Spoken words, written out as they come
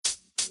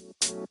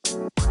So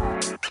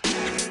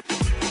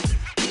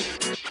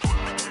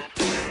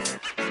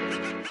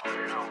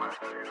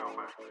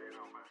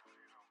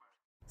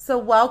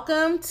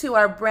welcome to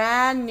our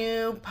brand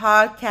new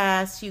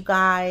podcast, you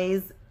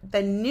guys.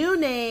 The new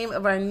name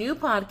of our new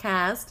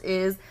podcast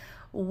is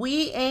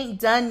We Ain't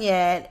Done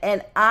Yet,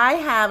 and I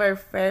have our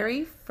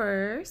very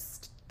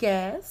first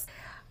guest.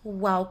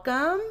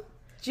 Welcome,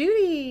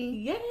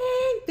 Judy. Yay!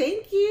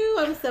 Thank you.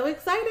 I'm so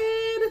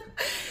excited.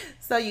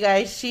 So you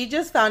guys, she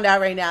just found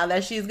out right now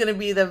that she's going to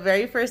be the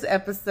very first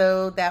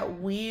episode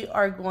that we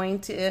are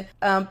going to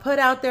put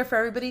out there for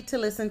everybody to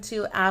listen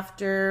to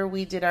after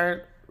we did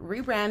our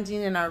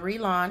rebranding and our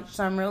relaunch.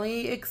 So I'm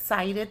really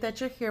excited that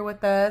you're here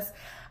with us.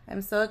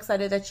 I'm so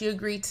excited that you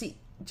agreed to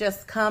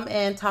just come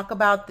and talk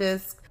about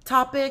this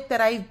topic that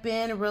I've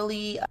been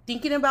really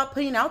thinking about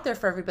putting out there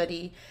for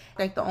everybody.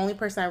 Like, the only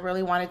person I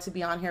really wanted to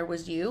be on here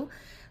was you,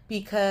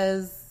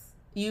 because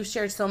you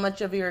shared so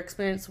much of your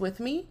experience with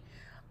me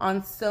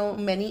on so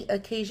many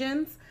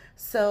occasions.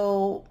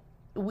 So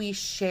we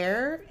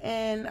share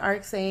in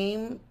our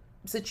same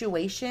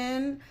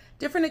situation,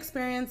 different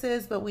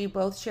experiences, but we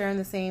both share in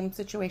the same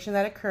situation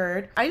that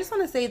occurred. I just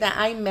want to say that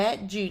I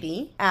met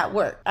Judy at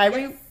work.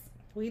 Yes,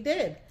 we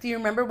did. Do you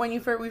remember when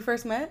we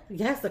first met?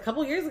 Yes, a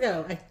couple years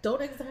ago. I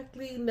don't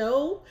exactly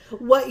know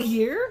what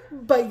year,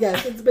 but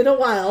yes, it's been a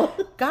while.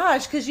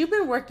 Gosh, because you've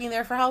been working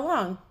there for how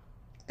long?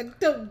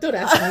 Don't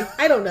ask me.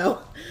 I don't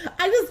know.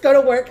 I just go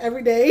to work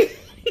every day.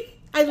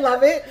 I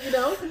love it, you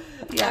know?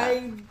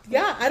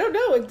 Yeah. I don't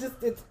know.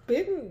 It's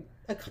been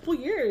a couple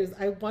years.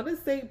 I want to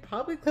say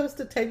probably close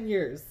to 10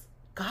 years.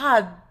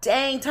 God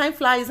dang, time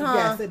flies, huh?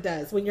 Yes, it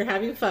does. When you're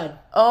having fun.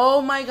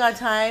 Oh my God,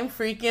 time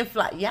freaking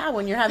flies. Yeah,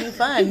 when you're having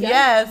fun.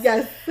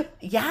 Yes.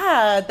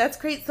 Yeah, that's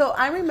great. So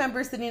I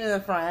remember sitting in the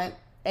front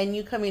and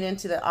you coming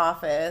into the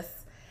office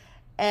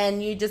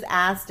and you just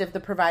asked if the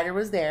provider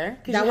was there.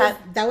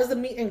 That was a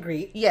meet and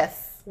greet.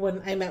 Yes.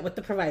 When I met with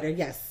the provider.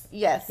 Yes.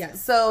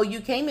 So you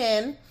came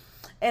in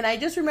and I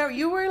just remember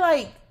you were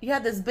like, you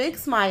had this big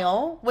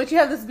smile, which you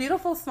have this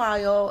beautiful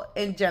smile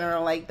in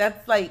general. Like,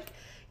 that's like,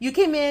 you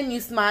came in, you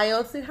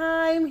smiled, said,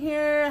 hi, I'm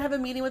here. I have a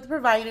meeting with the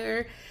provider.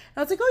 And I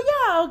was like, oh,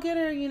 yeah, I'll get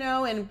her, you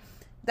know. And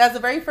that's the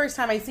very first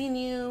time I seen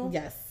you.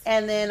 Yes.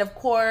 And then, of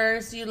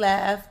course, you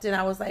left. And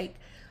I was like,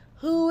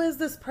 who is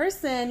this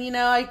person? You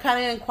know, I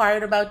kind of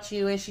inquired about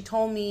you. And she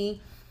told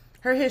me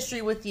her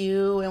history with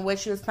you and what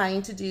she was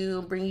planning to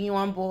do, bringing you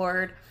on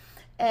board.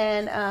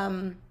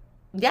 And,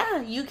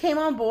 yeah, you came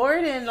on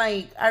board. And,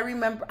 like, I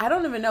remember, I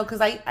don't even know,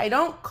 because I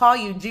don't call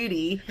you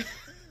Judy.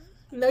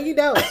 No, you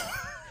don't.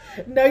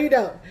 No, you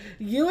don't.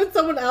 You and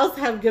someone else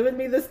have given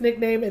me this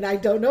nickname, and I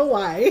don't know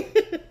why.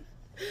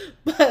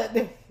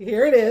 But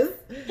here it is.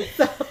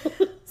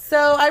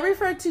 So I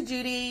refer to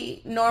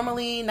Judy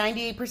normally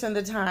 98% of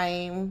the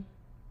time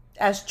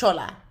as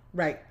Chola.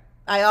 Right.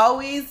 I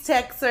always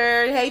text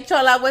her, hey,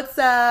 Chola, what's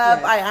up?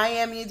 Yes. I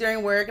am you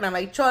during work, and I'm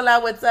like, Chola,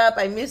 what's up?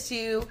 I miss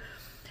you.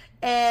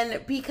 And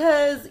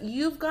because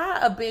you've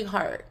got a big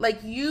heart.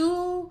 Like,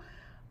 you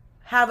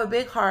have a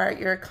big heart.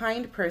 You're a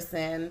kind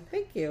person.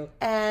 Thank you.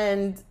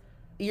 And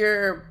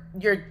you're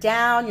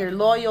down, you're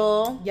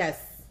loyal.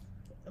 Yes.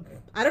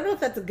 I don't know if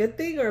that's a good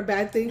thing or a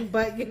bad thing,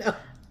 but you know,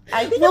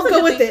 I think we'll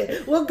go with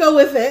it. We'll go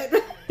with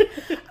it.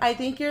 I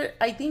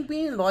think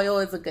being loyal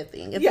is a good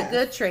thing. It's a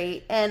good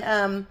trait.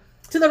 And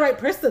to the right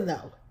person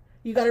though.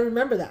 You got to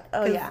remember that.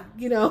 Oh yeah.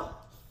 You know.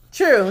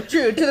 True.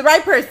 To the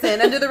right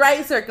person under the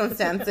right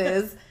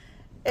circumstances.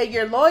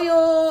 You're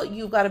loyal,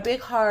 you've got a big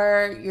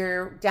heart,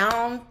 you're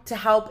down to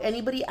help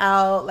anybody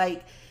out,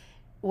 like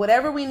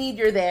whatever we need,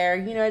 you're there,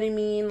 you know what I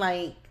mean?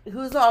 Like,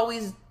 who's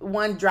always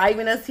one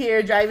driving us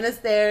here, driving us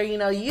there, you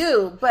know,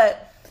 you,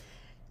 but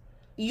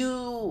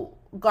you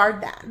guard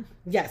that.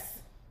 Yes.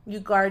 You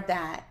guard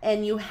that,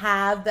 and you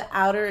have the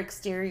outer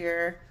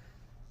exterior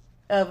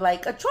of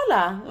like a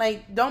chola,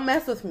 like, don't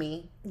mess with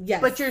me.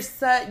 Yes. But you're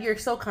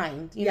so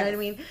kind. You know what I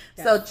mean?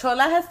 Yes. So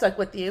Chola has stuck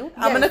with you. Yes.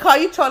 I'm going to call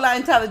you Chola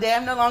until the day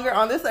I'm no longer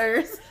on this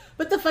earth.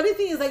 But the funny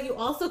thing is that you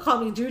also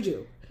call me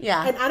Juju.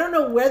 Yeah. And I don't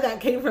know where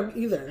that came from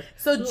either.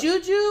 So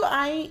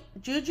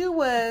Juju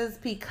was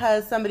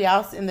because somebody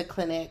else in the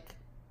clinic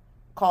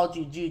called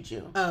you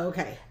Juju. Oh,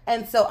 okay.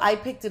 And so I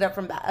picked it up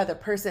from that other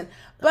person.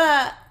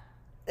 But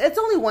it's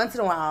only once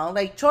in a while.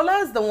 Like,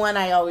 Chola is the one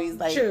I always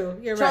like. True.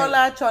 You're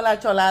right.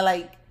 Chola.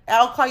 Like,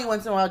 I'll call you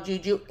once in a while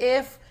Juju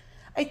if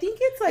I think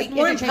it's like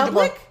more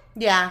interchangeable. in public?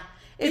 Yeah.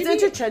 It's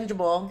Maybe,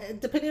 interchangeable.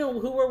 Depending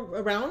on who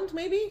we're around,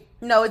 maybe?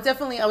 No, it's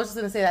definitely, I was just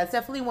going to say that. It's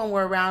definitely when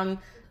we're around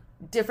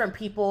different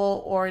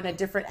people or in a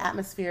different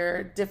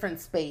atmosphere,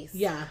 different space.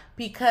 Yeah.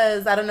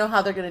 Because I don't know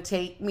how they're going to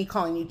take me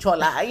calling you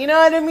Chola. You know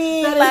what I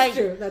mean? That is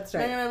true. That's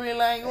right. They're going to be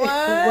like, what?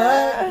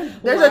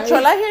 What? There's Why? a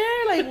Chola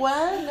here? Like,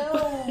 what?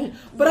 No.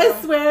 But no.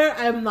 I swear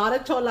I'm not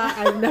a Chola.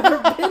 I've never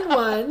been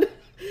one.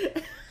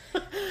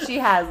 She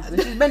has.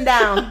 She's been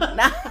down.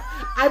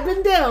 I've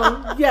been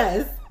down,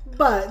 yes.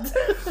 But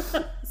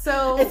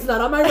so it's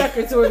not on my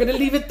record, so we're going to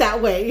leave it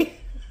that way.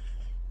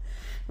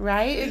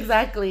 Right?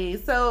 Exactly.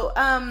 So,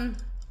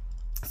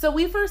 so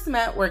we first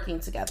met working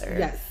together.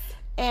 Yes.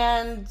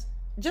 And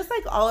just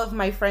like all of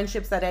my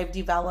friendships that I've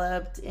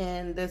developed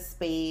in this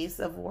space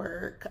of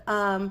work,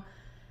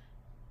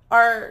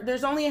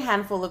 there's only a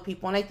handful of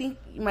people, and I think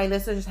my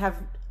listeners have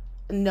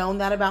known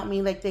that about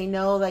me. Like, they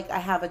know, like, I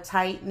have a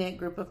tight knit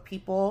group of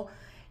people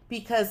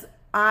because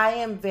I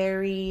am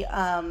very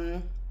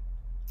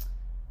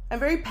I'm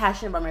very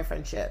passionate about my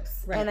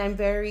friendships, right. And I'm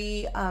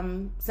very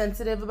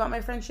sensitive about my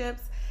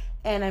friendships,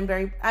 and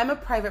I'm a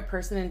private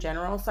person in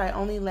general, so I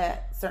only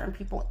let certain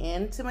people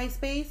into my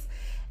space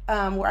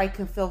where I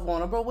can feel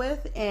vulnerable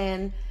with,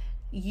 and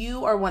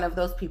you are one of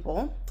those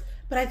people.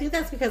 But I think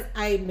that's because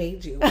I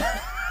made you.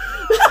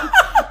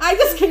 I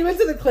just came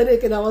into the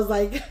clinic and I was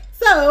like,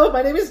 so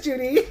my name is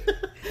Judy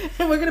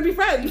and we're gonna be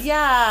friends.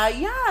 Yeah,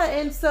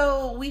 and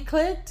so we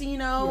clicked,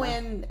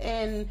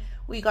 and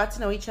we got to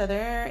know each other,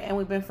 and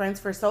we've been friends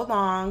for so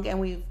long, and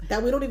we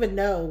don't even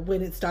know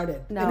when it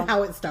started and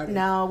how it started.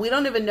 No, we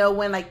don't even know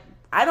when. Like,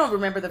 I don't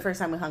remember the first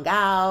time we hung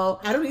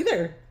out. I don't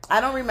either.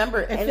 I don't remember.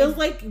 It feels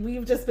like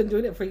we've just been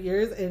doing it for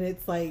years, and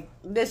it's like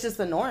this is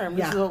the norm.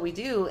 This is what we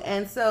do,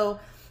 and so,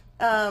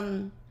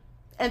 and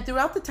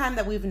throughout the time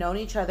that we've known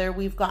each other,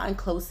 we've gotten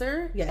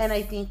closer. Yes. And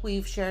I think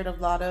we've shared a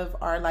lot of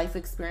our life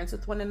experience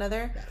with one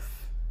another. Yes.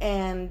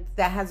 And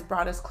that has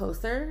brought us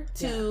closer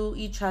to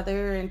each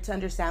other and to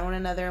understand one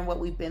another and what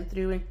we've been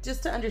through and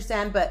just to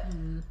understand. But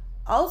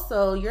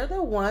also, you're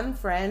the one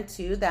friend,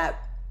 too,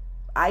 that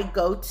I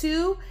go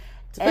to.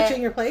 To put you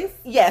in your place?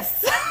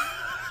 Yes.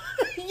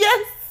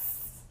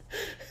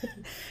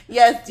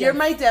 Yes, you're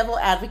my devil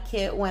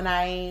advocate when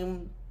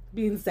I'm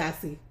being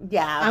sassy.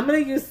 Yeah. I'm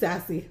going to use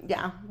sassy.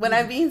 Yeah. When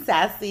I'm being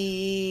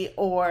sassy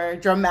or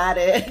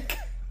dramatic.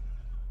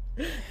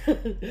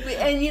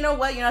 And you know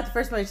what? You're not the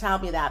first one to tell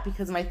me that,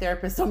 because my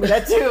therapist told me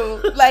that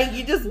too. Like,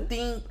 you just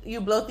think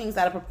you blow things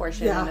out of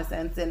proportion in a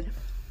sense.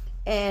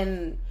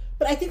 And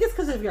but I think it's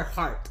because of your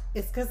heart.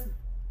 It's because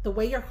the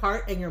way your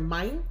heart and your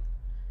mind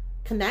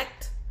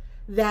connect,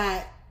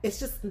 that it's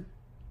just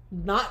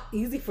not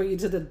easy for you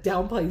to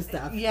downplay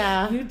stuff.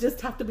 Yeah. You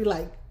just have to be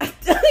like,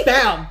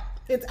 bam.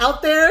 It's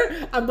out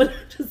there. I'm going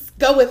to just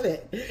go with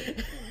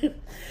it.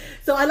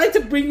 So I like to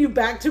bring you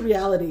back to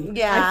reality.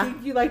 Yeah. I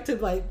think you like to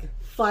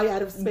fly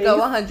out of space. Go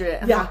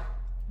 100. Yeah.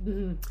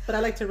 Mm-hmm. But I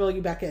like to reel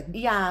you back in.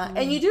 Yeah. Mm-hmm.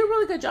 And you do a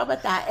really good job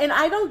at that. And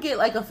I don't get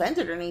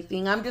offended or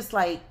anything. I'm just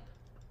like,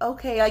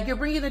 okay, you're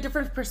bringing a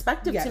different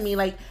perspective to me.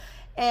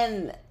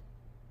 And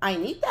I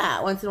need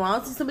that once in a while. I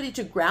need somebody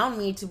to ground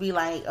me, to be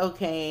like,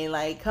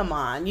 okay, come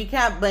on. You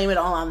can't blame it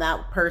all on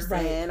that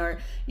person, right. Or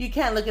you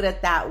can't look at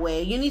it that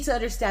way. You need to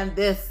understand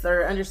this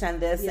or understand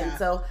this. Yeah. And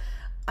so,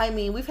 I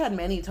mean, we've had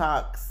many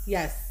talks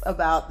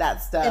about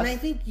that stuff. And I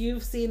think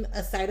you've seen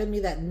a side of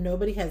me that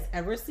nobody has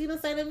ever seen a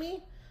side of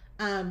me.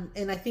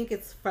 And I think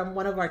it's from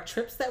one of our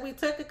trips that we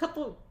took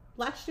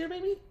last year,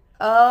 maybe.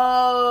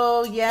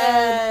 Oh,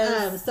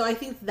 yes. And, so I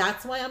think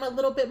that's why I'm a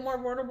little bit more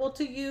vulnerable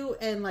to you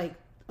and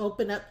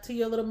open up to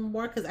you a little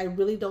more, because I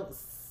really don't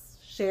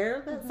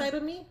share that side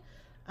of me.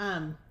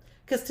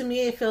 Because to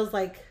me, it feels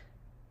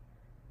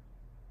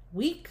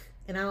weak,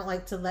 and I don't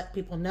like to let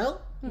people know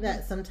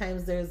that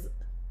sometimes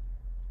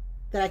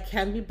that I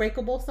can be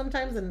breakable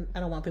sometimes, and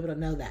I don't want people to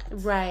know that.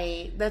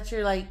 Right. That's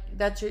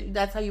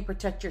how you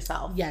protect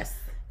yourself. Yes.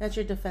 That's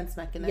your defense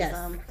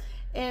mechanism. Yes.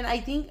 And I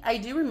think I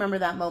do remember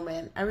that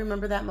moment. I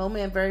remember that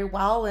moment very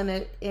well,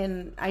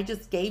 and I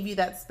just gave you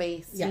that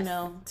space,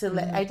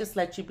 I just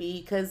let you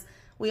be, because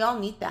we all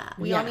need that.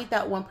 We all need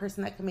that one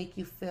person that can make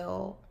you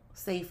feel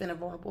safe in a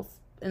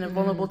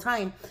vulnerable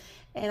time.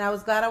 And I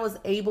was glad I was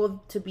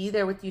able to be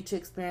there with you to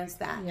experience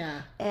that.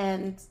 Yeah.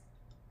 And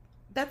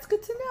that's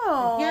good to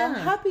know. Yeah. I'm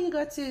happy you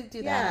got to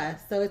do that. Yeah.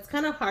 So it's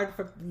kind of hard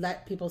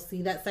let people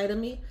see that side of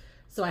me.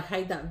 So I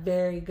hide that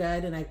very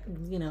good, and I,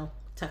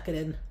 tuck it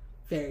in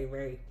very,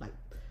 very,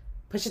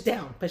 push it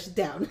down.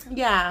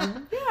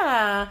 Yeah.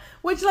 Yeah.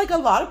 Which a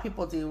lot of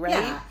people do, right?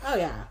 Yeah. Oh,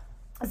 yeah.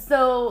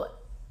 So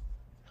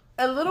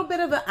a little bit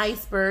of an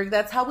iceberg.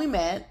 That's how we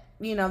met.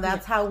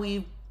 That's how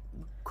we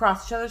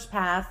crossed each other's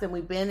paths, and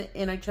we've been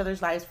in each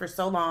other's lives for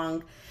so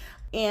long.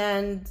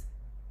 And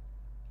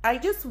I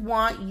just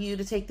want you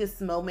to take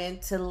this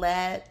moment to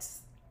let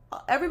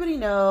everybody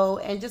know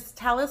and just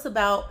tell us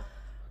about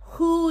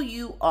who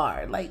you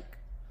are.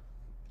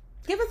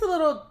 Give us a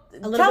little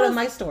bit of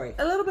my story.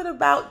 A little bit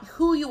about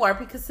who you are,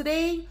 because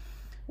today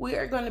we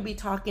are going to be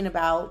talking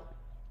about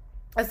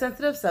a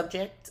sensitive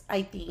subject,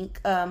 I think,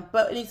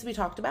 but it needs to be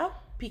talked about,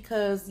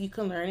 because you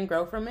can learn and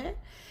grow from it.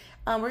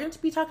 We're going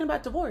to be talking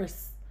about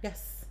divorce.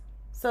 Yes.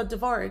 So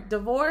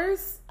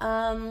divorce.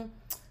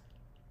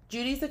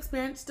 Judy's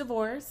experienced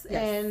divorce,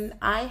 and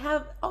I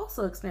have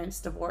also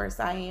experienced divorce.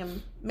 I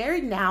am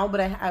married now, but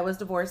I was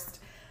divorced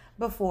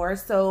before,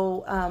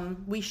 so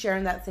we share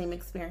in that same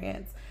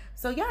experience.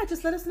 So yeah,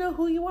 just let us know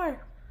who you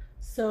are.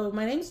 So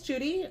my name's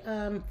Judy.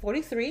 I'm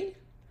 43.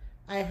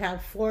 I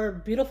have 4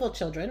 beautiful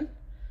children.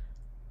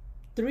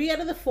 3 out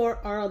of the 4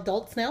 are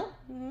adults now.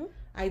 Mm-hmm.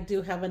 I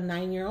do have a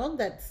 9-year-old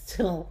that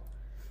still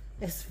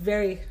is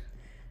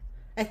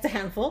it's a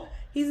handful.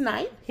 He's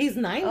 9? He's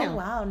 9 now. Oh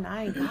wow,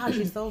 9. Gosh,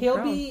 he's so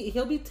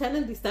he'll be 10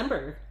 in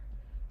December.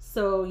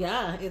 So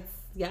yeah,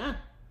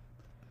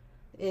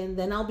 And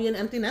then I'll be an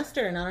empty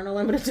nester, and I don't know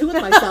what I'm going to do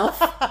with myself.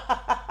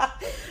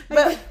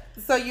 But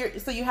so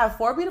you have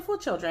 4 beautiful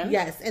children.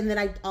 Yes, and then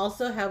I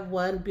also have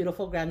 1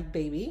 beautiful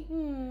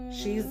grandbaby.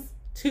 She's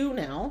 2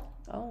 now.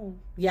 Oh.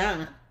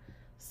 Yeah.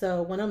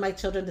 So one of my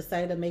children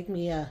decided to make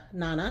me a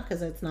Nana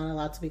because it's not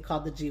allowed to be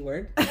called the G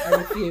word. I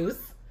refuse.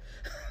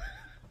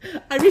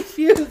 I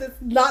refuse.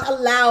 It's not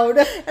allowed.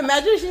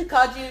 Imagine she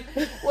called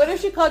you. What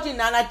if she called you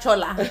Nana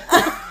Chola?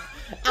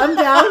 I'm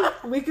down.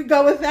 We could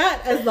go with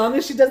that as long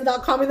as she does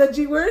not call me the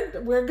G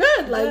word. We're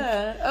good. Like,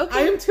 okay.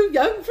 I am too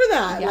young for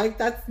that. Yeah. Like,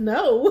 that's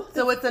no.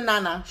 So it's a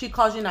Nana. She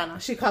calls you Nana.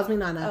 She calls me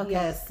Nana. Okay.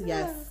 Yes,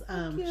 yes.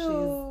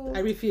 I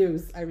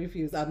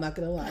refuse. I'm not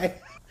gonna lie.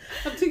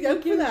 I'm too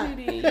young for that.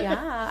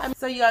 Yeah.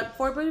 So you got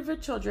 4 beautiful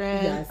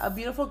children. Yes. A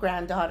beautiful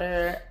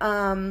granddaughter.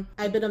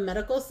 I've been a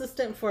medical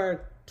assistant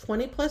for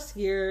 20 plus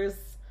years.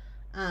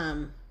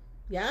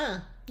 Yeah.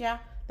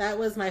 That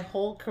was my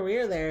whole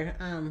career there,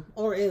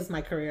 or is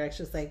my career, I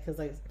should say, because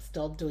I'm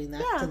still doing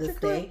that to this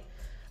day.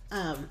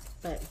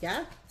 But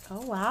yeah.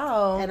 Oh,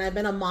 wow. And I've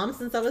been a mom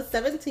since I was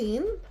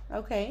 17.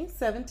 Okay,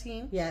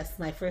 17. Yes,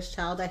 my first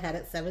child I had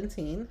at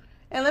 17.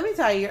 And let me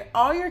tell you,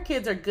 all your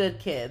kids are good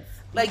kids.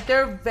 Like,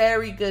 they're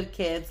very good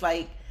kids.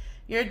 Like,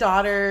 your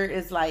daughter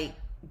is like,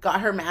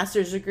 got her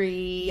master's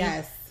degree.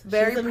 Yes.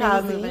 Very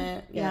proud of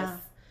it. Yes.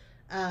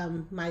 Yeah.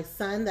 My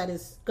son that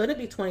is going to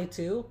be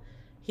 22,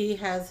 he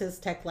has his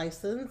tech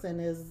license and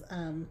is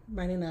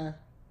running a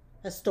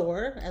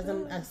store as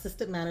an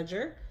assistant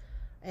manager.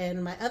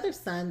 And my other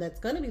son that's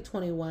going to be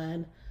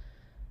 21,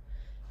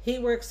 he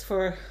works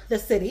for the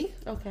city.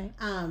 Okay.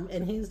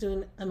 And he's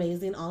doing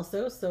amazing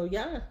also. So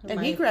yeah.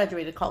 And he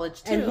graduated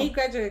college too. And he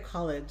graduated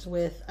college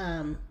with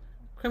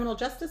criminal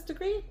justice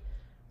degree.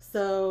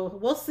 So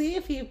we'll see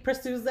if he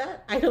pursues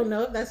that. I don't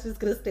know if that's just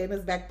going to stay in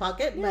his back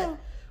pocket. Yeah. But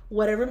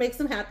whatever makes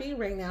him happy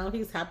right now,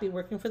 he's happy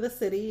working for the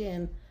city.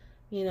 And,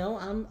 you know,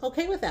 I'm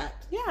okay with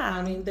that. Yeah.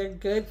 I mean, they're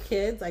good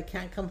kids. I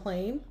can't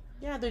complain.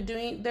 Yeah, they're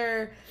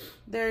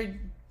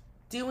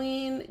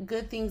doing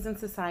good things in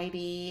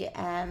society,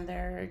 and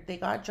they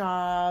got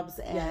jobs,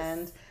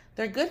 and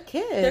they're good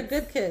kids. They're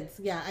good kids.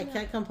 Yeah, I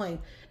can't complain.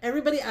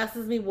 Everybody asks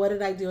me, what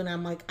did I do? And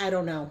I'm like, I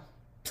don't know.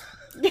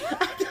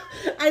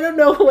 I don't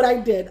know what I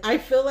did. I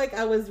feel like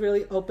I was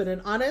really open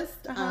and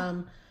honest.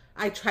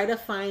 I try to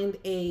find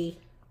a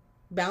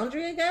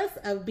boundary, I guess,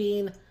 of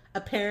being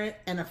a parent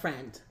and a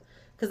friend.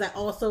 Because I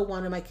also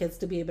wanted my kids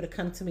to be able to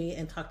come to me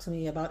and talk to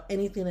me about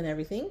anything and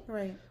everything.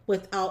 Right.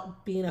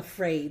 Without being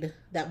afraid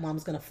that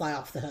mom's going to fly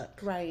off the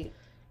hook. Right.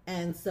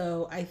 And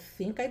so I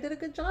think I did a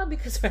good job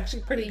because they're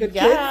actually pretty good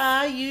kids.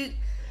 Yeah,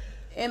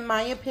 in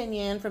my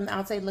opinion, from the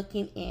outside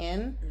looking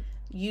in,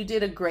 you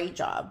did a great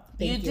job.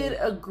 You did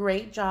a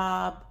great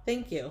job.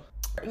 Thank you.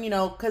 You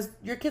know, because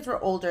your kids were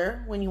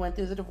older when you went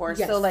through the divorce.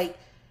 Yes. So, like,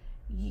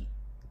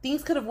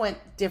 things could have went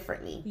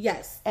differently.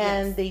 Yes.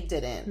 And they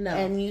didn't. No.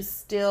 And you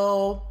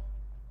still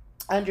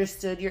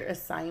understood your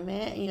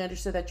assignment, and you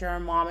understood that you're a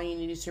mom and you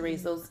needed to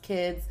raise those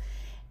kids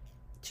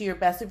to your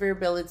best of your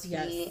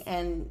ability,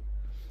 and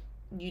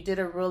you did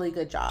a really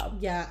good job.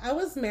 Yeah, I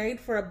was married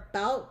for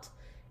about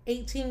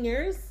 18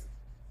 years,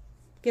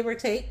 give or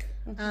take.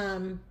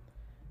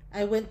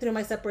 I went through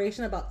my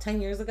separation about 10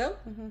 years ago.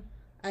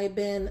 I've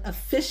been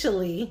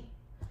officially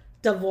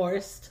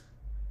divorced,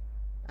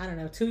 I don't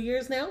know, 2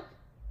 years now,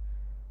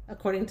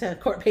 according to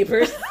court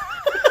papers.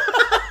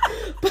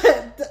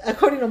 But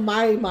according to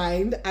my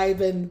mind, I've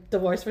been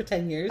divorced for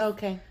 10 years.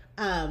 Okay.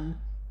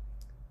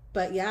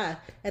 But yeah,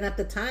 and at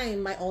the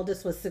time, my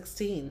oldest was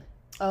 16.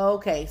 Oh,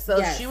 okay.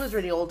 So she was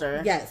really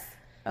older. Yes.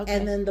 Okay.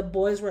 And then the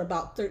boys were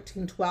about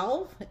 13,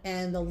 12,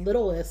 and the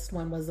littlest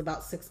one was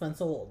about 6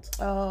 months old.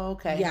 Oh,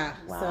 okay. Yeah.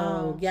 Wow.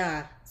 So,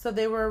 yeah. So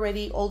they were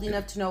already old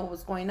enough to know what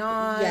was going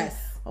on. Yes.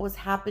 What was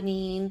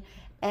happening.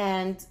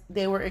 And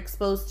they were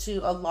exposed to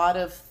a lot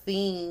of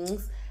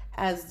things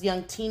as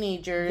young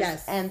teenagers,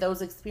 yes, and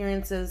those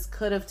experiences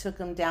could have took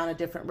them down a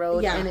different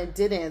road, and it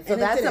didn't. So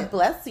that's a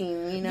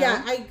blessing, you know?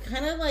 Yeah, I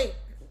kind of like,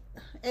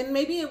 and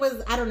maybe it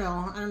was, I don't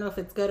know if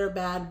it's good or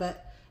bad,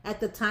 but at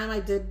the time I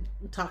did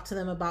talk to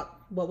them about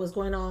what was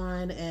going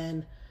on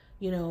and,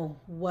 you know,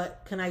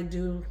 what can I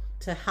do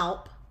to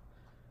help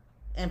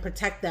and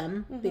protect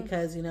them,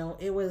 because, you know,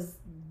 it was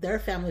their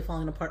family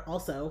falling apart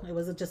also. It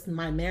wasn't just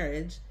my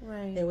marriage.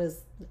 Right. It was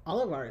all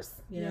of ours,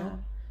 you know?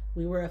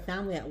 We were a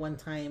family at one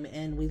time,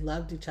 and we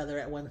loved each other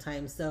at one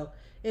time. So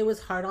it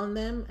was hard on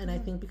them. And I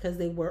think because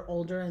they were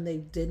older and they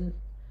didn't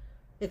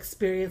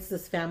experience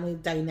this family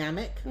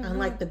dynamic,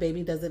 unlike the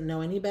baby doesn't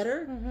know any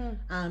better.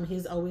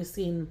 He's always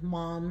seen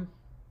mom,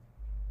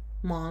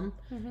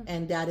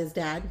 and dad is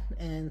dad.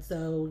 And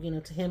so, you know,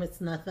 to him, it's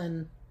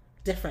nothing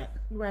different.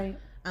 Right.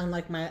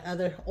 Unlike my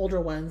other older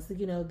ones,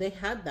 you know, they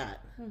had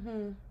that,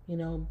 you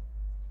know,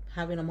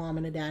 having a mom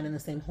and a dad in the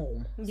same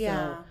home.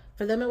 Yeah. So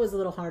for them, it was a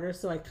little harder.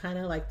 So I kind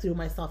of like threw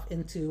myself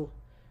into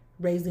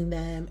raising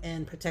them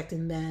and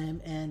protecting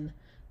them and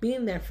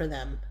being there for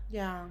them.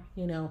 Yeah.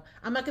 You know,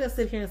 I'm not going to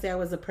sit here and say I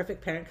was a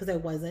perfect parent, because I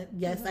wasn't.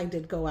 Yes, I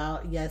did go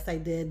out. Yes, I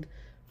did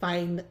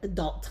find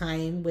adult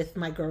time with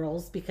my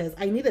girls because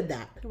I needed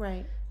that.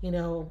 Right.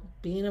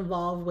 being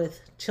involved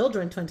with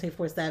children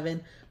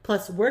 24/7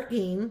 plus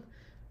working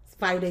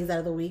 5 days out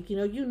of the week,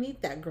 you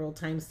need that girl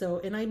time. So,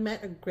 and I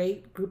met a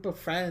great group of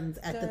friends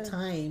at the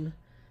time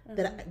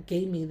that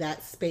gave me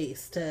that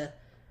space to,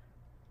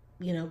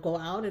 go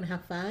out and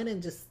have fun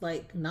and just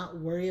like not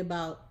worry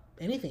about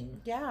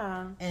anything.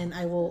 Yeah. And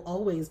I will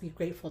always be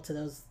grateful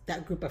to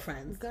that group of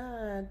friends.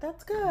 Good.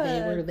 That's good.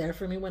 They were there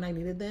for me when I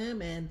needed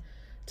them. And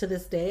to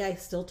this day, I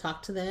still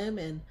talk to them,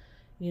 and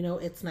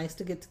it's nice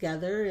to get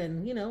together,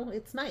 and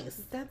it's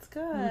nice. That's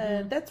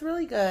good. That's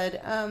really good.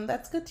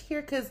 That's good to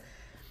hear, because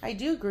I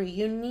do agree.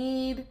 You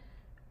need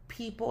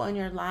people in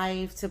your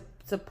life to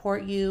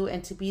support you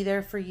and to be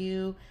there for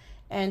you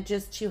and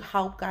just to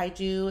help guide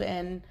you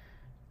and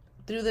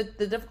through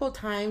the difficult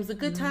times, the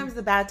good times,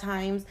 the bad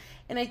times.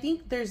 And I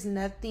think there's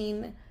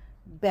nothing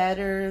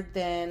better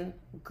than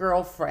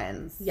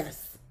girlfriends.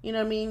 Yes. You know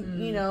what I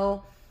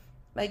mean?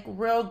 Like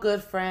real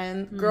good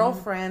friends,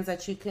 girlfriends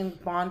that you can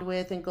bond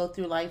with and go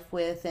through life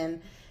with.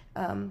 And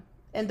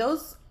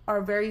those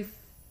are very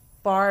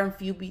far and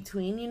few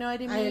between, you know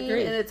what I mean? I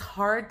agree. And it's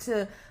hard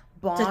to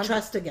bond. To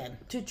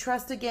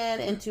trust again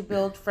And to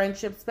build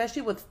friendships,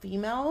 especially with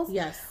females.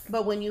 Yes.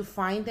 But when you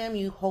find them,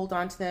 you hold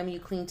on to them, you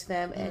cling to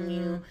them,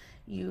 and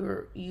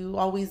you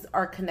always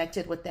are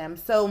connected with them.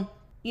 So,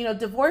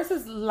 divorce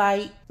is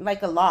like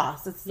a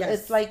loss.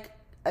 It's like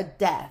a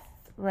death,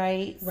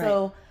 right?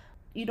 So,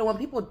 when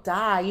people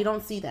die, you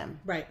don't see them.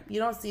 Right. You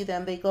don't see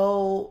them. They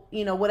go,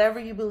 whatever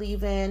you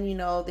believe in,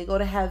 they go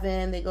to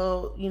heaven, they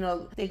go,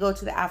 they go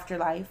to the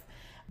afterlife.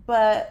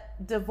 But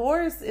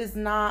divorce is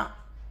not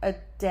a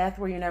death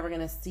where you're never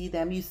going to see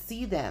them. You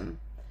see them.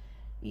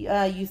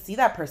 You see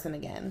that person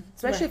again,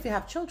 especially if you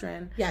have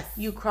children. Yes.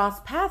 You cross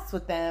paths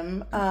with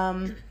them.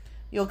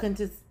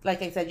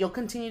 Like I said, you'll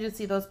continue to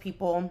see those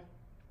people,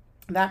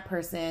 that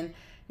person.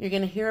 You're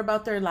going to hear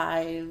about their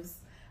lives.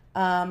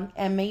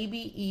 And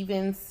maybe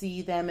even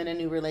see them in a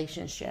new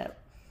relationship.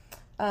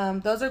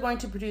 Those are going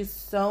to produce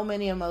so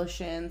many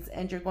emotions,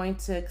 and you're going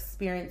to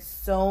experience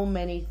so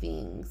many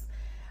things.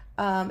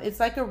 It's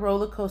like a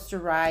roller coaster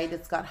ride.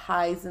 It's got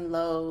highs and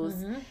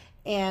lows,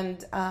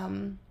 and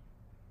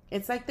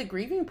it's like the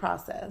grieving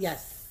process.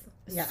 Yes.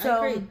 Yeah,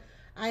 So, I agree.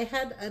 I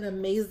had an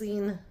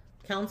amazing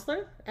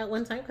counselor at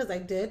one time, because I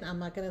did. I'm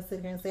not going to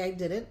sit here and say I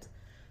didn't.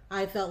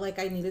 I felt like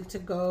I needed to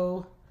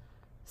go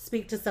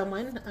speak to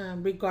someone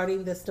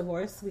regarding this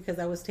divorce, because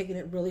I was taking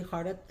it really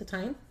hard at the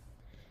time.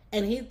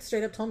 And he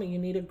straight up told me, you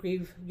need to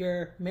grieve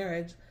your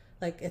marriage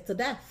like it's a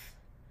death.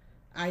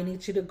 I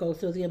need you to go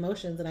through the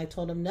emotions. And I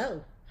told him,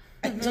 no,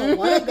 I don't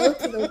want to go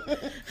through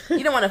them.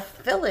 You don't want to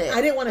feel it.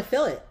 I didn't want to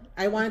feel it.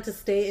 I wanted to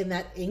stay in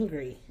that in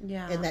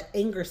that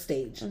anger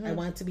stage. I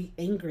wanted to be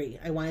angry.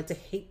 I wanted to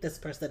hate this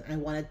person. I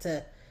wanted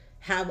to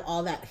have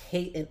all that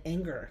hate and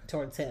anger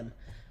towards him,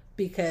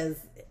 because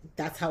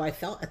that's how I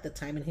felt at the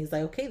time. And he's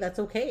like, okay, that's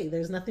okay.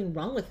 There's nothing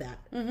wrong with that.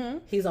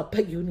 He's all,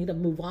 but you need to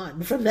move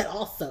on from that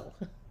also.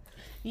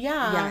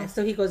 Yeah.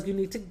 So he goes, you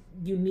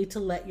need to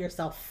let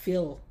yourself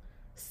feel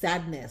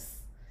sadness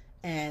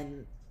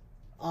and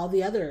all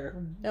the other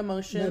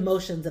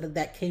emotions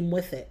that came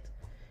with it.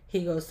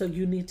 He goes, so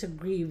you need to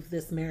grieve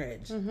this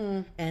marriage.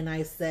 And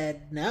I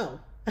said,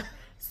 no.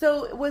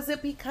 So was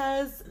it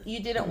because you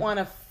didn't want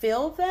to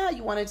feel that?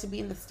 You wanted to be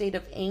in the state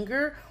of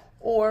anger?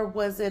 Or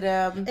was it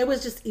It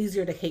was just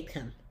easier to hate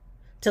him,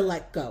 to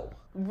let go.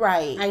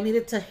 Right. I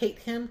needed to hate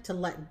him to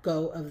let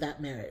go of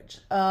that marriage.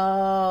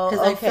 Oh,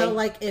 because I felt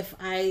like if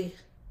I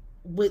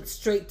went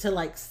straight to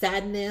like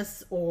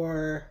sadness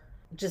or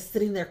just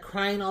sitting there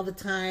crying all the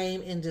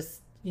time and just,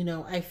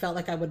 I felt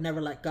like I would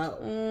never let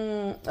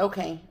go.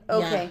 Okay.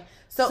 Yeah.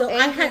 So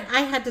I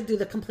had to do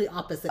the complete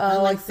opposite.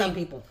 Unlike some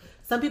people.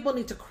 Some people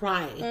need to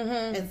cry,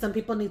 and some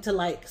people need to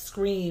like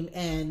scream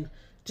and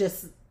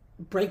just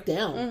break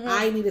down.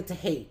 I needed to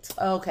hate.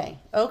 Okay.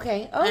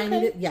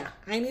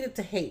 I needed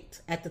to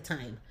hate at the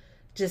time,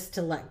 just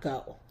to let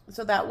go.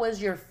 So that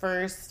was your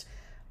first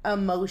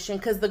emotion,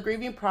 because the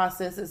grieving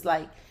process is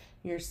like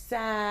you're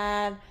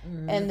sad,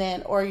 and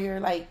then, or you're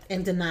like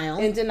in denial,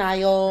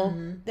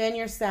 then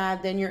you're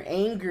sad, then you're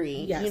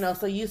angry. Yes.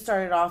 So you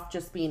started off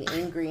just being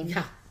angry.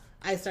 Yeah,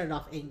 I started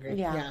off angry.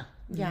 Yeah.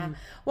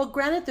 Well,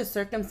 granted the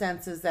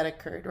circumstances that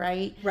occurred,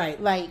 right?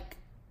 Like,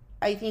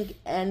 I think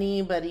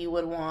anybody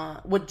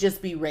would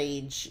just be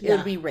rage. It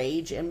would be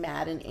rage and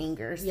mad and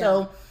anger.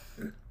 So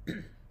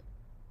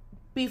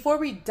before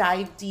we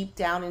dive deep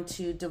down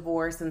into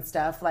divorce and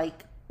stuff,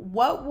 like,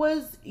 what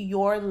was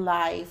your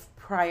life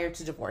prior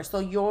to divorce? So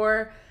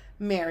your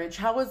marriage,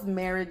 how was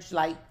marriage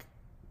like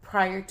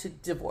prior to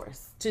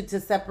divorce,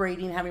 to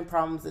separating, having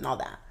problems and all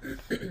that?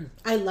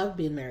 I love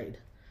being married.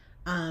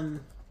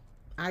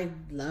 I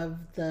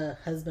loved the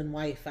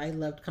husband-wife. I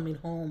loved coming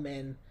home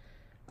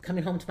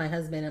to my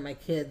husband and my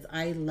kids.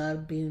 I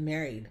loved being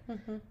married.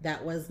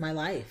 That was my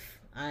life.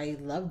 I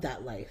loved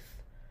that life.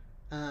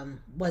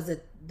 Was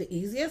it the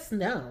easiest?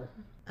 No.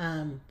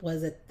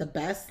 Was it the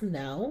best?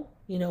 No.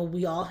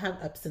 We all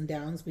have ups and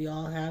downs. We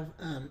all have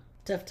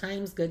tough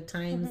times, good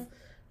times.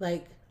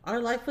 Like, our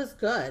life was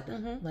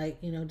good.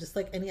 Like, just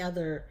like any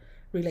other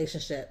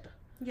relationship.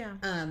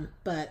 Yeah.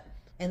 But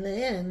in the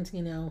end,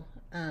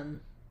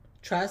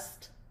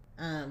 trust,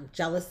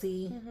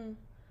 jealousy,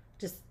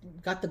 just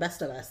got the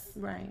best of us.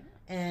 Right.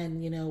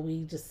 And,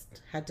 we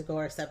just had to go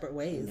our separate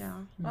ways.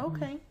 Yeah.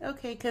 Okay.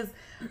 Because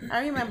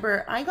I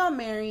remember I got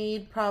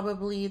married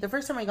probably, the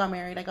first time I got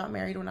married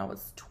when I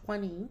was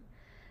 20.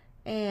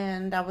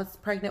 And I was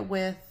pregnant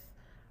with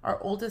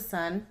our oldest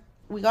son.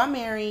 We got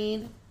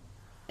married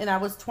and I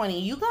was 20.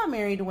 You got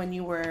married when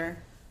you were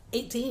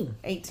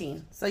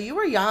 18. So you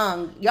were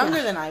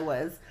younger than I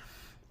was.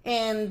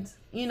 And,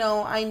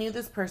 I knew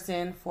this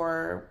person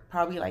for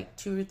probably like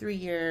 2 or 3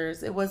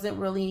 years. It wasn't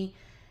really,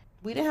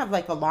 we didn't have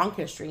like a long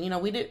history.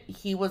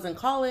 He was in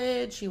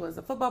college. He was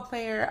a football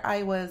player.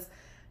 I was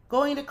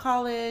going to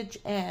college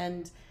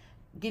and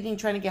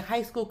trying to get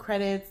high school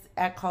credits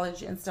at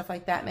college and stuff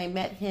like that. And I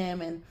met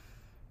him and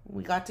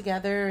we got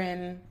together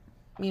and,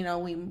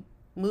 we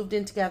moved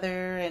in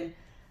together and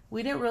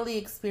we didn't really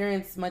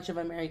experience much of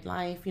a married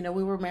life.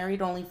 We were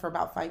married only for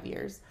about 5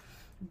 years.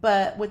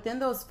 But within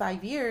those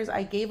 5 years,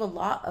 I gave a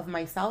lot of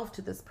myself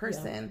to this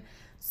person. Yeah.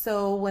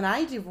 So when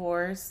I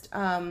divorced,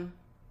 I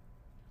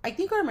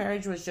think our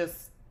marriage was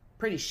just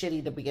pretty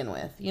shitty to begin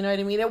with. You know what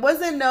I mean?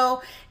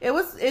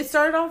 It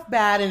started off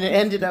bad and it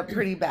ended up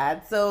pretty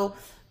bad. So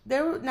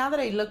now that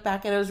I look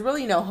back at it, was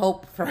really no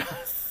hope for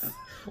us.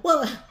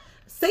 Well,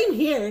 same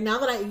here. Now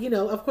that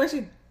of course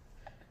you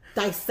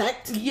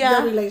dissect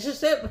the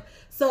relationship.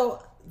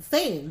 So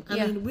same. I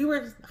mean, we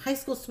were high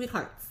school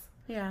sweethearts.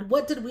 Yeah.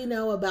 What did we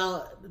know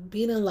about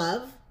being in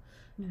love?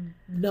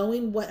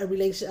 Knowing what a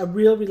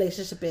real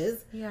relationship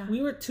is. Yeah.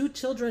 We were 2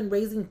 children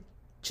raising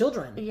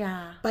children.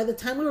 Yeah. By the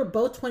time we were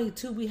both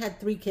 22, we had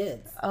 3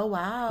 kids. Oh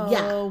wow.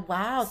 Yeah.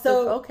 Wow.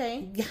 So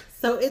okay. Yeah.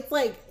 So it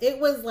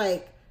was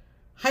like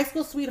high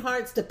school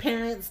sweethearts to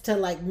parents to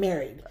like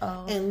married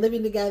and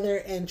living together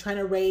and trying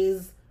to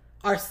raise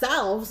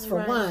ourselves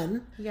for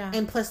one. Yeah.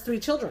 And plus 3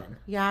 children.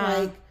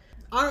 Yeah.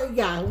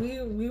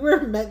 We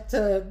were meant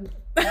to.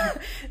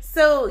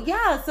 So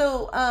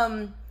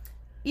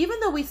even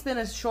though we spent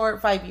a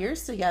short 5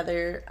 years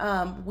together,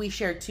 we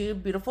shared 2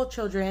 beautiful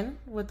children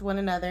with one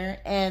another.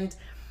 And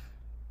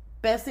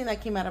best thing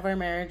that came out of our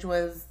marriage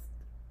was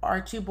our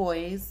 2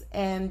 boys.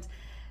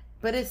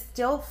 But it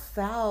still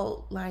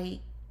felt like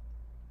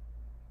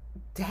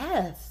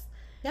death.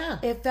 Yeah.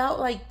 It felt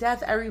like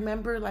death. I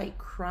remember like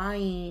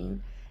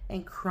crying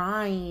and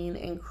crying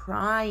and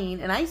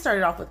crying. And I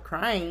started off with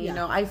crying,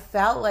 I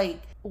felt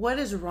like, what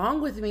is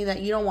wrong with me that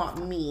you don't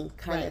want me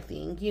kind of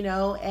thing,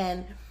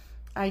 And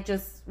I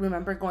just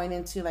remember going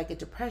into like a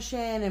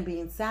depression and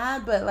being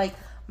sad. But like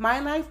my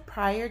life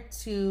prior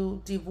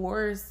to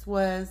divorce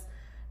was,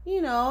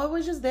 it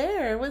was just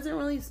there. It wasn't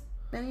really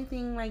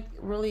anything like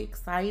really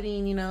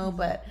exciting,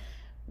 but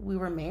we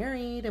were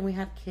married and we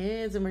had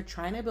kids and we're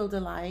trying to build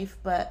a life,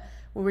 but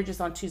we were just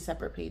on 2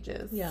 separate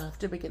pages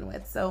to begin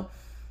with. So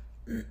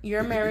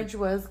your marriage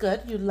was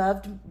good. You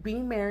loved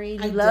being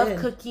married. You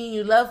loved cooking.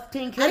 You loved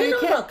taking care of your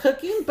kids. I don't know about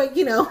cooking, but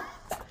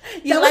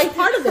that was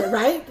part of it,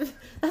 right?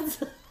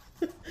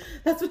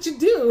 That's what you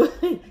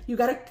do. You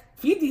got to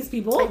feed these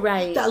people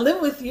that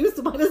live with you,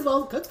 so might as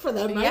well cook for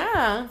them, right?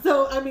 Yeah.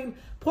 So, I mean,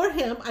 poor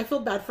him. I feel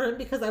bad for him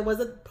because I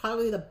wasn't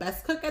probably the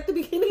best cook at the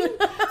beginning.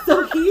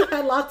 So he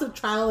had lots of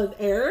trial and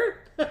error.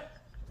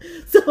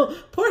 So,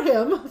 poor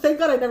him. Thank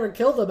God I never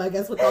killed him, I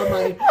guess, with all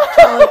my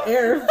trial and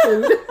error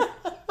food.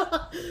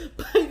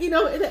 But,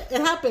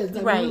 it happens.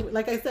 I mean,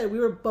 like I said, we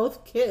were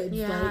both kids.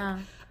 Yeah.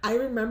 Like, I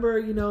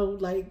remember,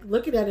 like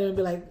looking at him and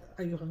be like,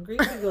 "Are you hungry?"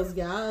 He goes,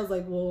 "Yeah." I was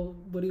like, "Well,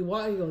 what do you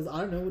want?" He goes,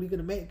 "I don't know. What are you going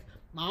to make?"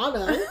 I don't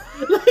know.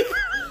 Like,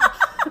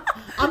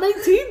 I'm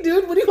 18,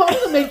 dude. What do you want me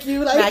to make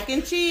you? Like mac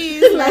and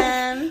cheese,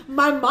 man.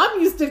 My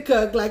mom used to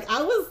cook. Like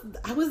I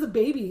was the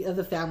baby of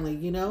the family,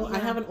 Yeah. I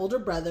have an older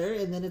brother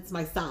and then it's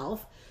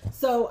myself.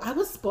 So I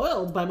was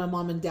spoiled by my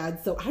mom and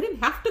dad, so I didn't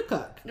have to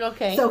cook.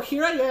 Okay. So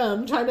here I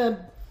am trying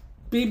to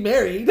be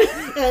married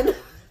and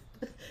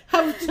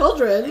have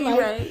children.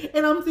 Like,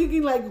 and I'm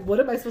thinking, like, what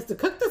am I supposed to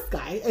cook this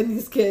guy and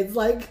these kids?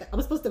 Like,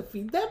 I'm supposed to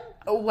feed them?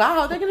 Oh,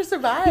 wow, they're going to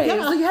survive.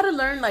 Yeah. So you had to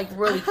learn, like,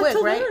 really quick,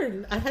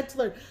 right? I had to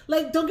learn.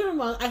 Like, don't get me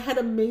wrong, I had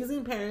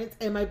amazing parents,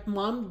 and my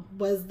mom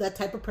was that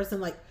type of person,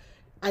 like,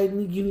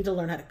 you need to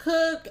learn how to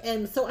cook.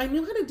 And so I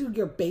knew how to do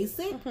your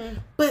basic,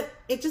 but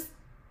it just,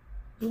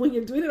 when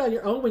you're doing it on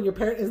your own, when your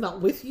parent is not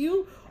with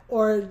you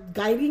or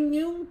guiding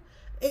you,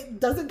 it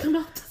doesn't come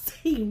out the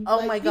same. Oh,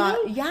 like, my God.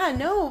 Yeah,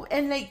 no.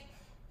 And, like,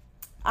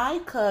 I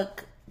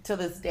cook to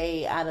this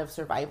day out of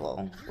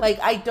survival. Like,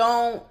 I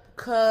don't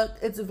cook.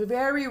 It's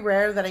very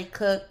rare that I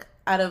cook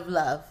out of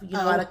love,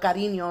 out of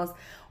cariños,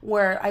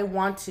 where I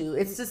want to.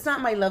 It's just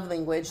not my love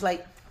language.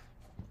 Like,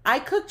 I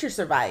cook to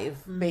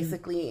survive,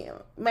 basically.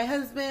 My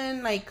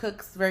husband, like,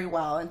 cooks very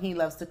well, and he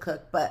loves to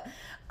cook. But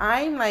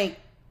I'm like,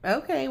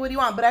 okay, what do you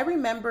want? But I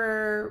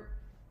remember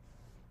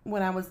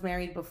when I was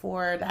married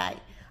before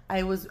that I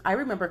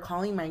remember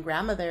calling my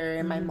grandmother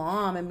and my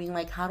mom and being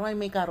like, how do I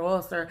make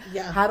arroz? Or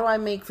how do I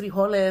make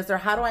frijoles? Or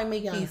how do I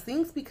make these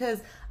things?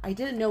 Because I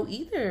didn't know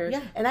either.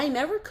 Yeah. And I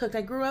never cooked.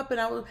 I grew up and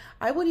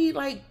I would eat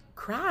like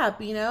crap,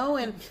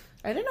 and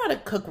I didn't know how to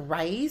cook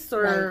rice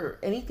or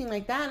anything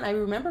like that. And I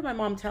remember my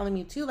mom telling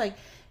me too, like,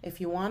 if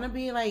you want to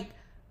be like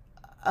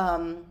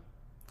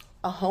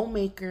a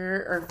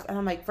homemaker, and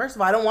I'm like, first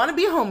of all, I don't want to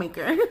be a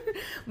homemaker,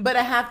 but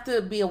I have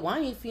to be a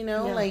wife,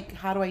 like,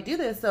 how do I do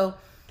this? So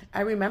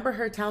I remember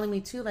her telling me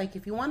too, like,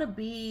 if you want to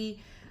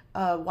be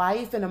a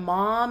wife and a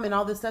mom and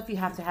all this stuff, you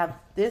have to have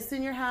this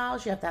in your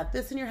house, you have to have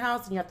this in your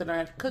house, and you have to learn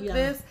how to cook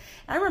this.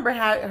 I remember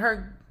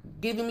her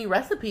giving me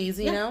recipes,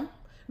 you know?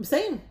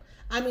 Same.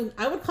 I mean,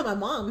 I would call my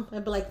mom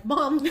and be like,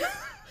 Mom,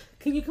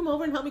 can you come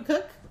over and help me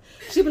cook?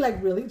 She'd be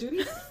like, really,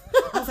 Judy?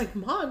 I was like,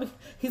 Mom,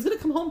 he's going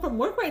to come home from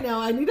work right now.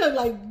 I need to,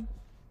 like,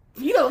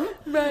 feed him.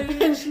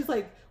 Right. And she's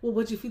like, well,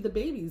 what'd you feed the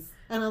babies?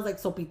 And I was like,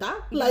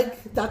 sopita? Like,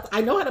 I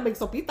know how to make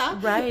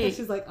sopita. Right. And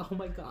she's like, oh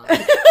my God.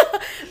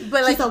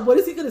 But like, she's like, what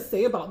is he going to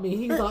say about me?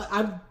 He's like,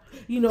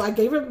 I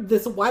gave him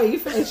this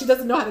wife and she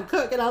doesn't know how to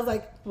cook. And I was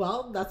like,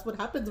 well, that's what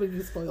happens when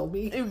you spoil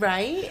me.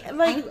 Right?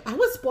 Like, I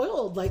was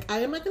spoiled. Like, I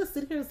am not going to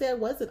sit here and say I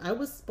wasn't. I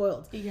was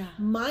spoiled. Yeah.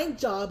 My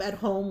job at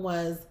home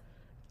was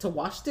to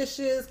wash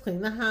dishes,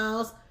 clean the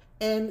house,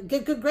 and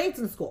get good grades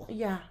in school.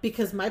 Yeah.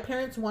 Because my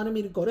parents wanted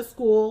me to go to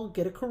school,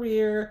 get a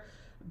career,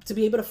 to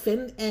be able to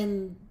fend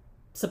and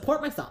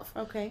support myself.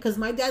 Okay. Because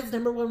my dad's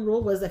number one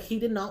rule was that he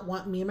did not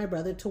want me and my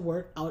brother to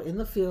work out in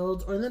the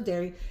fields or in the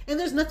dairy. And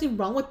there's nothing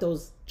wrong with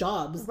those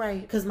jobs.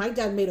 Right. Because my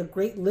dad made a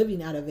great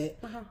living out of it.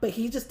 Uh-huh. But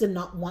he just did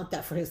not want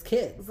that for his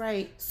kids.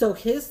 Right. So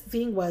his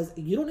thing was,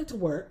 you don't need to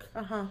work.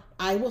 Uh-huh.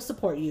 I will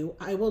support you.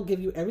 I will give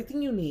you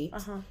everything you need.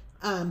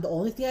 Uh-huh. The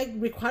only thing I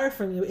require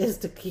from you is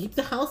to keep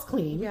the house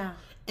clean. Yeah.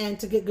 And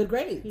to get good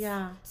grades.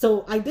 Yeah.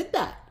 So I did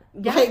that.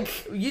 Yeah.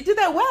 Like, you did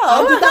that well.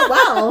 I did that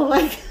well.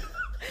 Like,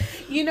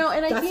 and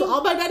that's what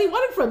all my daddy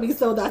wanted from me,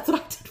 so that's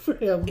what I did for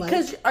him.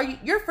 Because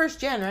you're first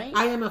gen, right?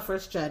 I am a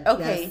first gen.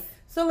 Okay. Yes.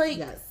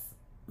 So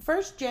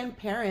first gen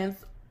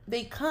parents,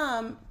 they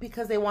come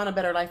because they want a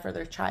better life for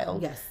their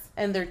child. Yes.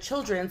 And their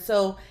children.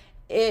 So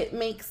it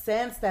makes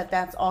sense that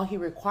that's all he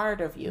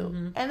required of you.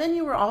 Mm-hmm. And then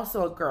you were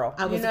also a girl.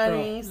 I was you know a girl.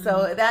 What I mean? Mm-hmm.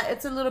 So that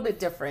it's a little bit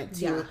different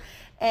too. Yeah.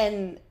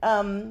 And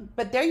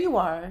but there you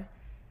are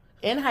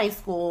in high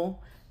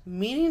school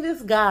meeting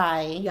this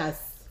guy.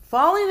 Yes.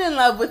 Falling in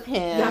love with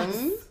him.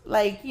 Yes.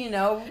 Like,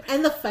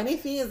 And the funny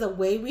thing is the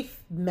way we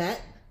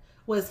met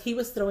was he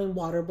was throwing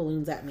water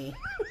balloons at me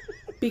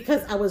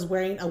because I was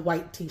wearing a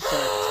white t-shirt.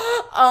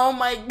 Oh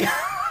my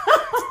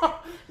God.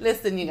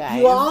 Listen, you guys.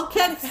 You all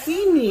can't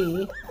see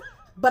me,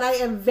 but I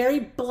am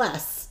very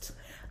blessed.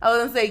 I was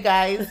going to say,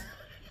 guys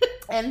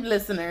and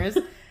listeners,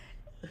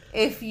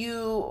 if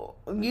you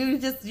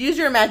just use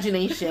your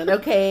imagination,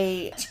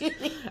 okay?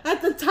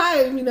 At the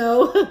time,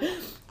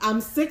 I'm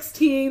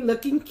 16,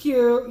 looking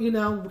cute,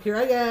 here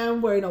I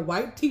am wearing a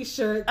white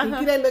t-shirt,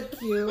 thinking I look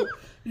cute.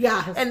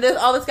 Yeah. And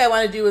all this guy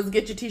wanted to do was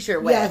get your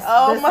t-shirt wet. Yes.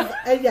 Oh my.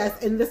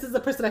 And this is the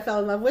person I fell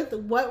in love with.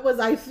 What was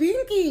I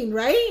thinking,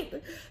 right?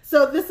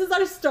 So this is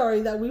our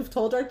story that we've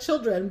told our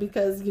children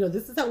because,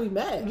 this is how we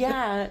met.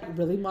 Yeah.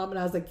 Really, Mom? And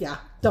I was like, yeah,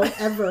 don't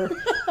ever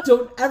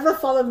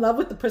fall in love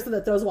with the person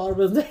that throws water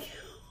balloons at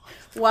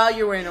you. While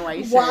you're wearing a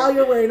white shirt. While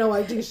you're wearing a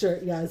white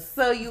t-shirt, yes.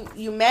 So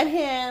you met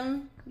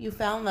him, you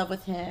fell in love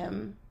with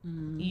him,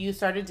 you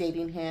started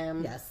dating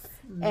him. Yes.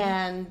 Mm-hmm.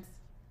 And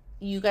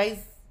you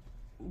guys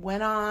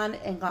went on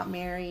and got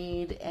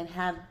married and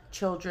had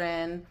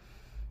children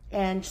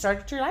and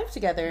started your life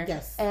together.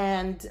 Yes.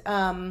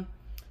 And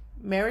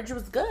marriage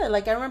was good.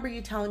 Like, I remember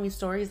you telling me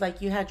stories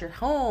like you had your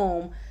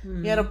home,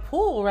 you had a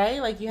pool,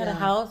 right? Like you had a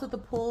house with a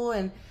pool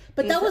and...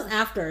 But that was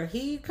after.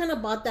 He kind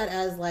of bought that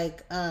as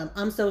like,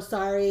 I'm so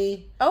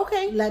sorry.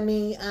 Okay. Let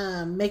me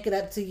make it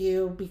up to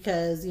you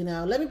because,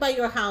 let me buy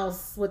your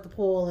house with the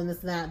pool and this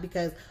and that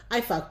because I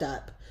fucked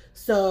up.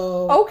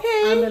 So.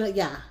 Okay. I'm going to,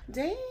 yeah.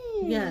 Dang.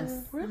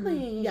 Yes. Really?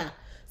 Mm-hmm. Yeah.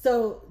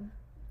 So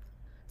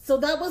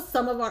that was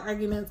some of our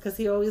arguments because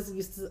he always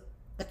used to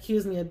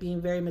accuse me of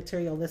being very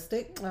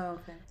materialistic. Oh,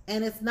 okay.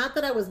 And it's not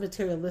that I was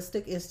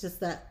materialistic. It's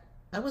just that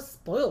I was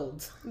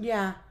spoiled.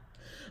 Yeah.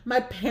 My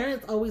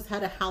parents always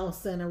had a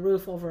house and a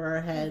roof over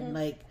our head. Mm-hmm.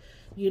 Like,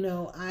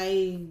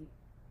 I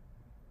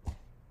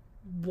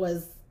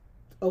was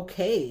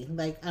okay.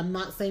 Like, I'm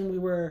not saying we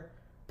were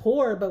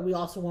poor, but we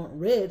also weren't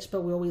rich,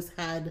 but we always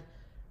had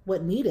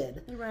what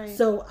needed. Right.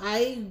 So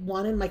I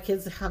wanted my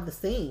kids to have the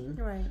same.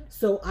 Right.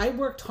 So I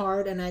worked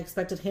hard and I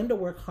expected him to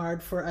work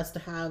hard for us to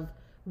have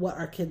what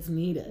our kids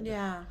needed.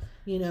 Yeah.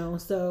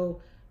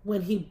 So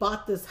when he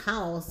bought this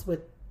house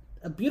with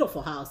a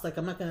beautiful house. Like,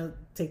 I'm not going to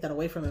take that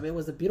away from him. It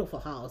was a beautiful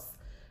house.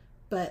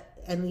 But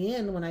in the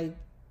end, when I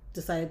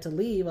decided to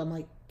leave, I'm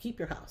like, keep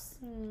your house.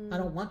 I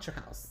don't want your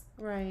house.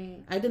 Right.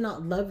 I did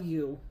not love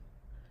you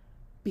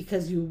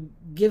because you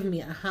give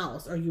me a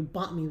house or you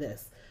bought me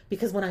this.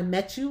 Because when I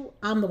met you,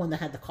 I'm the one that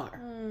had the car.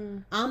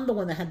 I'm the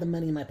one that had the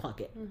money in my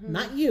pocket. Mm-hmm.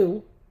 Not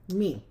you,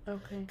 me.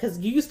 Okay. Because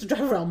you used to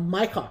drive around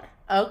my car.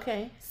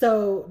 Okay.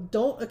 So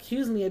don't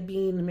accuse me of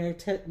being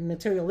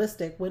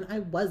materialistic when I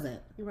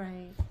wasn't.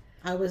 Right.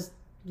 I was,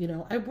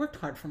 I worked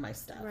hard for my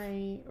stuff.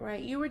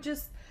 Right. You were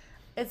just,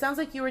 it sounds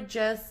like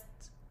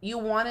you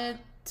wanted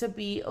to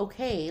be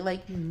okay.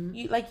 Like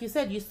like you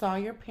said, you saw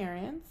your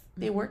parents.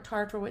 They worked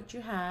hard for what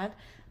you had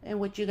and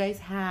what you guys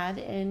had,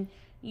 and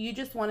you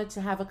just wanted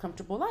to have a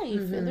comfortable life.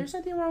 And there's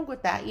nothing wrong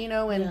with that, you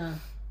know. And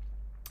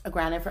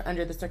granted, for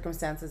under the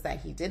circumstances that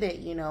he did it,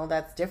 you know,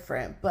 that's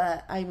different.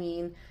 But I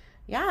mean,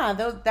 yeah,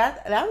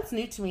 that was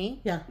new to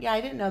me. Yeah,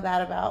 I didn't know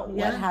that about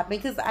what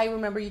happened, because I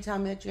remember you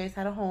telling me that you guys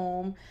had a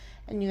home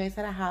and you guys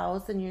had a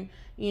house, and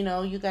you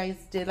know, you guys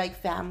did like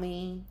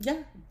family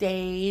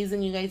days,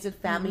 and you guys did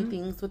family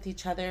things with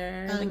each other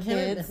and the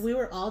kids. We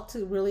were all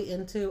really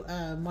into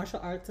martial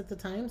arts at the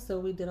time, so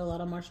we did a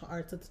lot of martial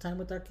arts at the time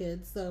with our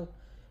kids. So,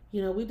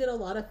 you know, we did a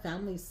lot of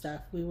family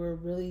stuff. We were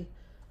really,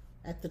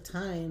 at the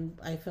time,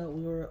 I felt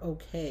we were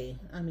okay.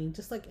 I mean,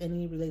 just like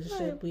any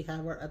relationship, we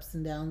have our ups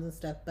and downs and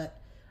stuff, but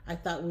I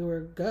thought we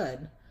were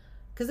good.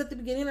 Because at the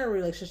beginning, our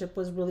relationship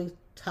was really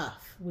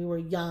tough. We were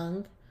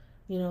young,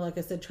 you know, like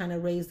I said, trying to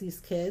raise these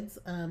kids.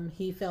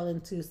 He fell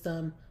into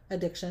some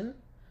addiction.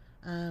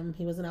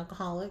 He was an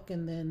alcoholic,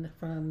 and then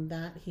from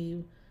that,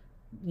 he,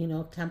 you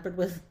know, tampered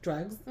with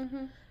drugs.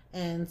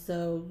 And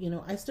so, you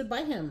know, I stood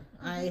by him.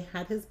 I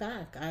had his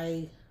back.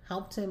 I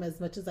helped him as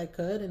much as I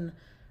could, and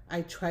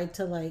I tried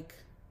to like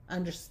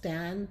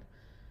understand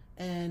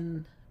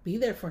and be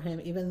there for him,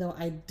 even though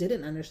I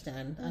didn't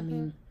understand. I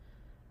mean,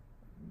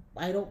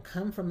 I don't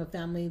come from a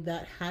family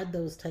that had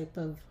those type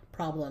of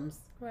problems.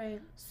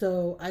 Right.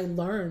 So I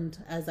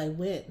learned as I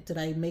went. Did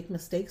I make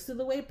mistakes through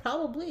the way?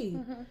 Probably.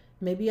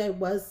 Maybe I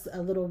was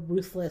a little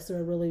ruthless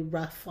or really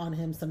rough on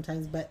him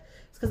sometimes, but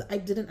it's because I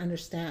didn't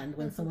understand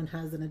when someone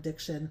has an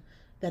addiction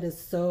that is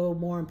so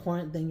more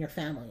important than your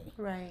family.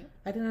 Right.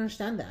 I didn't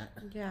understand that.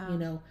 Yeah. You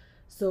know,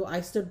 so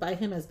I stood by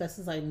him as best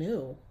as I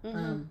knew.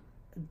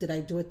 Did I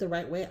do it the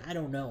right way? I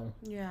don't know.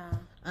 Yeah.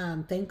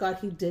 Thank God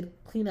he did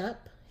clean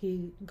up.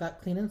 He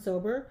got clean and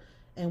sober,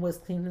 and was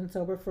clean and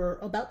sober for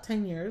about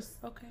 10 years.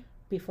 Okay.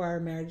 Before our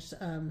marriage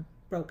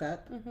broke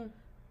up.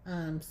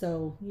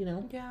 So, you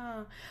know.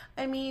 Yeah.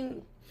 I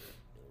mean,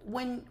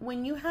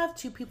 when you have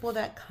two people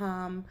that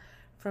come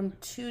from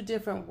two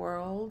different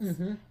worlds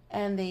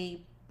and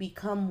they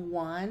become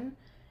one,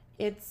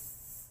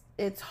 it's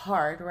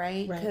hard,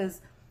 right?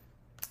 Because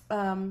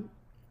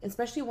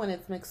especially when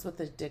it's mixed with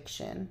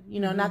addiction, you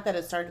know, not that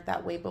it started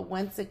that way, but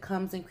once it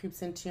comes and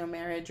creeps into your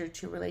marriage or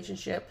to a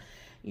relationship,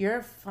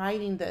 you're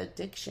fighting the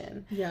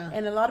addiction. Yeah.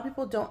 And a lot of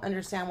people don't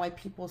understand why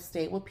people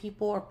stay with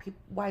people, or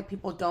why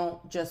people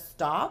don't just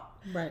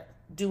stop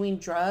doing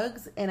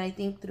drugs. And I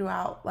think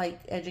throughout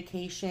like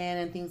education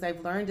and things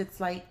I've learned,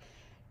 it's like,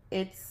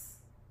 it's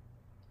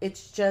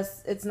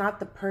not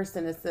the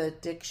person, it's the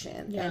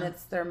addiction, and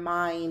it's their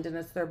mind, and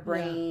it's their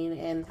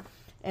brain,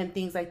 and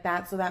things like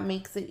that. So that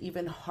makes it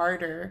even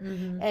harder.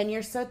 And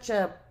you're such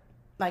a,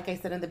 like I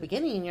said in the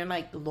beginning, you're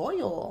like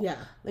loyal. Yeah.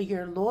 Like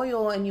you're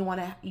loyal, and you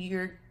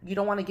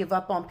don't want to give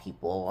up on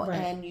people,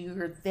 and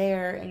you're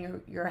there,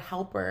 and you're a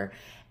helper.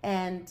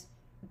 And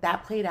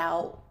that played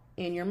out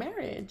in your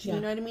marriage. You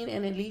know what I mean?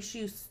 And at least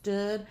you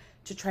stood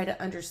to try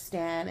to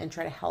understand and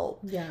try to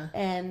help. Yeah.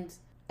 And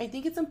I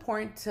think it's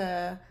important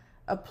to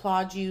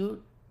applaud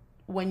you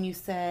when you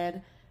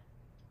said,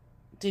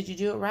 did you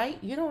do it right?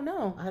 You don't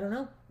know. I don't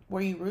know.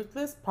 Were you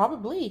ruthless?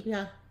 Probably.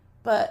 Yeah.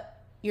 But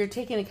you're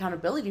taking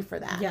accountability for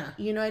that. Yeah.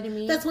 You know what I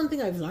mean? That's one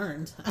thing I've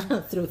learned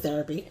through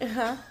therapy.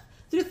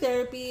 Through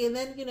therapy. And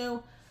then, you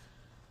know,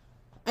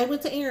 I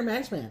went to anger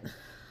management.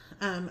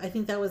 I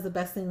think that was the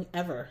best thing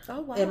ever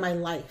in my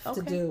life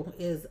to do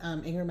is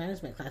anger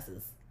management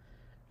classes.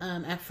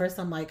 At first,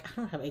 I'm like, I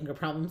don't have anger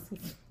problems.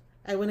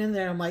 I went in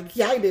there, I'm like,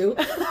 yeah, I do.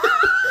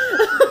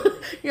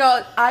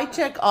 Yo, I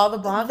check all the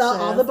boxes.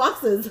 All the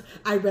boxes.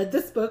 I read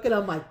this book, and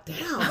I'm like,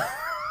 damn.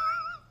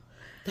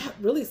 That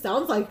really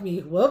sounds like me.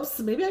 Whoops,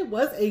 maybe I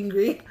was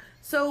angry.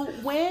 So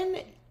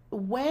when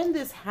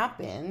this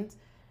happened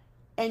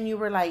and you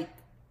were like,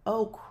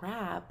 oh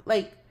crap,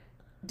 like,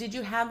 did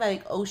you have that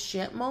like, oh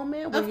shit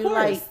moment? Were you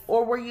like,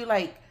 or were you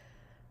like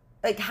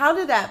how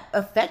did that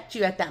affect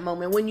you at that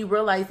moment when you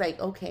realized like,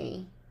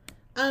 okay?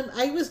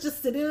 I was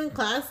just sitting in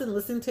class and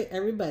listening to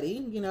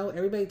everybody, you know,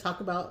 everybody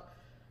talk about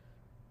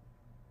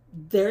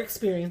their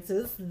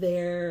experiences,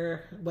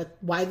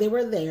 why they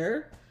were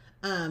there.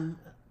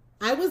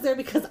 I was there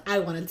because I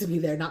wanted to be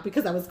there, not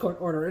because I was court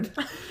ordered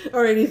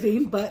or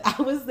anything, but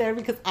I was there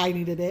because I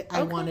needed it.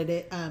 I wanted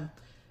it.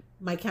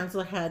 My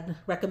counselor had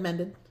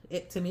recommended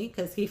it to me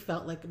because he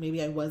felt like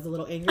maybe I was a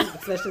little angry,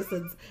 especially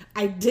since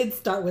I did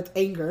start with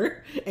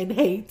anger and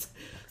hate.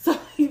 So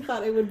he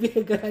thought it would be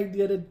a good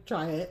idea to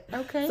try it.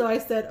 Okay. So I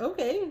said,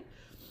 okay.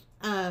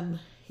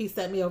 He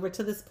sent me over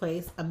to this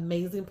place,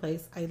 amazing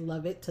place. I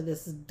love it to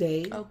this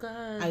day. Oh, good.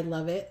 I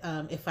love it.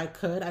 If I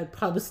could, I'd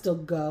probably still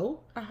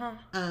go.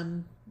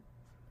 And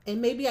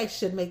maybe I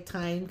should make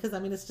time because, I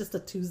mean, it's just a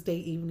Tuesday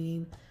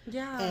evening.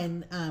 Yeah.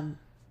 And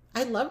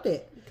I loved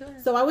it.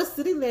 Good. So I was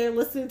sitting there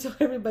listening to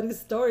everybody's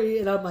story,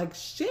 and I'm like,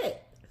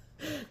 shit,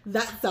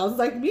 that sounds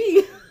like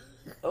me.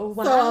 Oh,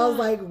 wow. So I was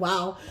like,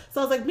 wow.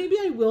 So I was like, maybe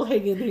I will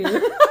hang in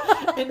here.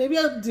 And maybe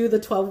I'll do the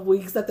 12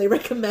 weeks that they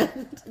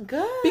recommend.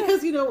 Good.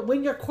 Because,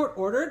 when you're court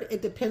ordered,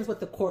 it depends what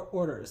the court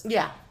orders.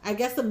 Yeah. I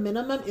guess the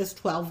minimum is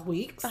 12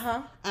 weeks.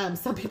 Uh-huh.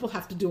 Some people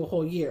have to do a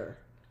whole year.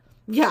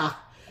 Yeah.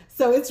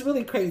 So it's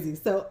really crazy.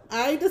 So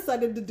I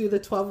decided to do the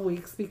 12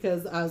 weeks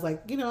because I was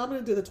like, I'm going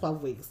to do the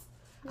 12 weeks.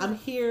 Yeah. I'm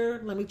here.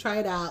 Let me try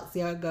it out. See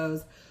how it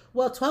goes.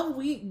 Well, 12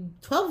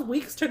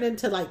 weeks turned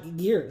into like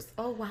years.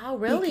 Oh, wow.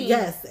 Really?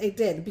 Yes, it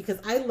did. Because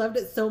I loved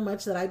it so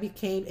much that I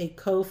became a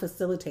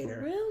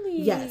co-facilitator.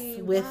 Really?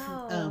 Yes.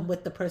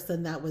 With the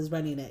person that was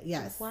running it.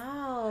 Yes.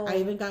 Wow. I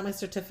even got my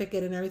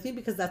certificate and everything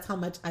because that's how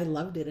much I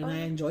loved it and I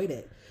enjoyed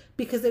it.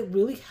 Because it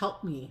really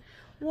helped me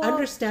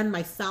understand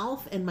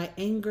myself and my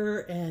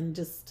anger and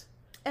just...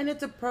 And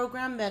it's a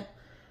program that,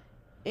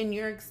 in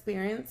your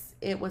experience,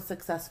 it was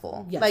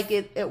successful. Yes. Like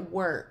it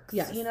works.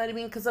 Yes. You know what I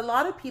mean? Because a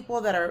lot of people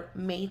that are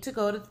made to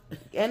go to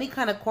any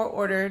kind of court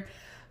ordered,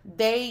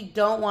 they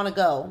don't want to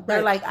go.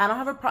 They're like, I don't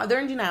have a problem. They're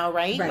in denial,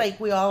 right? Like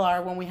we all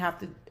are when we have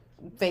to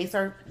face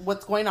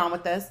what's going on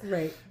with us.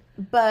 Right.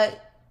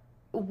 But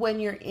when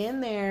you're in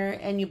there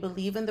and you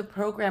believe in the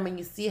program and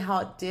you see how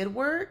it did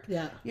work,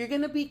 you're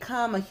going to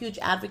become a huge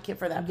advocate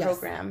for that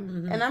program.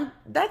 Mm-hmm. And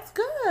that's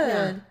good.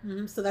 Yeah.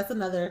 Mm-hmm. So that's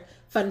another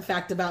fun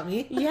fact about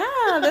me.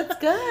 Yeah, that's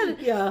good.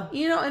 Yeah.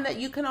 And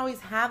that you can always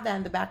have that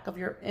in the back of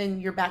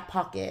in your back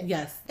pocket.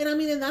 Yes. And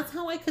and that's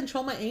how I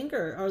control my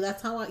anger, or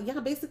that's how I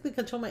basically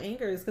control my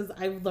anger, is because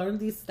I've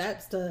learned these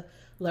steps to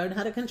learn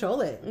how to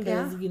control it.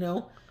 Because,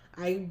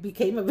 I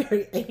became a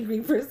very angry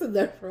person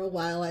there for a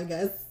while, I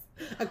guess.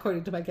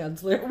 According to my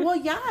counselor. Well,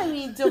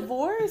 yeah,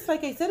 divorce,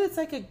 like I said, it's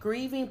like a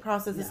grieving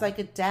process. Yeah. It's like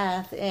a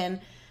death,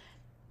 and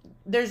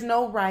there's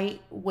no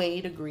right way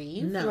to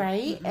grieve,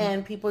 right? Mm-hmm.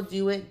 And people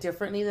do it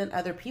differently than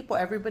other people.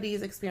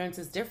 Everybody's experience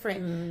is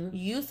different. Mm-hmm.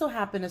 You so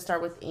happen to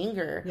start with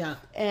anger. Yeah.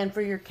 And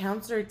for your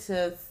counselor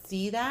to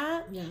see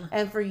that,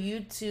 and for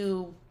you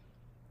to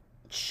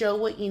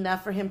show it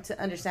enough for him to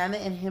understand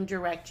it and him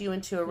direct you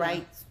into a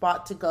right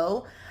spot to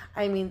go.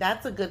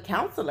 That's a good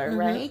counselor,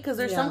 right? Because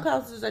there's some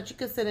counselors that you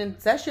could sit in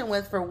session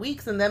with for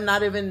weeks and them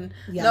not even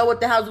know what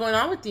the hell's going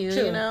on with you.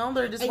 True.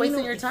 They're just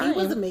wasting your time.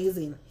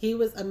 He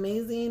was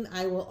amazing.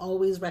 I will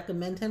always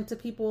recommend him to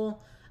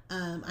people.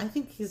 I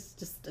think he's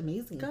just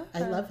amazing. Good.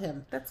 I love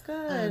him. That's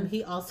good.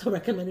 He also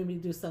recommended me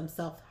do some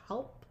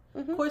self-help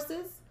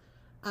courses.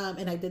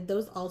 And I did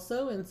those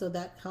also. And so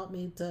that helped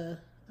me to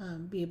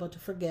be able to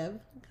forgive.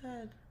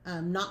 Good.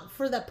 Not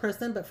for that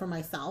person, but for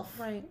myself.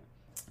 Right.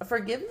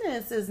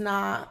 Forgiveness is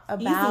not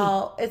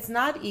about... Easy. It's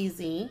not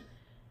easy.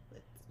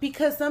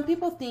 Because some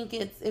people think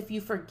it's if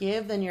you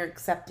forgive, then you're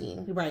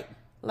accepting. Right.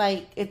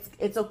 Like,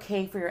 it's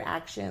okay for your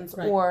actions.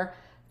 Right. Or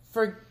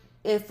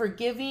if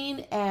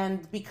forgiving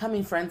and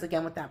becoming friends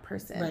again with that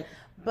person.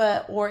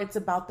 Right. Or it's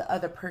about the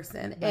other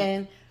person. Right.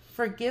 And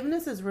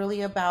forgiveness is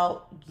really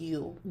about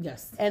you.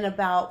 Yes. And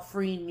about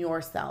freeing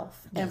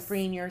yourself. Yes. And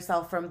freeing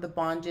yourself from the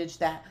bondage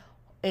that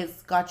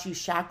it's got you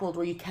shackled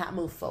where you can't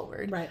move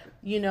forward. Right.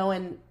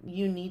 And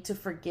you need to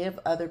forgive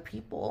other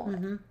people.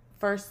 Mm-hmm.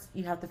 First,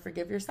 you have to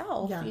forgive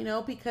yourself,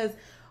 because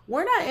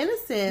we're not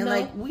innocent. No.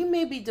 Like, we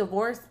may be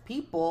divorced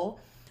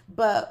people,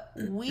 but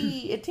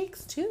it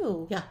takes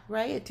two. Yeah.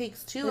 Right? It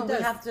takes two. And we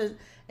have to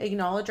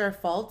acknowledge our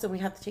faults, and we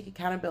have to take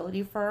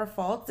accountability for our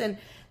faults. And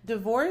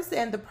divorce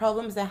and the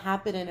problems that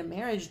happen in a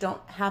marriage don't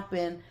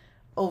happen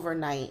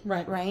overnight.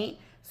 Right. Right?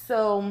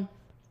 So...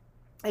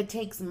 it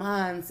takes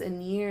months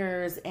and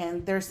years,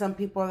 and there's some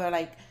people that are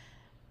like,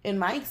 in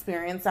my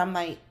experience, I'm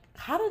like,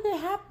 how did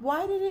it happen?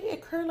 Why did it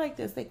occur like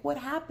this? Like, what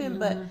happened?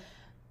 Mm-hmm. But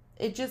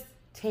it just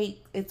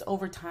it's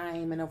over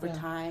time and over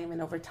time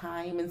and over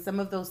time. And some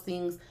of those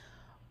things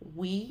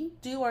we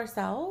do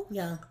ourselves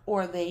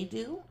or they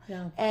do.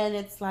 Yeah. And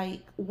it's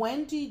like,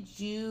 what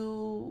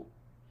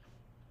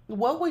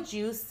would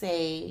you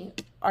say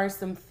are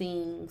some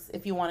things,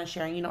 if you want to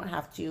share, and you don't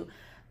have to,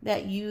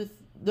 that you,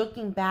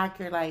 looking back,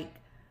 you're like,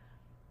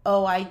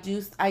 oh, I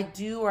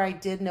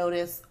did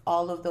notice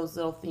all of those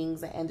little things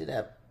that ended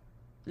up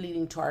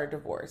leading to our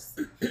divorce.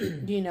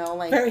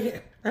 Very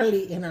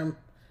early in our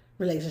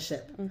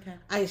relationship. Okay.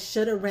 I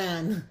should have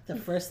ran the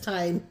first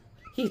time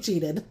he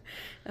cheated.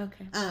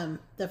 Okay.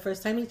 The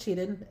first time he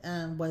cheated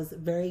was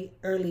very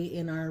early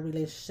in our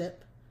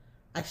relationship.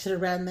 I should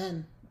have ran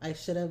then. I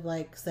should have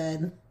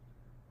said,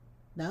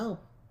 no,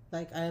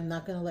 I am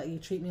not going to let you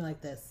treat me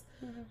like this.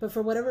 Mm-hmm. But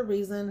for whatever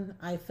reason,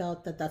 I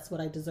felt that that's what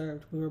I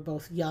deserved. We were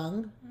both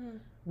young. Mm-hmm.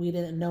 We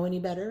didn't know any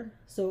better.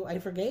 So I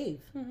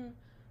forgave. Mm-hmm.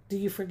 Do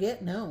you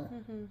forget? No.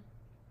 Mm-hmm.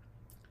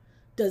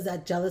 Does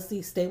that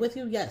jealousy stay with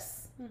you?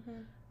 Yes.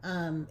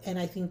 Mm-hmm. And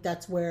I think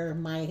that's where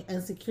my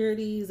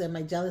insecurities and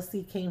my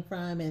jealousy came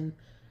from. And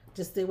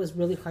just, it was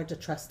really hard to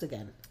trust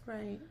again.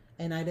 Right.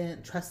 And I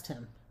didn't trust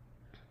him.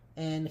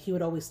 And he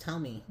would always tell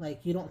me,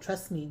 you don't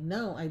trust me.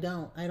 No, I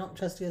don't. I don't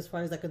trust you as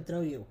far as I can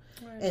throw you.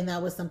 Right. And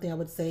that was something I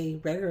would say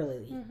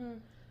regularly. Mm-hmm.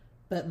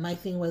 But my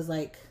thing was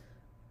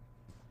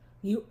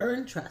you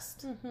earn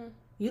trust. Mm-hmm.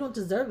 You don't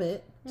deserve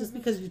it. Mm-hmm. Just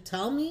because you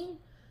tell me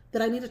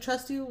that I need to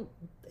trust you,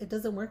 it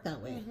doesn't work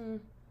that way. Mm-hmm.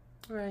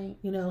 Right.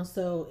 You know,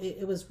 so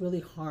it was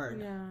really hard.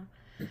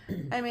 Yeah.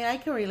 I mean, I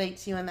can relate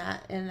to you in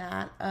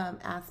that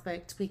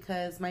aspect,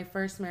 because my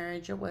first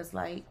marriage, it was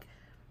like,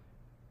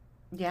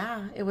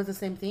 yeah, it was the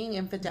same thing.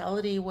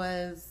 Infidelity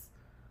was,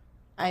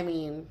 I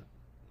mean,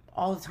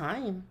 all the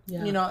time.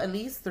 Yeah. You know, at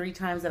least 3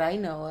 times that I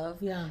know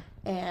of. Yeah.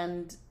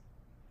 And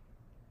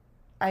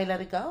I let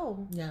it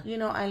go. Yeah. You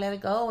know, I let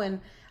it go,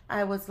 and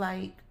I was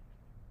like,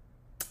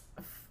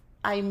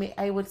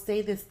 I would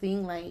say this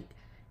thing like,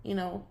 you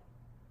know,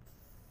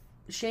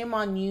 shame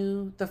on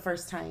you the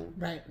first time.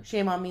 Right.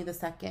 Shame on me the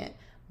second.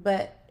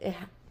 But it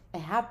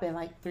happened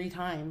like 3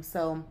 times.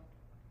 So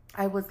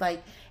I was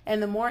like,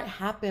 and the more it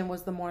happened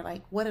was the more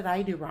like, what did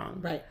I do wrong?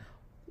 Right.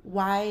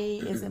 Why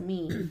is it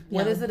me?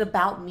 What is it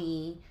about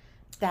me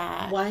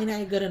that... Why ain't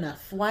I good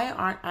enough? Why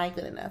aren't I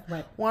good enough?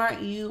 Right. Why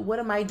aren't you... What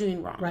am I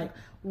doing wrong? Right.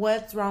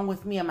 What's wrong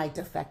with me? Am I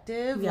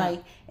defective? Yeah.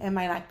 Like, am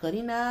I not good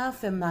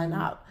enough? Am I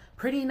not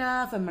pretty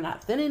enough? Am I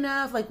not thin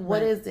enough? Like,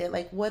 what is it?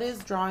 Like, what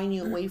is drawing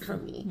you away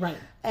from me? Right.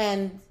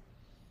 And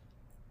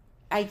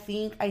I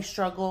think I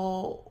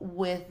struggle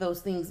with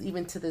those things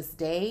even to this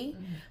day,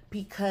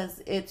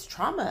 because it's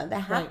trauma that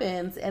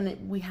happens,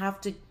 and we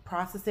have to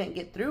process it and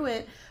get through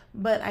it.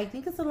 But I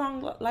think it's a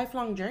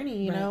lifelong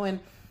journey, you know, and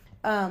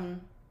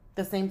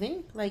the same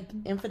thing, like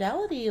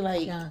infidelity,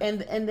 like, and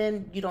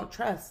then you don't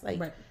trust,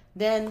 like,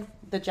 then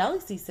the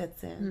jealousy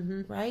sets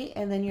in, right?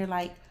 And then you're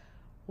like,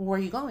 where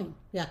are you going?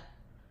 Yeah.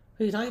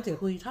 Who are you talking to?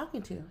 Who are you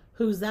talking to?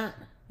 Who's that?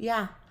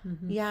 Yeah.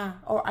 Yeah.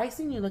 Or I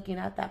seen you looking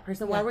at that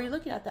person. Why were you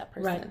looking at that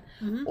person?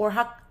 Right. Or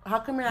how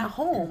come you're not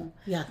home?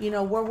 Yeah. You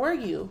know, where were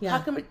you? Yeah. How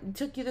come it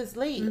took you this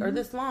late or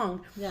this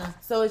long? Yeah.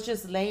 So it's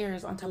just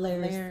layers on top of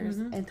Layers. layers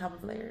and top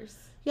of layers.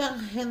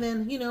 Yeah, and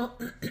then, you know,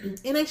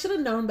 and I should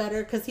have known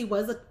better, because he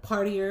was a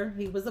partier.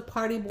 He was a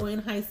party boy in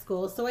high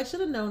school, so I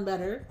should have known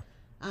better.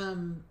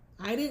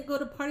 I didn't go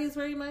to parties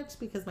very much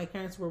because my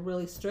parents were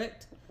really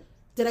strict.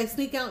 Did I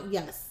sneak out?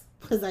 Yes.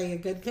 Was I a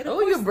good kid?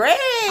 Oh, you're brave.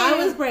 I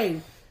was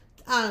brave.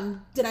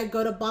 Did I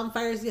go to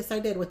bonfires? Yes, I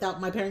did.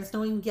 Without my parents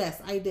knowing?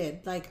 Yes, I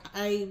did. Like,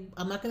 I'm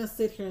not going to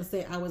sit here and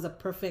say I was a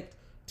perfect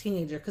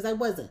teenager, because I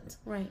wasn't.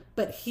 Right.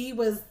 But he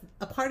was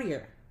a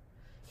partier.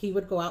 He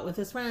would go out with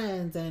his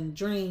friends and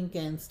drink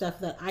and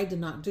stuff that I did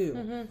not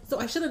do. So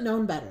I should have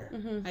known better.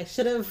 I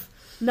should have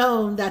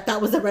known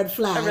that was a red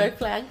flag. A red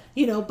flag.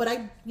 You know, but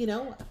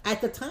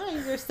at the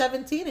time, you're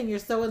 17 and you're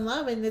so in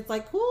love, and it's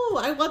like, ooh,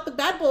 I want the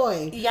bad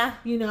boy. Yeah.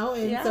 You know,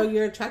 and so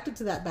you're attracted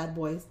to that bad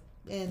boy.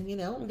 And, you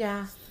know.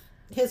 Yeah.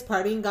 His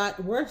partying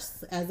got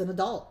worse as an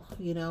adult.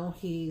 You know,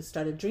 he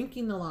started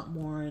drinking a lot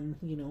more, and,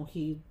 you know,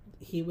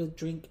 he would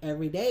drink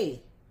every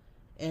day.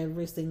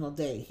 Every single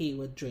day he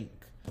would drink.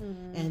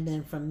 And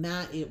then from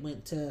that, it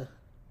went to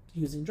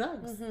using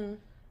drugs.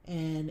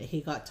 And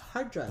he got to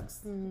hard drugs.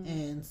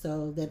 And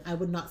so then I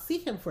would not see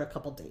him for a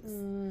couple days.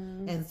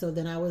 And so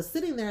then I was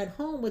sitting there at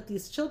home with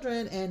these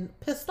children and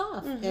pissed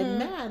off and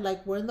mad.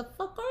 Like, where in the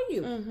fuck are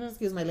you?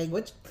 Excuse my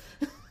language.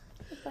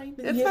 It's fine,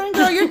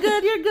 girl. You're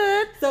good. You're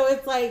good. So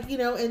it's like, you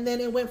know, and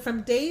then it went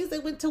from days,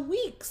 it went to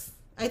weeks.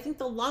 I think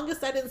the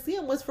longest I didn't see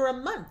him was for a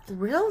month.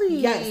 Really?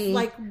 Yes.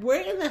 Like,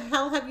 where in the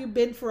hell have you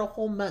been for a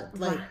whole month?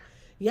 Like,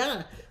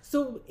 yeah.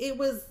 So it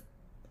was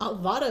a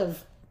lot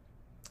of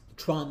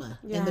trauma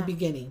in the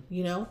beginning,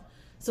 you know?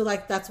 So,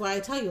 like, that's why I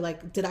tell you,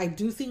 like, did I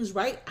do things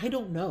right? I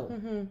don't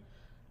know.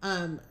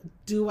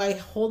 Do I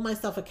hold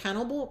myself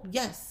accountable?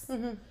 Yes.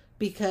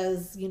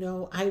 Because, you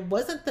know, I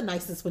wasn't the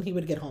nicest when he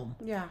would get home.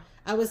 Yeah.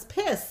 I was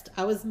pissed.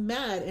 I was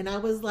mad. And I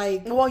was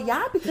like... Well,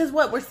 yeah, because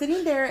what? We're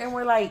sitting there and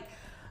we're like...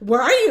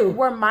 Where are you?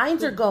 Where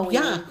minds are going.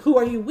 Yeah. Who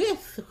are you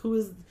with?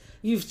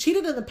 You've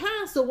cheated in the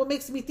past, so what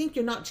makes me think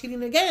you're not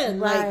cheating again?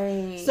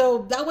 Right. Like,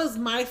 so that was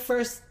my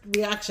first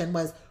reaction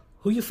was,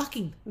 who you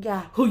fucking?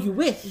 Yeah. Who you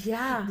with?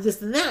 Yeah.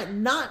 This and that.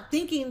 Not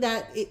thinking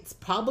that it's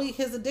probably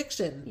his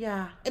addiction.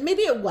 Yeah. And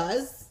maybe it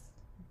was,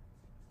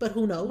 but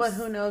who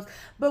knows?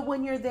 But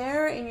when you're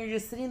there and you're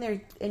just sitting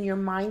there and your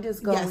mind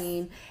is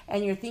going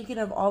and you're thinking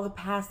of all the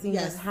past things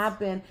that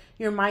happened,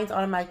 your mind's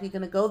automatically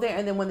going to go there.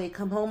 And then when they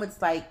come home,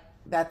 it's like,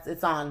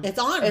 it's on. It's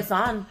on. It's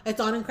on. It's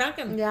on and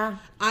cracking. Yeah.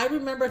 I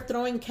remember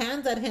throwing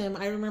cans at him.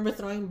 I remember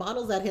throwing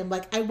bottles at him.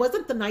 Like, I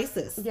wasn't the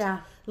nicest. Yeah.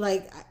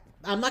 Like,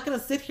 I'm not going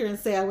to sit here and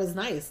say I was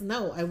nice.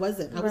 No, I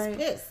wasn't. I was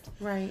pissed.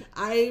 Right.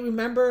 I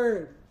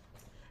remember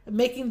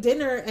making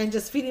dinner and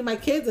just feeding my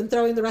kids and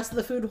throwing the rest of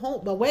the food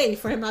away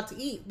for him not to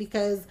eat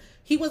because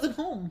he wasn't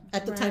home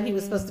at the time he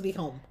was supposed to be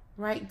home.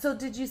 Right. So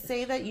did you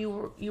say that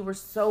you were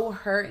so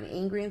hurt and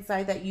angry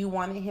inside that you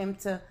wanted him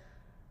to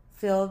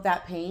feel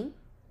that pain?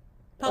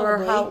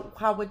 Probably. Or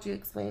how would you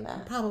explain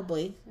that?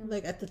 Probably.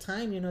 Like, at the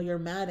time, you know, you're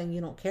mad and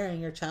you don't care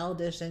and you're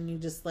childish and you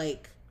just,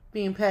 like...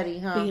 Being petty,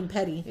 huh? Being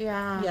petty.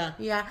 Yeah. Yeah.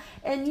 Yeah.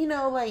 And, you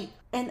know, like,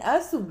 and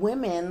us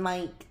women,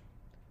 like...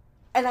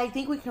 And I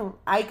think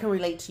I can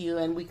relate to you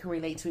and we can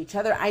relate to each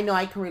other. I know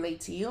I can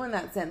relate to you in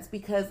that sense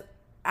because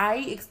I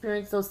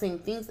experienced those same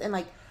things and,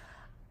 like,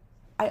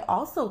 I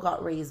also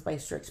got raised by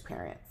strict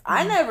parents.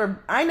 I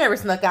never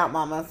snuck out,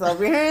 mama. So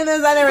if you're hearing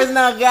this, I never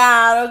snuck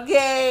out,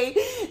 okay?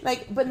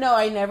 Like, but no,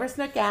 I never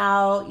snuck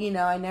out. You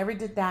know, I never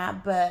did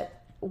that. But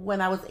when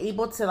I was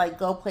able to like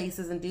go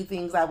places and do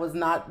things, I was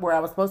not where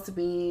I was supposed to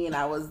be, and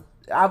I was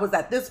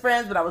at this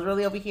friend's, but I was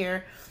really over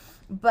here.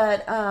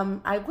 But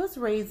I was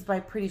raised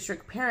by pretty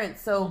strict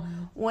parents. So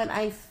when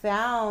I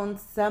found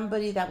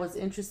somebody that was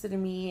interested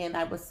in me, and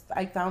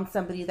I found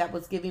somebody that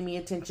was giving me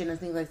attention and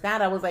things like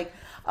that, I was like,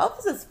 oh,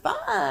 this is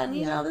fun.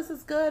 You know, this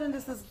is good, and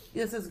this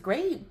is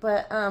great.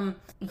 But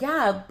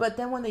yeah, but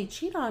then when they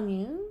cheat on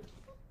you,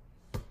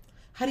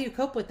 how do you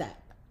cope with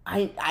that?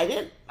 I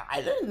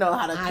didn't know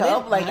how to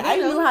cope. Like I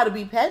knew how to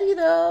be petty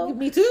though.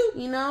 Me too.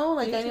 You know,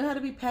 like I knew how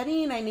to be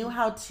petty, and I knew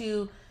how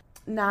to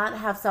not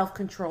have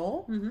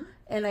self-control.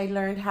 And I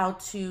learned how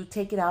to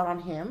take it out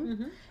on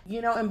him,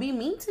 you know, and be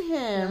mean to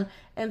him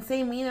and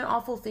say mean and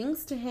awful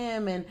things to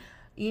him, and,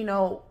 you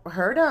know,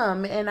 hurt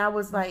him. And I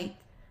was like,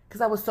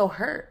 because I was so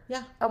hurt.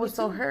 Yeah. I was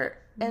so hurt.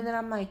 And then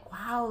I'm like,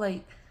 wow,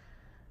 like,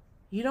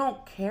 you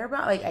don't care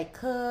about, like, I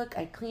cook,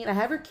 I clean, I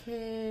have your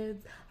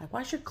kids, I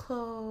wash your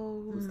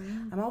clothes,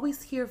 I'm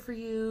always here for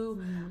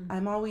you,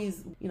 I'm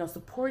always, you know,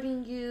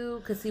 supporting you,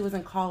 because he was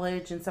in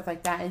college and stuff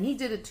like that. And he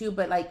did it too,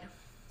 but, like,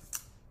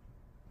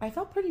 I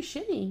felt pretty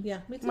shitty. Yeah,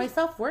 me too. My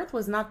self-worth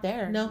was not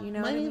there. No, you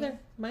know,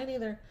 mine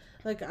either.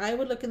 Like, I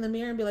would look in the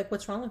mirror and be like,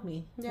 what's wrong with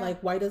me? Yeah.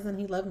 Like, why doesn't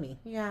he love me?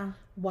 Yeah.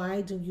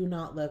 Why do you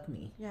not love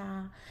me?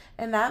 Yeah.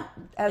 And that,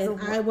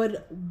 I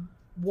would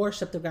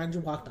worship the ground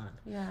you walked on.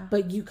 Yeah.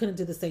 But you couldn't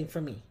do the same for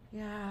me.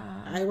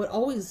 Yeah. I would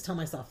always tell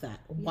myself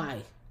that.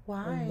 Why?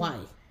 Why? Why?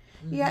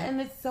 Yeah,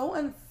 and it's so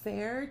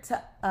unfair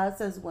to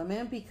us as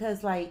women,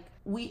 because, like,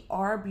 we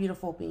are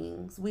beautiful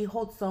beings. We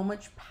hold so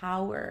much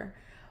power.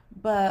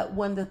 But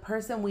when the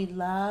person we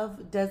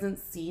love doesn't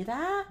see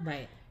that,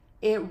 right,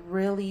 it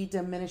really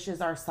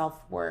diminishes our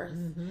self-worth.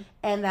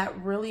 And that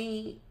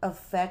really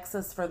affects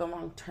us for the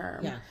long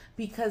term. Yeah.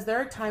 Because there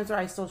are times where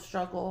I still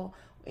struggle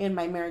in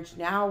my marriage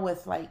now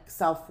with, like,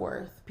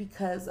 self-worth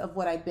because of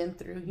what I've been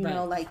through. You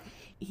know, like,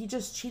 he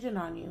just cheated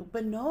on you.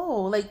 But no,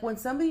 like, when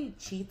somebody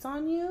cheats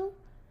on you,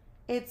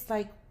 it's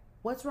like,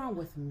 what's wrong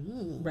with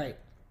me? Right.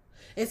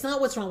 It's not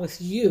what's wrong with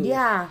you.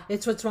 Yeah.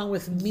 It's what's wrong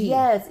with me.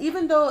 Yes.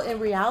 Even though in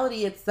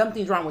reality it's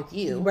something's wrong with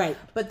you. Right.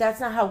 But that's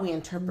not how we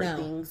interpret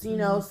things, you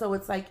know? So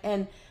it's like,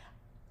 and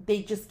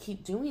they just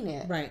keep doing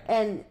it. Right.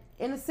 And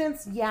in a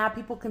sense, yeah,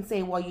 people can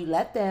say, well, you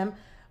let them,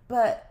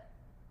 but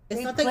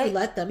it's not that you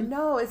let them.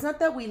 No, it's not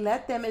that we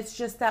let them. It's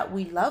just that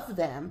we love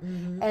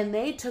them. And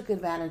they took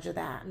advantage of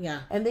that.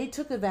 Yeah. And they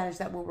took advantage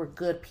that we were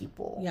good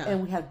people. Yeah.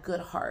 And we had good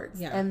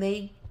hearts. Yeah. And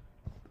they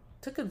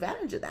took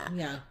advantage of that.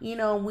 Yeah. You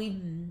know, we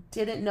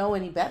didn't know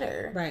any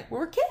better. Right. We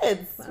were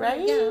kids, right?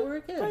 Yeah, we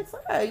were kids.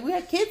 We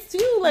had kids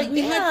too. Like,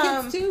 we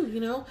had kids too, you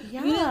know?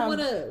 Yeah.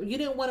 You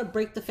didn't want to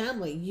break the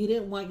family. You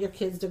didn't want your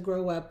kids to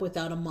grow up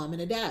without a mom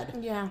and a dad.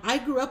 Yeah. I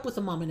grew up with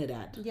a mom and a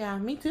dad. Yeah,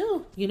 me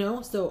too. You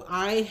know, so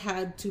I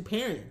had two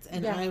parents,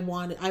 and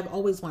I've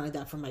always wanted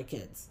that for my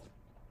kids.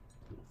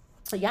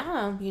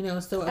 Yeah. You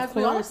know, so of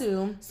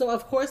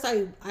course,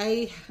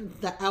 I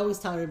always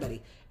tell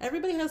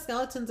everybody has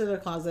skeletons in their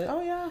closet. Oh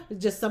yeah.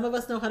 Just some of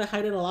us know how to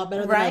hide it a lot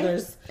better than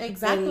others.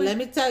 Exactly. And let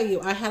me tell you,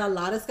 I had a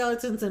lot of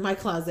skeletons in my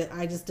closet.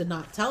 I just did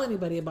not tell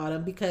anybody about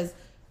them because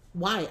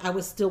why? I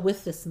was still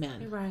with this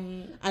man.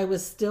 Right. I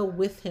was still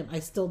with him. I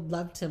still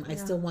loved him. I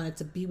still wanted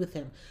to be with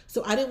him.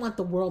 So I didn't want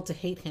the world to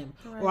hate him,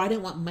 or I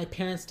didn't want my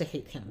parents to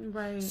hate him.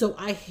 Right. So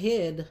I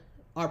hid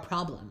our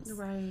problems.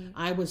 Right.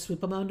 I would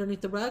sweep them underneath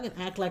the rug and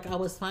act like I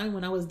was fine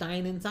when I was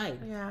dying inside.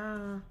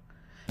 Yeah.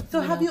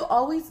 So have you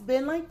always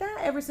been like that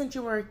ever since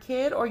you were a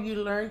kid, or you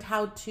learned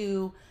how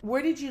to,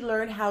 where did you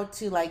learn how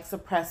to, like,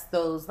 suppress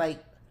those,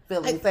 like,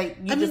 feelings?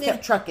 You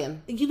kept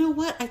trucking. You know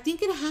what? I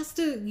think it has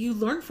to, you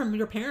learn from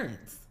your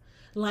parents.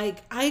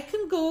 Like, I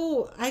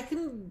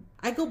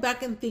go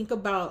back and think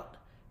about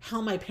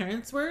how my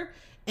parents were,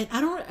 and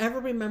I don't ever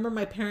remember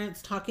my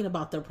parents talking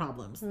about their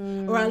problems,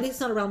 or at least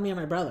not around me and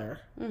my brother.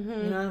 You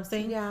know what I'm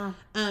saying? Yeah.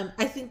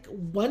 I think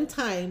one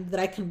time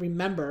that I can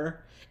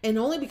remember, and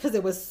only because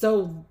it was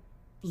so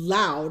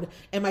loud,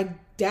 and my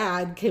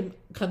dad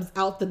comes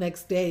out the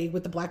next day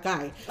with the black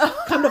eye.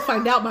 Come to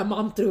find out, my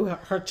mom threw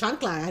her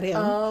chancla at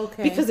him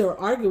because they were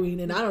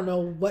arguing, and I don't know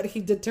what he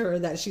did to her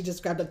that she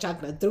just grabbed a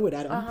chancla and threw it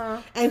at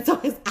him, and so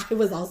his eye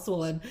was all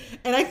swollen.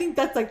 And I think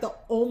that's like the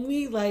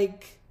only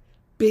like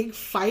big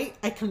fight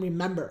I can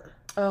remember.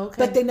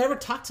 But they never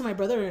talked to my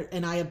brother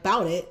and I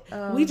about it.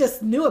 We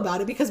just knew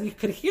about it because we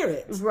could hear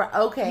it. Right.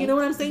 Okay. You know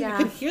what I'm saying? You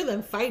could hear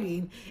them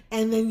fighting,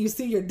 and then you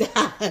see your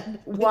dad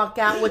walk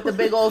out with the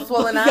big old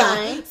swollen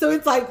eye. So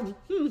it's like,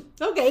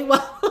 okay,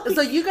 well.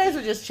 So you guys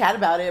would just chat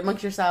about it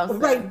amongst yourselves.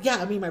 Right. Yeah.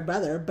 I mean, my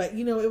brother, but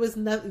you know, it was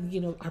not,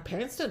 you know, our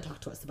parents didn't talk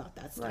to us about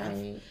that stuff.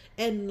 Right.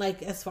 And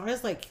like, as far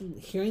as like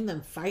hearing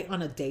them fight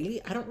on a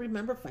daily, I don't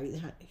remember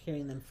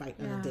hearing them fight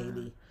on a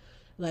daily.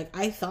 Like,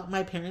 I thought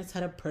my parents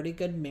had a pretty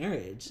good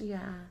marriage.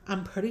 Yeah.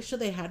 I'm pretty sure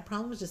they had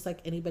problems just like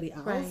anybody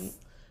else. Right.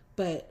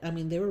 But, I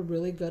mean, they were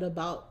really good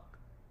about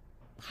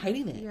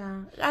hiding it.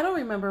 Yeah. I don't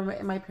remember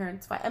my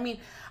parents fight. I mean,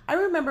 I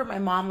remember my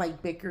mom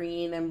like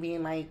bickering and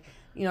being like,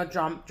 you know,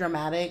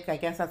 dramatic. I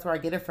guess that's where I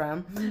get it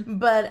from.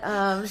 But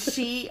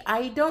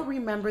I don't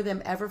remember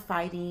them ever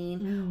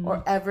fighting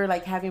or ever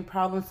like having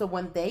problems. So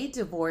when they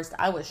divorced,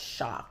 I was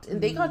shocked.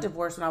 And they got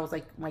divorced when I was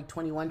like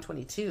 21,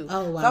 22.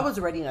 Oh, wow. So I was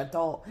already an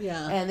adult.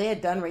 Yeah. And they had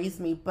done raised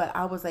me, but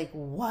I was like,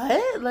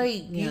 what?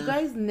 Like, you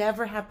guys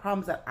never have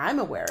problems that I'm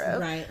aware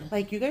of. Right.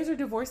 Like, you guys are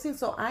divorcing.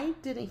 So I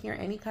didn't hear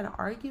any kind of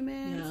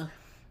arguments. Yeah.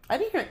 I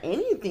didn't hear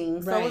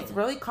anything. So Right. it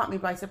really caught me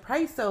by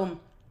surprise. So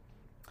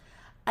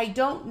I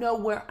don't know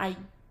where I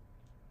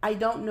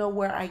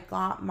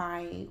got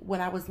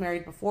when I was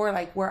married before,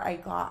 like where I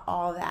got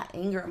all that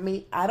anger.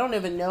 I don't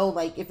even know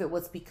like if it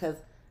was because,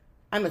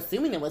 I'm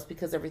assuming it was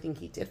because everything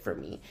he did for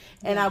me.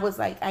 And I was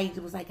like, I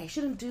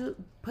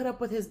shouldn't put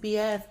up with his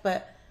BS,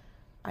 but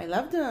I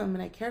loved him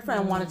and I cared for him.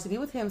 I wanted to be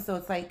with him. So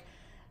it's like,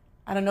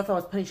 I don't know if I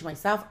was punishing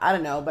myself. I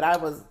don't know, but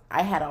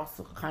I had all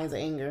kinds of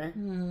anger.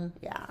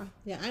 Yeah.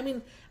 Yeah, I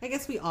mean, I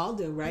guess we all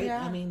do, right?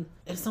 Yeah. I mean,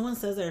 if someone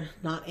says they're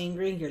not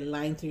angry, you're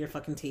lying through your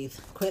fucking teeth.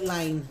 Quit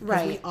lying. 'Cause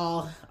Right. we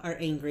all are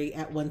angry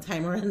at one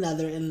time or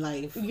another in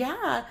life.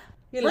 Yeah.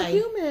 You're We're lying.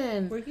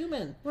 human. We're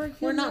human. We're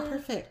We're not human.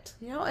 perfect.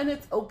 You know, and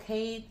it's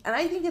okay. And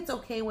I think it's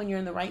okay when you're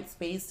in the right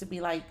space to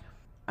be like,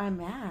 I'm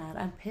mad,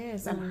 I'm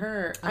pissed, I'm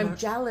hurt, I'm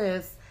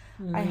jealous,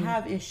 I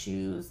have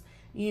issues,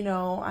 you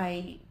know,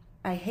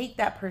 I hate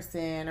that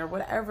person or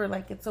whatever.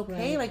 Like, it's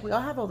okay. Right. Like, we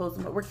all have all those.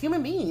 We're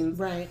human beings.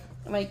 Right.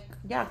 Like,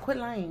 yeah, quit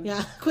lying.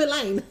 Yeah, quit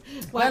lying.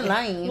 Quit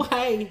lying.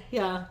 Why?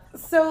 Yeah.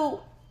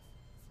 So,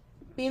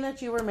 being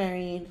that you were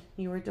married,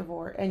 you were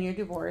divorced, and you're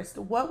divorced,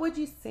 what would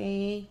you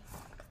say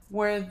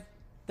were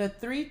the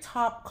 3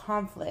 top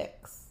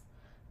conflicts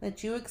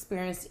that you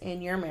experienced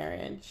in your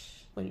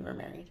marriage when you were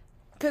married?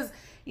 Because,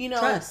 you know,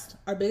 Trust.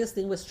 Our biggest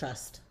thing was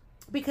trust.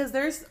 because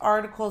there's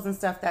articles and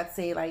stuff that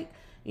say like,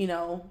 you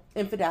know,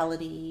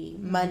 infidelity,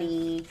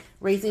 money,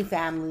 raising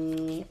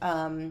family,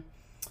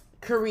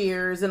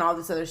 careers, and all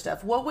this other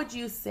stuff. What would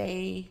you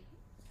say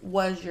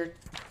was your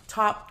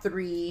top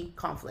 3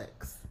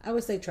 conflicts? I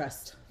would say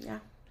trust. Yeah.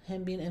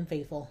 Him being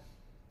unfaithful.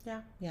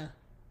 Yeah. Yeah.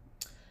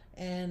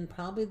 And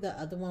probably the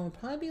other one would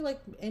probably be like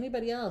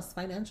anybody else,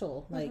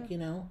 financial. Like, you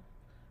know,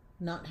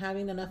 not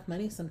having enough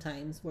money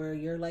sometimes where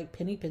you're like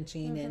penny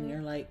pinching and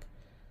you're like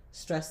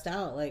stressed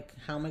out. Like,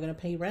 how am I going to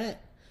pay rent?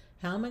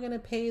 How am I going to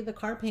pay the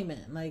car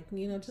payment? Like,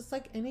 you know, just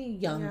like any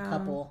young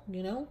couple,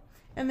 you know?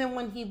 And then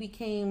when he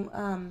became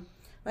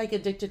like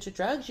addicted to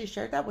drugs, you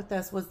shared that with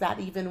us. Was that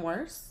even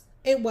worse?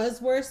 It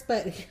was worse,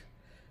 but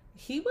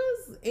he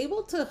was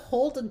able to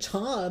hold a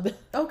job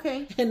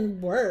Okay.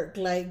 and work.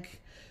 Like,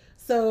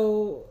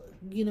 so,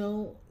 you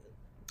know,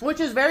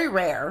 Which is very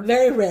rare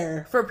very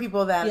rare. for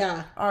people that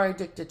Yeah. are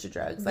addicted to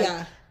drugs. Like,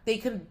 Yeah. they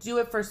could do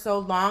it for so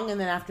long,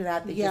 and then after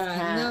that, they just Yeah,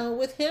 can't. no,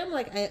 with him,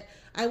 like,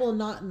 I will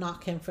not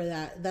knock him for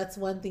that. That's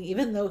one thing.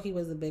 Even though he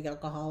was a big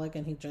alcoholic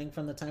and he drank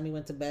from the time he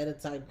went to bed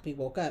until he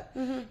woke up,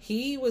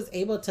 he was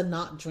able to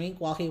not drink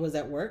while he was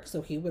at work.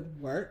 So he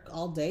would work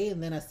all day,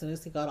 and then as soon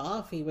as he got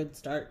off, he would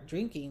start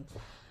drinking.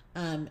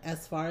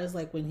 As far as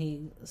like when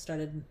he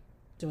started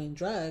doing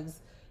drugs,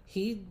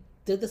 he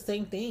did the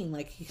same thing.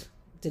 Like,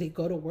 did he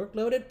go to work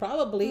loaded?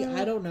 Probably.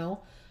 I don't know.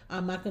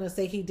 I'm not going to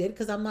say he did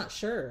because I'm not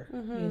sure.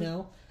 You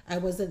know, I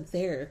wasn't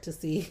there to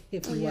see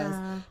if he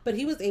was, but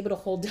he was able to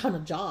hold down a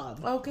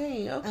job.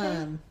 Okay.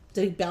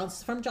 Did he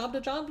bounce from job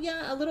to job?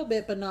 Yeah, a little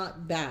bit, but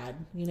not bad.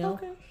 You know,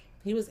 Okay.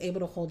 he was able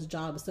to hold a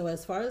job. So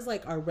as far as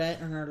like our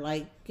rent and our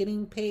light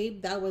getting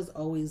paid, that was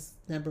always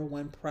number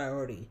 1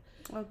 priority.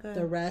 Okay.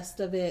 The rest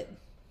of it,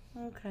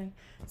 Okay.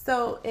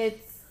 So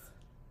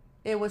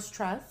it was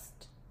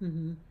trust.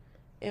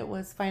 It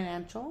was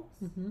financial.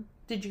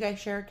 Did you guys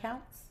share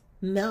accounts?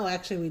 no,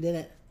 actually we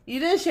didn't. You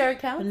didn't share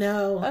accounts?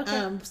 No.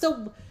 Okay.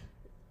 So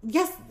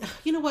yes,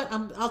 you know what?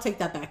 I'll take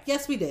that back.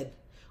 Yes, we did.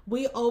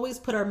 We always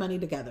put our money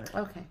together.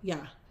 Okay.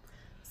 Yeah.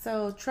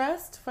 So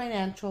trust,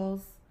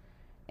 financials,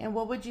 and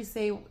what would you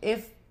say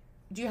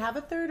do you have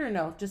a third or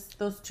no? Just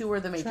those 2 were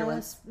the major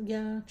ones.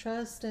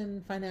 Trust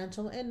and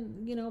financial,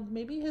 and you know,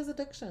 maybe his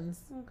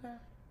addictions. Okay.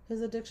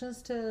 His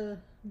addictions to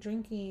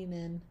drinking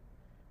and,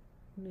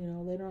 you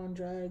know, later on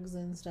drugs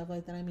and stuff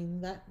like that. I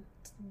mean, that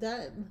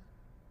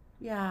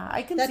Yeah,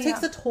 I can that see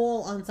takes how- a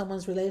toll on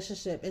someone's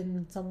relationship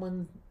and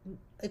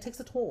it takes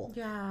a toll.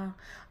 Yeah.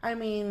 I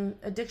mean,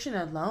 addiction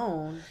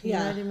alone. You Yeah.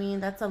 know what I mean?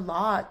 That's a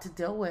lot to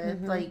deal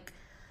with. Like,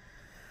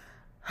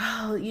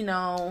 you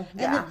know. And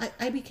Yeah. then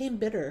I became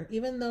bitter,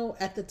 even though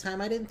at the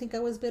time I didn't think I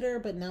was bitter,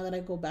 but now that I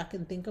go back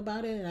and think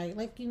about it, and I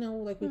like, you know,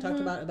 like we talked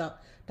about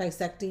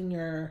dissecting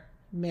your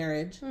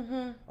marriage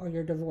or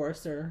your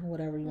divorce or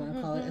whatever you want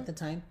to call it at the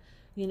time,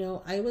 you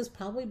know, I was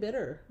probably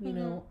bitter. You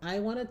know, I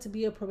wanted to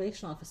be a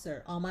probation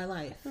officer all my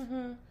life,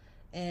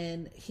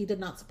 and he did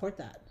not support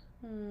that.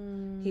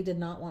 He did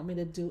not want me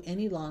to do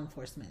any law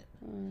enforcement.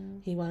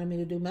 He wanted me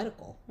to do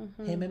medical.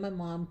 Him and my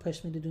mom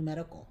pushed me to do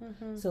medical.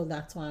 So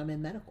that's why I'm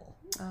in medical.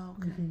 Oh,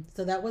 okay.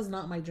 So that was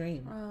not my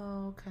dream.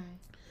 Oh, okay.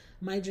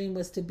 My dream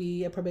was to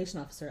be a probation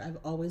officer. I've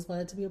always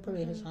wanted to be a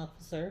probation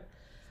officer.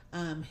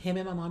 Him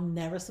and my mom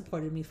never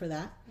supported me for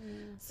that.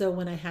 So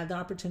when I had the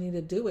opportunity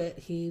to do it,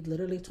 he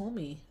literally told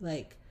me,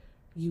 like,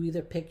 you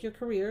either pick your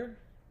career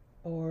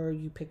or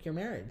you pick your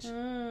marriage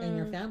and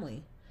your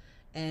family.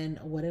 And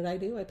what did I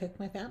do? I picked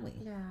my family.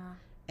 Yeah.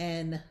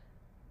 And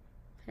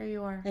here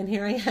you are. And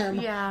here I am.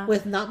 Yeah.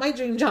 With not my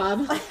dream job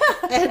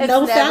and it's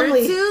no never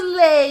family. Too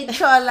late,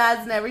 Chola.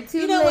 It's never too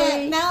late. You know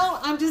what?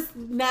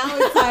 Now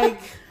it's like,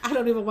 I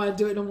don't even want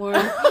to do it no more.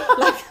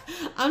 Like,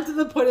 I'm to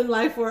the point in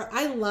life where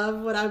I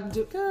love what I'm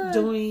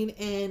doing,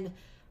 and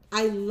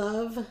I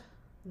love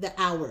the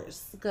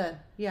hours. Good.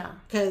 Yeah.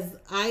 Because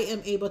I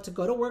am able to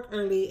go to work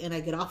early and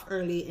I get off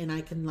early and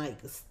I can, like,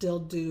 still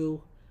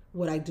do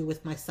what I do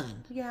with my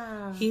son.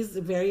 Yeah. He's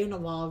very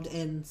involved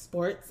in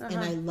sports and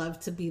I love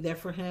to be there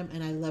for him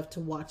and I love to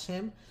watch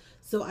him.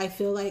 So I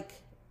feel like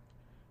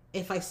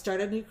if I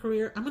start a new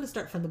career, I'm going to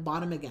start from the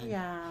bottom again.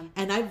 Yeah.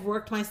 And I've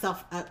worked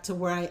myself up to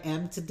where I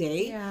am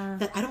today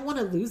that I don't want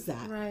to lose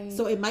that. Right.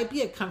 So it might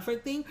be a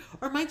comfort thing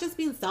or it might just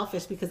be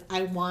selfish because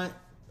I want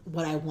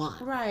what I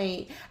want.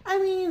 Right. I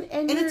mean,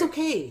 and it's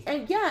okay.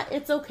 And yeah,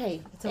 it's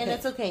okay. And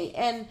it's okay.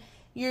 And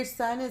your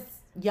son is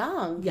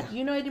young. Yeah.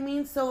 You know what I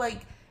mean? So, like,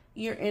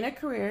 you're in a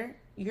career,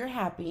 you're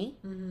happy,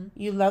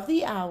 you love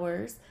the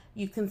hours,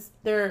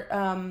 they're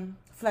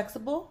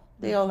flexible,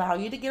 they allow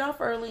you to get off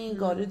early and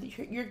go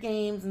to your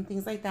games and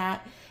things like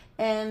that,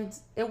 and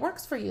it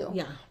works for you.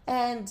 Yeah.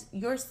 And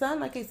your son,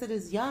 like I said,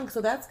 is young, so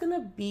that's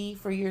gonna be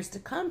for years to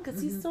come because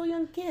he's still a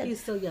young kid.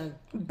 He's still young.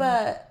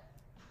 But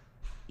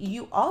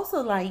you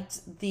also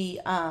liked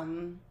the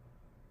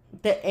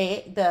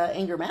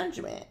anger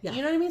management. Yeah.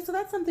 You know what I mean? So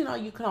that's something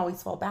you can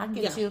always fall back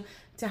into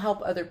to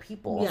help other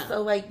people. Yeah.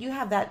 So, like, you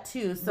have that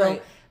too.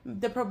 So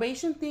the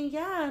probation thing,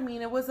 I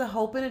mean, it was a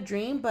hope and a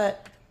dream,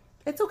 but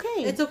it's okay.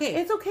 It's okay.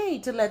 It's okay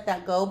to let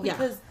that go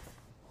because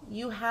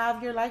you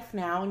have your life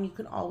now and you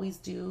can always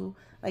do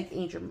like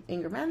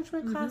anger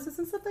management classes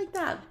and stuff like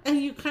that.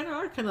 And you kind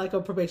of like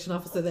a probation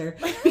officer there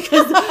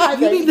because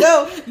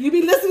you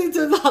be listening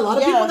to a lot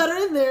of people that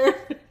are in there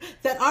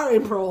that are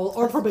in parole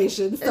or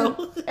probation.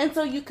 So and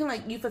so you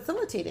can you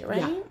facilitate it, right?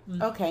 Yeah.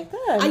 Mm-hmm. Okay,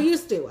 good. I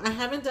used to. I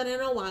haven't done it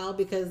in a while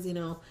because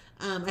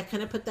I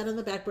kind of put that on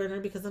the back burner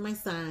because of my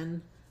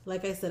son.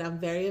 Like I said, I'm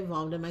very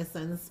involved in my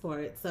son's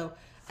sport, so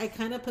I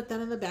kind of put that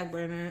on the back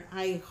burner.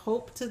 I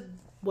hope to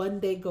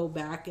one day go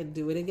back and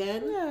do it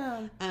again.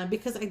 Yeah.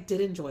 Because I did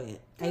enjoy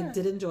it. Good. I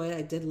did enjoy it.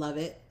 I did love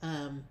it.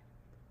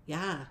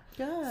 Yeah.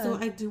 Good. So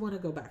I do want to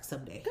go back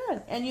someday.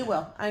 Good. And you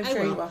will. I'm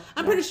sure you will.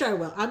 I'm pretty sure I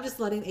will. I'm just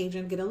letting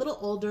Adrian get a little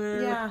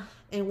older. Yeah.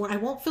 And where I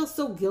won't feel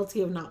so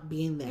guilty of not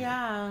being there.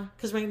 Yeah.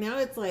 Because right now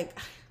it's like,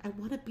 I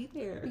want to be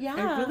there. Yeah.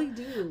 I really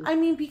do. I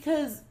mean,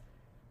 because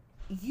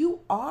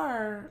you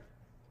are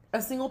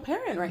a single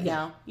parent right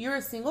now. You're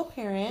a single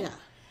parent.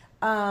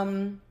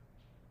 Yeah.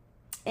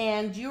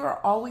 And you are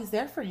always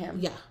there for him.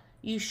 Yeah.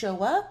 You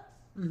show up,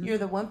 you're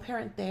the one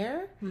parent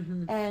there,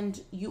 and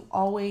you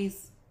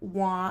always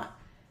want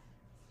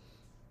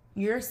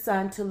your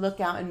son to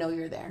look out and know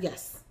you're there.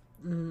 Yes.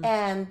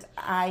 And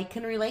I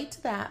can relate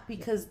to that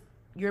because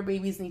your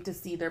babies need to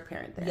see their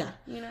parent there. Yeah.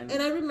 You know what I mean?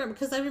 And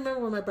I remember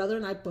when my brother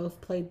and I both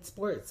played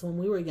sports when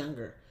we were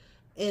younger.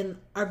 And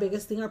our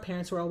biggest thing, our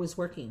parents were always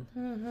working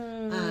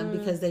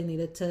because they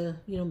needed to,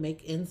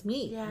 make ends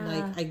meet. Yeah.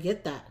 Like, I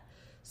get that.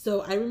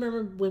 So I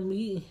remember when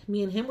me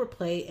and him would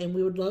play and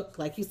we would look,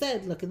 like you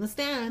said, look in the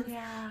stands,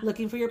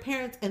 looking for your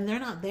parents, and they're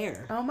not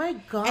there. Oh my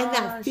gosh. And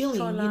that feeling,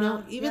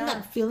 Chola.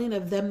 that feeling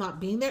of them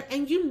not being there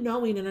and you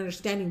knowing and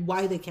understanding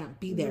why they can't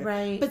be there.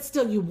 Right. But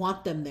still you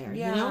want them there,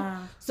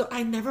 So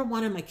I never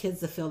wanted my kids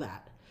to feel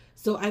that.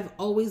 So I've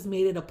always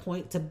made it a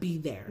point to be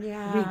there.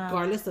 Yeah.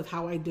 Regardless of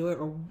how I do it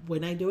or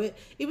when I do it.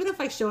 Even if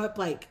I show up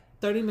like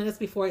 30 minutes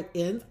before it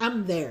ends,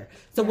 I'm there.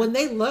 So when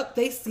they look,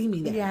 they see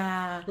me there.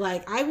 Yeah.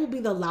 Like, I will be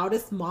the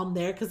loudest mom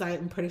there because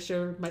I'm pretty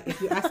sure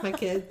if you ask my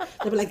kids,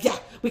 they'll be like, yeah,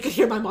 we could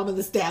hear my mom in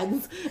the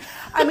stands.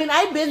 I mean,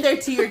 I've been there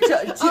to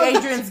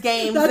Adrian's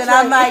games, and right.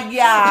 I'm like,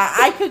 yeah,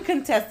 I could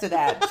contest to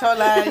that.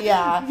 Chola,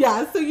 yeah.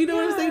 Yeah, so you know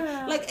what I'm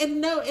saying? Like,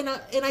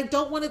 and I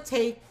don't want to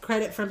take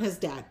credit from his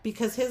dad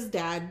because his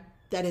dad,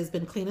 that has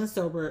been clean and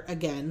sober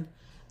again,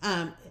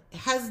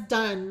 has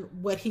done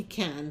what he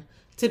can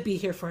to be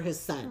here for his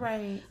son.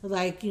 Right.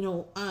 Like,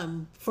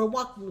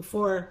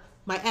 for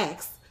my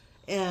ex,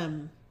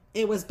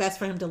 it was best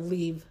for him to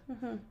leave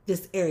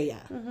this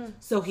area.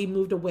 So he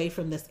moved away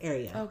from this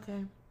area.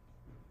 Okay.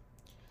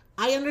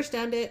 I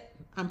understand it.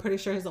 I'm pretty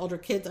sure his older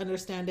kids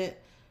understand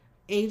it.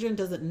 Adrian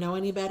doesn't know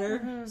any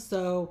better.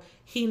 So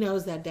he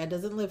knows that dad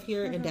doesn't live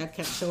here and dad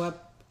can't show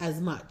up as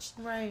much.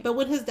 Right. But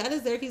when his dad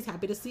is there, he's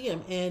happy to see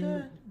him.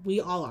 And we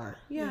all are.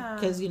 Yeah.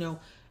 Because,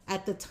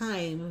 at the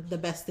time, the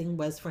best thing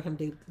was for him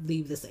to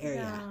leave this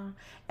area. Yeah.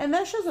 And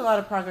that shows a lot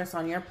of progress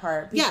on your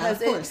part. Yeah, of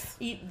course.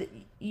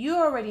 You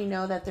already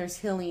know that there's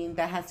healing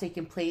that has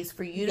taken place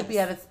for you to be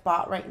at a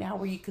spot right now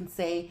where you can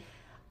say,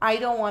 I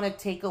don't want to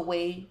take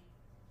away,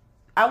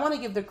 I want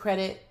to give the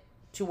credit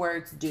to where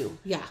it's due.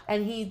 Yeah.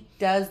 And he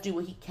does do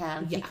what he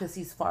can because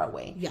he's far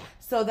away. Yeah.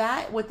 So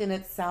that within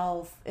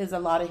itself is a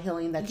lot of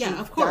healing that you've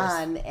of course.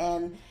 done.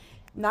 And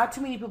not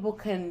too many people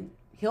can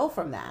heal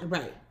from that.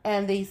 Right.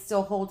 And they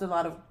still hold a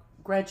lot of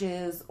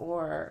grudges,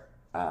 or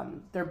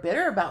they're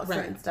bitter about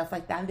certain stuff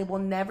like that. And they will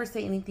never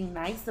say anything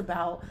nice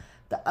about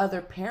the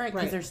other parent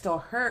because they're still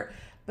hurt.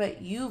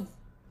 But you've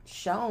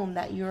shown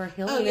that you're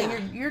healing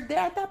and you're there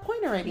at that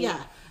point already.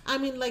 Yeah. I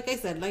mean, like I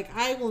said, like,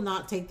 I will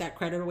not take that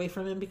credit away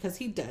from him, because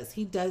he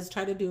does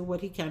try to do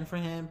what he can for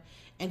him,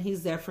 and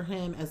he's there for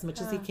him as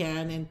much as he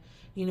can. And,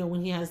 you know,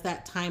 when he has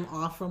that time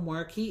off from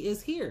work, he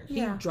is here.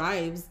 He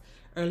drives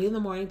early in the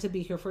morning to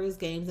be here for his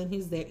games, and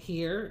he's there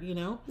here, you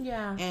know?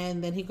 Yeah.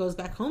 And then he goes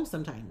back home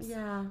sometimes.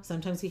 Yeah.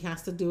 Sometimes he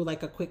has to do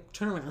like a quick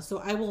turnaround. So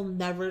I will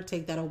never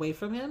take that away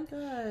from him.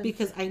 Good.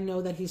 Because I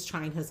know that he's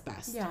trying his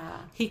best. Yeah.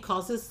 He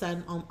calls his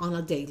son on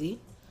a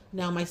daily.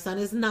 Now my son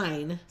is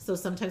 9, so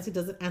sometimes he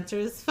doesn't answer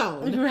his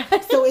phone.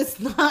 Right. So it's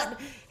not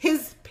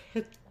his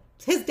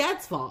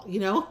dad's fault, you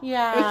know?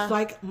 Yeah. It's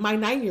like my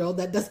 9-year-old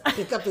that doesn't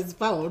pick up his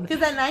phone.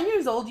 Because at 9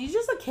 years old, you're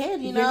just a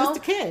kid, you know? You're just a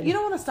kid. You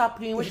don't want to stop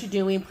doing what you're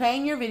doing,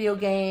 playing your video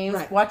games,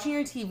 watching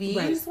your TV.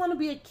 Right. You just want to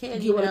be a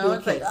kid, You you know? wanna be a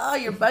It's kid. like, oh,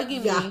 you're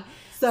bugging me.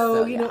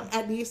 So, you know,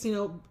 at least, you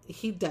know,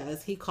 he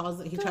does. He tries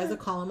to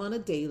call him on a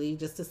daily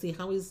just to see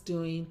how he's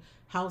doing,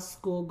 how's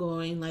school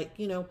going. Like,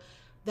 you know,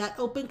 that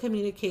open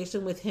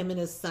communication with him and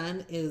his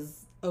son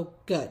is,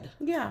 good.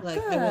 Yeah,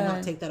 Like, I will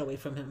not take that away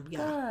from him.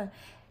 Yeah.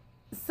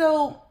 Good.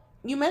 So,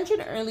 you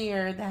mentioned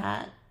earlier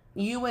that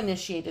you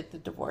initiated the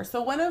divorce.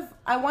 So,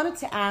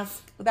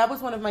 that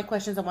was one of my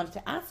questions I wanted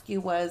to ask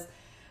you was,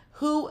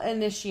 who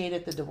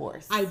initiated the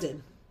divorce? I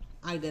did.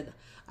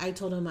 I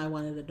told him I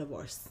wanted a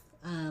divorce.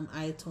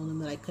 I told him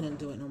that I couldn't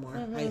do it no more.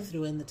 I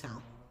threw in the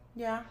towel.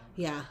 Yeah.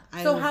 Yeah.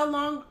 So how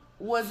long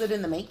was it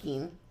in the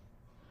making?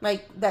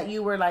 Like, that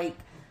you were like,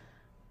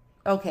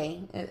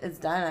 okay, it's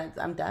done.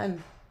 I'm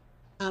done.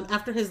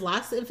 After his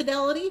last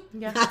infidelity,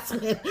 that's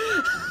when,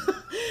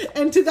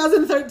 in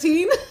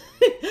 2013,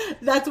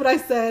 that's what I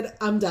said,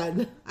 I'm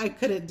done. I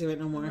couldn't do it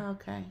no more.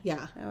 Okay.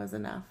 Yeah. That was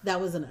enough.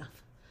 That was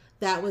enough.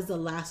 That was the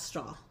last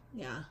straw.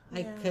 Yeah.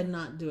 I could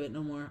not do it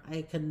no more.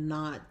 I couldn't.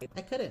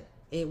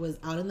 It was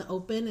out in the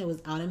open. It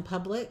was out in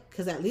public.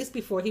 Because at least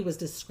before he was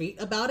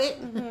discreet about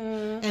it.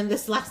 Mm-hmm. And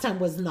this last time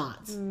was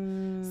not.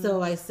 Mm.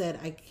 So I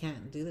said, I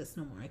can't do this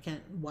no more. I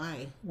can't.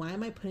 Why? Why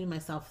am I putting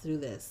myself through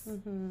this?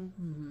 Mm-hmm.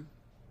 Mm-hmm.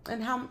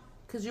 And how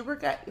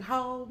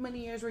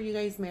many years were you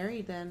guys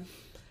married then?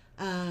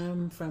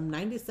 From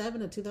 97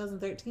 to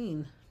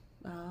 2013.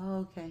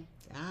 Oh, okay.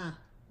 Yeah.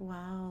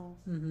 Wow.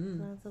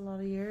 Mm-hmm. That's a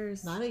lot of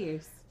years. A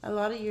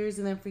lot of years,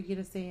 and then for you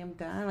to say I'm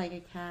done,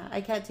 like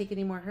I can't take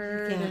any more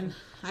hurt. And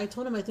I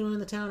told him I threw him in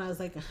the towel.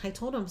 I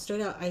told him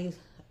straight out. I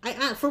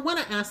for one,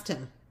 I asked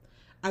him,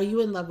 "Are you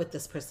in love with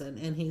this person?"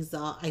 And he's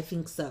all, "I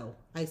think so."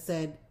 I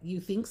said, "You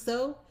think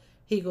so?"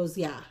 He goes,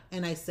 "Yeah."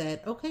 And I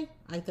said, "Okay."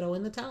 I throw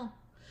in the towel.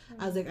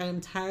 I was like, I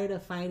am tired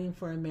of fighting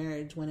for a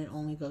marriage when it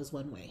only goes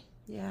one way.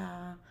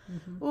 Yeah.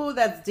 Mm-hmm. Ooh,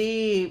 that's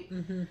deep.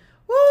 Mm-hmm.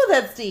 Ooh,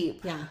 that's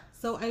deep. Yeah.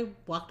 So I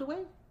walked away.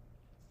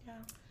 Yeah.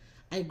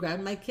 I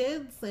grabbed my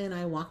kids and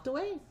I walked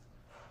away.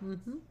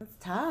 Mm-hmm. That's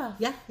tough.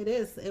 Yeah, it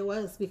is. It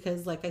was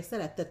because, like I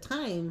said, at the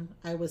time,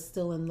 I was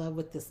still in love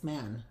with this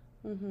man.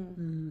 Mm-hmm.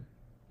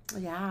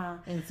 Mm-hmm. Yeah.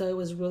 And so it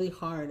was really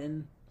hard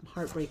and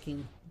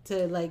heartbreaking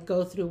to like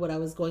go through what I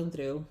was going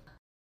through.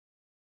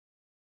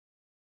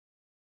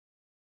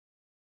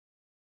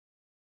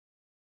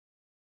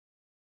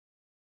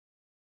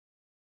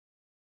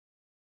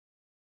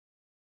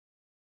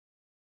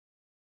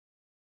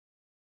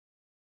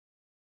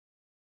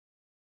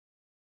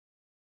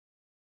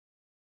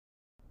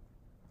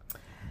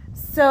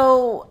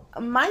 So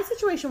my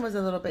situation was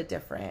a little bit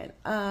different.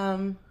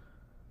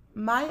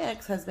 My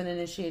ex-husband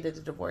initiated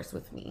a divorce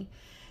with me,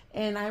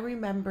 and I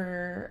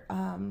remember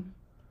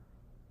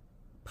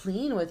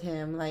pleading with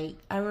him. Like,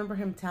 I remember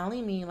him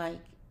telling me, like,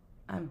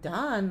 I'm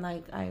done.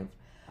 Like,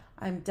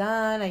 I'm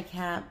done. I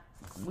can't.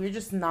 We're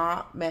just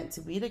not meant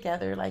to be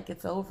together. Like,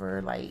 it's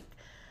over. Like,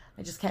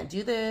 I just can't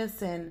do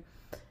this. And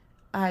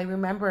I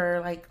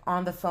remember, like,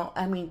 on the phone.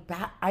 I mean,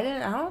 I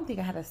don't think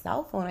I had a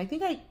cell phone. I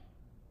think I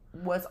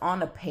was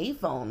on a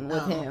payphone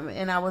with him,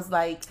 and I was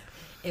like,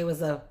 it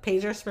was a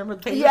pager. Remember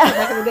the pager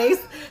back in the days?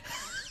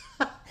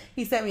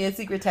 He sent me a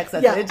secret text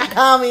message.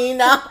 Call me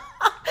now.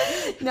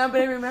 No,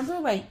 but I remember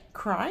like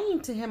crying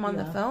to him on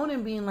the phone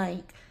and being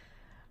like,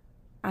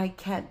 I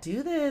can't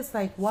do this.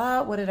 Like,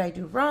 what did I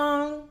do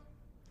wrong?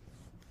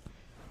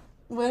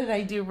 What did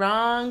I do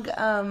wrong?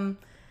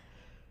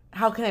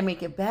 How can I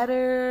make it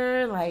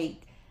better?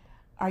 Like,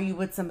 are you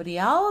with somebody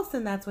else?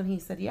 And that's when he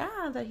said,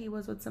 that he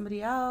was with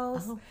somebody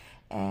else. Oh.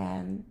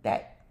 And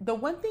that the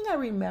one thing I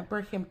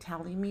remember him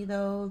telling me,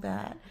 though,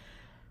 that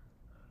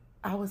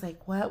I was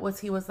like, what?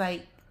 He was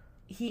like,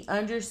 he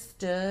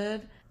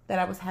understood that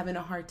I was having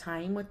a hard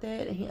time with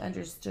it. And he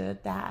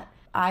understood that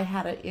I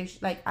had an issue.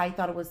 Like, I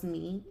thought it was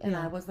me and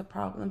I was the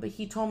problem. But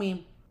he told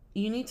me,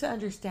 you need to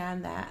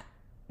understand that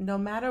no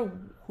matter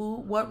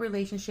what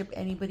relationship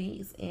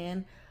anybody's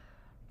in,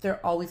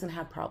 they're always going to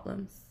have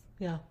problems.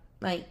 Yeah.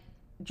 Like,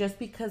 just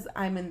because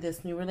I'm in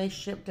this new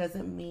relationship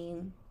doesn't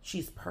mean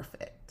she's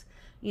perfect.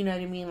 You know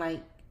what I mean?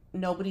 Like,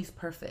 nobody's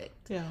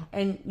perfect. Yeah.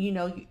 And,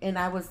 and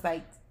I was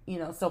like,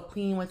 so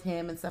pleading with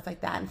him and stuff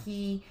like that. And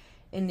he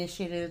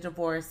initiated a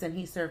divorce and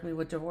he served me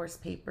with divorce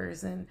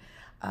papers. And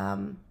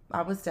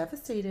I was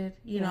devastated.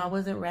 I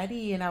wasn't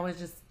ready. And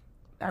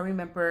I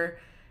remember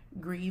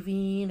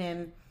grieving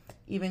and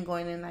even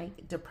going in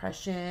like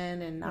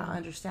depression and not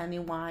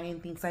understanding why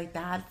and things like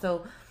that.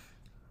 So,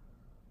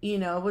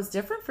 it was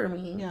different for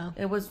me. Yeah.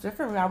 It was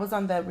different. I was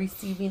on the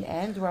receiving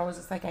end where I was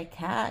just like, I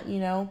can't,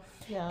 Yeah.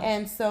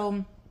 And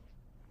so,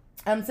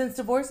 since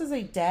divorce is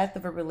a death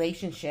of a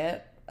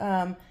relationship,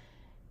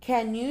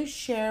 can you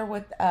share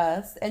with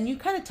us, and you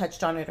kind of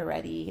touched on it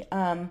already,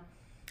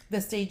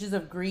 the stages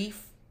of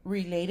grief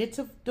related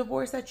to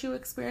divorce that you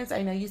experienced?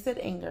 I know you said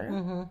anger.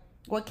 Mm-hmm.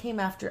 What came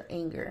after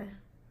anger?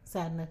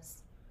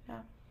 Sadness.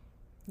 Yeah.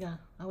 Yeah,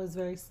 I was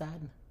very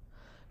sad.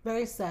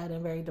 Very sad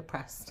and very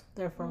depressed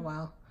there for a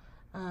while.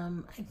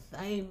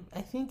 I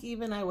think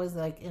even I was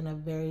like in a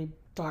very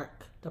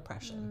dark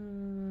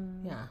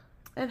depression. Yeah.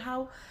 And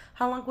how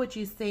long would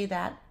you say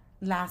that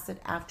lasted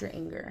after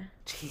anger?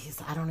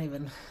 Jeez,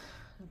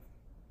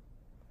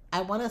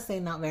 I want to say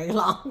not very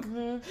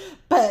long,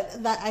 but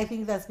I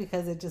think that's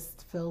because it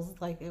just feels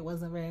like it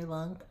wasn't very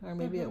long, or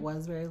maybe it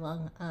was very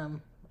long.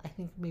 I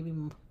think maybe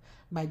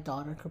my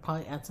daughter could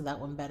probably answer that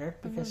one better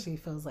because she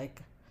feels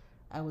like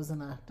I was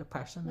in a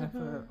depression there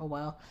for a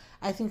while.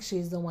 I think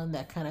she's the one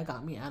that kind of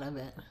got me out of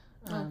it.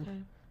 Okay.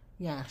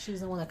 Yeah, she's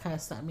the one that kind of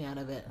snapped me out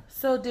of it.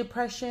 So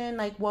depression,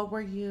 like what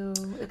were you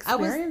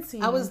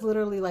experiencing? I was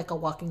literally like a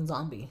walking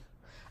zombie.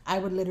 I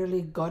would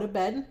literally go to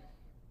bed,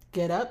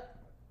 get up,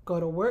 go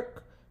to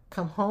work,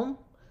 come home,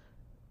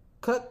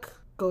 cook,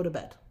 go to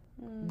bed,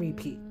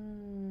 repeat.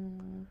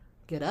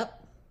 Get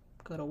up,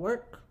 go to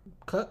work,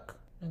 cook,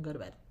 and go to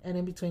bed. And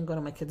in between, go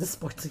to my kids'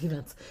 sports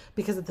events.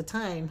 Because at the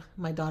time,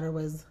 my daughter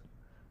was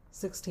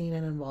 16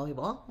 and in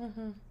volleyball.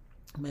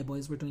 My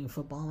boys were doing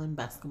football and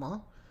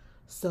basketball.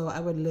 So I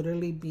would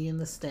literally be in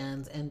the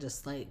stands and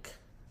just like...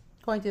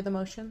 Going through the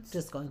motions?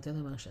 Just going through the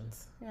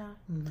motions. Yeah.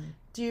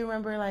 Do you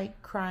remember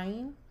like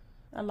crying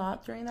a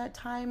lot during that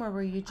time? Or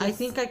were you just I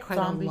think I cried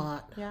zombie? a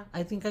lot. Yeah.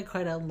 I think I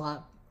cried a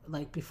lot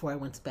like before I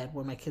went to bed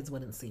where my kids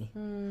wouldn't see.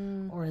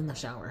 Or in the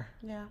shower.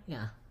 Yeah.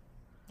 Yeah.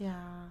 Yeah.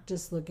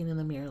 Just looking in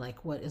the mirror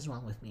like, what is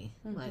wrong with me?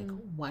 Like,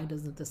 why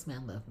doesn't this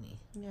man love me?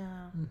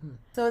 Yeah.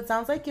 So it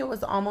sounds like it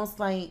was almost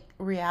like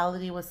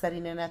reality was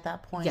setting in at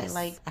that point. Yes.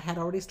 Like I had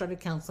already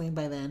started counseling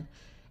by then,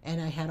 and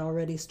I had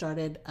already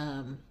started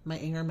my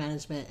anger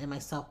management and my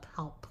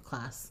self-help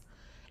class.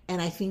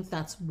 And I think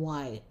that's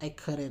why I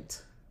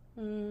couldn't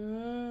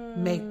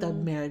make the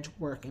marriage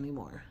work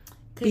anymore.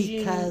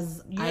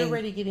 Because you're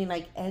already getting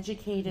like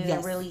educated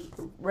and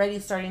really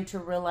starting to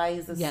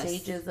realize the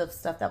stages of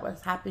stuff that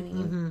was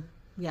happening.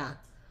 Yeah.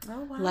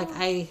 Oh wow. Like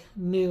I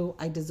knew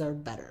I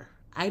deserved better.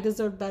 I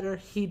deserved better.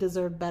 He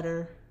deserved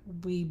better.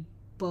 We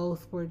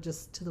both were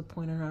just to the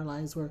point in our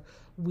lives where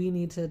we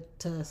needed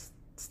to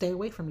stay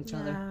away from each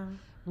other.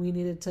 We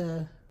needed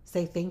to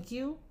say thank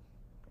you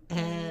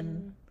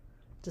and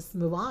just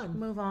move on.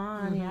 Move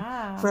on,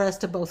 yeah. For us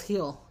to both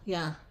heal.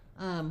 Yeah.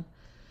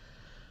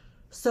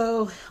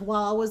 So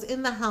while I was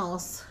in the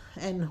house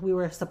and we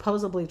were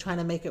supposedly trying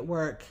to make it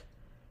work,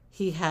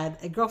 he had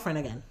a girlfriend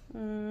again.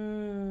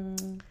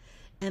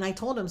 And I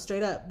told him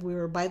straight up, we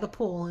were by the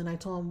pool, and I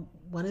told him,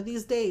 one of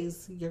these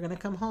days, you're going to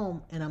come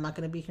home, and I'm not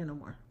going to be here no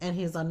more. And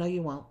he's like, no,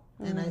 you won't.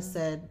 And I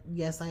said,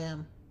 yes, I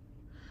am.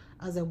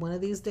 I was like, one of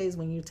these days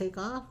when you take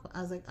off,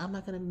 I was like,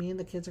 me and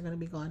the kids are going to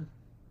be gone.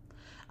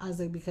 I was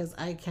like, because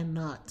I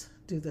cannot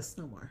do this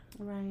no more.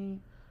 Right.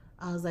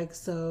 I was like,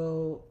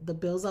 so the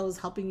bills I was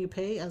helping you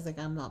pay, I was like,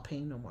 I'm not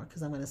paying no more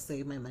because I'm going to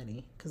save my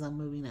money because I'm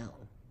moving out.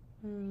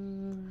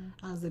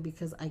 I was like,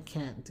 because I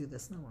can't do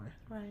this no more.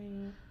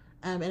 Right.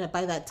 And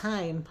by that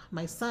time,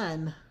 my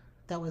son,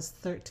 that was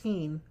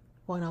 13,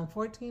 going on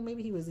 14,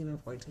 maybe he was even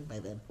 14 by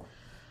then.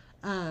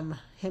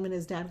 Him and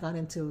his dad got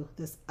into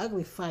this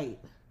ugly fight.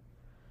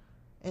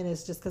 And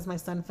it's just because my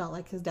son felt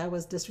like his dad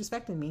was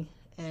disrespecting me.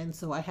 And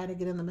so I had to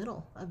get in the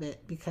middle of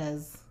it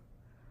because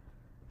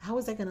how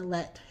was I going to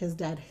let his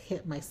dad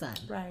hit my son?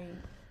 Right.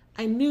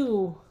 I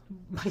knew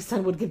my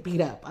son would get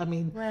beat up. I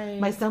mean,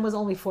 my son was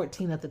only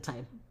 14 at the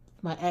time.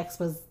 My ex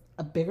was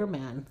a bigger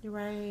man.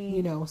 Right.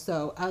 You know,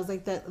 so I was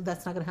like,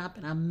 that's not going to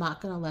happen. I'm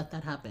not going to let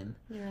that happen.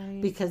 Right.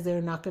 Because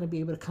they're not going to be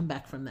able to come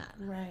back from that.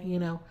 Right. You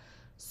know?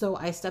 So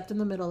I stepped in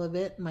the middle of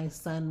it. My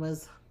son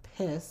was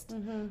pissed,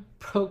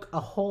 broke a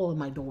hole in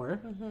my door.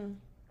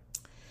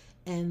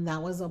 And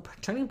that was a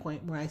turning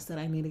point where I said,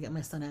 I need to get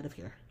my son out of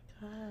here.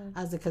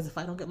 I was like, because if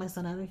I don't get my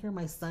son out of here,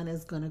 my son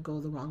is going to go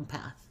the wrong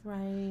path.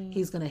 Right.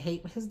 He's going to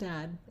hate his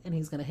dad and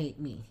he's going to hate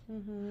me.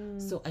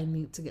 So I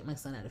need to get my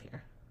son out of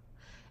here.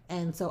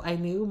 And so I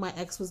knew my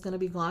ex was going to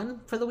be gone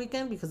for the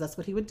weekend because that's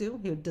what he would do.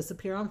 He would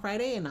disappear on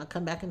Friday and not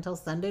come back until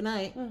Sunday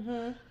night.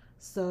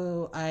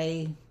 So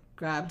I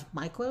grabbed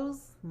my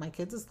clothes, my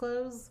kids'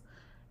 clothes,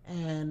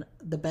 and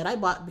the bed I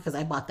bought because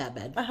I bought that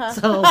bed.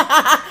 So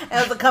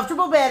it was a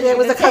comfortable bed. It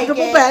was a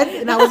comfortable bed,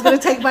 and I was going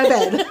to take my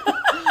bed.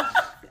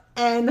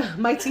 and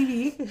my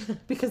TV,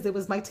 because it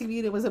was my TV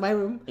and it was in my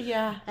room.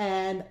 Yeah.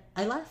 And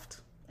I left.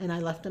 And I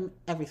left him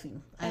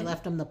everything. I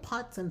left him the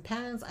pots and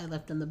pans. I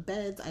left him the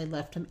beds. I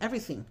left him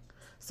everything.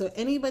 So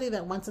anybody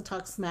that wants to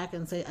talk smack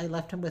and say I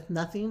left him with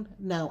nothing,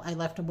 no, I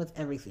left him with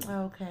everything.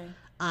 Okay.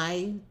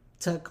 I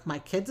took my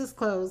kids'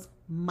 clothes,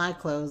 my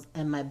clothes,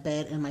 and my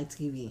bed and my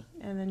TV.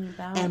 And then you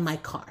bounced. And my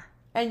car.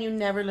 And you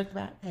never looked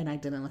back. And I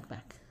didn't look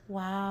back.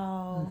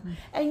 Wow. Mm-hmm.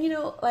 And you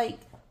know, like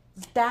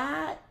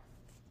that,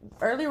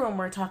 earlier when we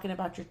were talking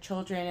about your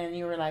children and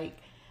you were like,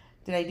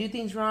 did I do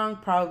things wrong?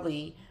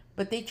 Probably.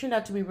 But they turned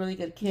out to be really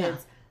good kids.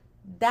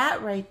 Yeah.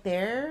 That right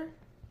there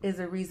is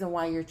a reason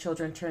why your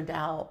children turned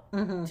out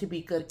to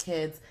be good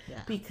kids. Yeah.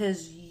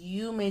 Because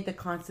you made the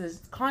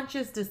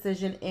conscious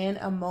decision in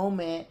a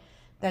moment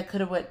that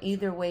could have went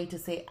either way to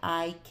say,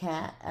 I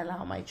can't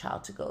allow my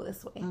child to go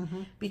this way.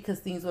 Because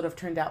things would have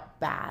turned out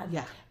bad.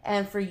 Yeah.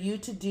 And for you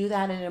to do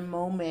that in a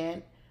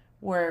moment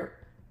where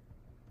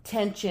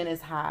tension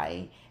is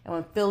high and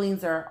when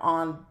feelings are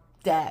on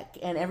deck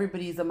and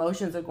everybody's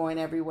emotions are going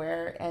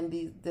everywhere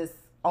and this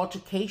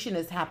altercation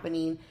is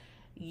happening,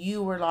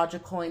 you were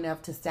logical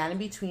enough to stand in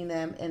between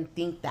them and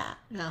think that.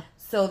 Yeah.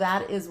 So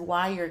that is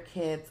why your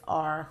kids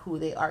are who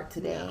they are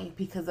today,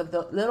 because of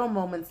the little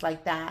moments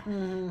like that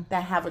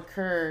that have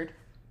occurred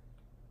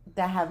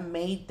that have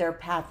made their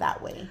path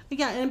that way.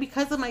 Yeah, and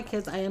because of my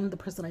kids, I am the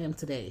person I am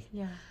today.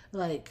 Yeah.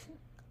 Like,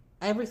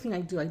 everything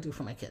I do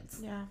for my kids.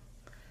 Yeah.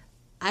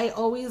 I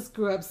always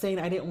grew up saying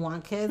I didn't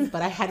want kids,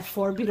 but I had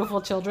 4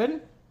 beautiful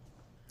children.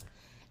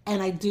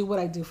 And I do what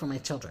I do for my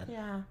children.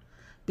 Yeah.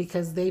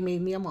 Because they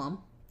made me a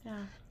mom.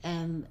 Yeah.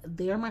 And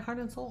they are my heart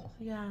and soul.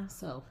 Yeah.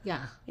 So,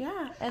 yeah.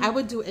 Yeah. And I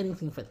would do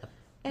anything for them.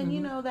 And, you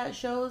know, that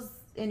shows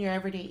in your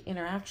everyday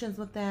interactions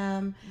with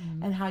them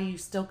and how you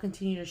still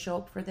continue to show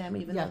up for them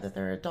even though that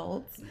they're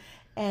adults.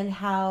 And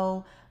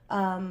how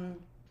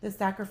the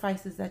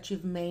sacrifices that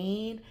you've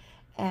made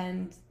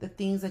and the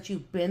things that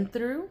you've been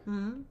through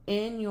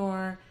in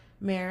your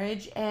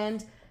marriage.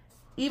 And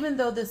even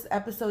though this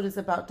episode is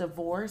about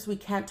divorce, we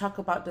can't talk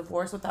about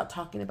divorce without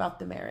talking about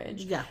the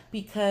marriage. Yeah.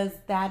 Because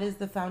that is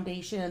the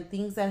foundation, and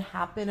things that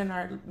happen in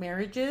our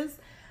marriages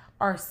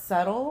are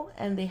subtle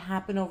and they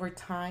happen over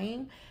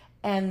time.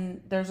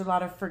 And there's a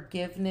lot of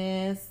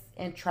forgiveness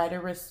and try to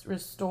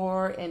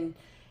restore and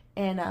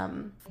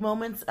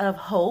moments of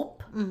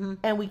hope.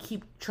 And we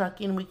keep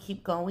trucking, we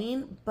keep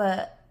going.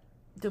 But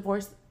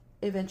divorce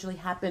eventually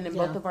happened in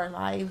both of our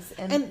lives.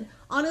 And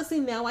honestly,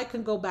 now I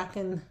can go back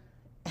and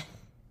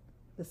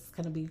this is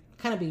gonna be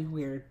kind of be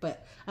weird,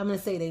 but I'm gonna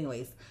say it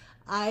anyways.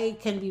 I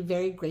can be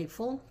very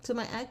grateful to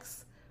my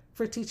ex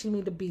for teaching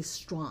me to be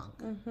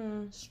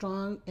strong,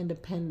 strong,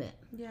 independent.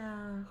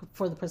 Yeah.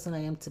 For the person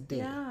I am today.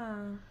 Yeah.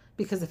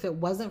 Because if it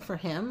wasn't for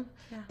him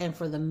and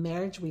for the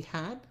marriage we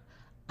had,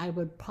 I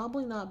would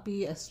probably not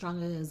be as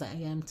strong as I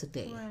am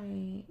today.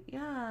 Right.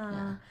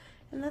 Yeah.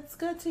 And that's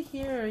good to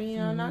hear. You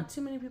know, not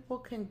too many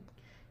people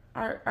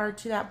are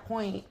to that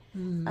point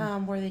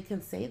where they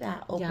can say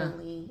that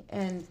openly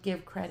and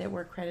give credit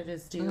where credit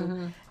is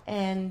due.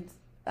 And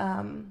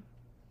so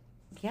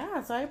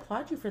I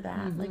applaud you for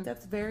that. Like,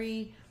 that's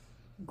very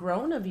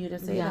grown of you to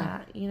say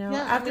that, you know,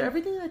 after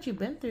everything that you've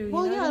been through.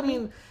 Well, I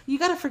mean, you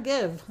got to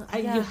forgive.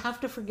 You have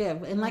to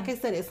forgive. And like I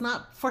said, it's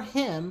not for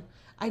him.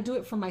 I do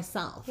it for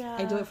myself. Yeah.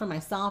 I do it for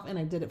myself, and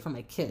I did it for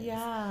my kids.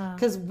 Yeah.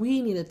 Because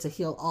we needed to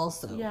heal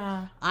also.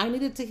 Yeah. I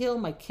needed to heal.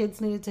 My kids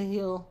needed to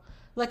heal.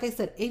 Like I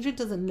said, Adrian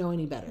doesn't know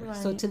any better. Right.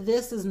 So to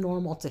this is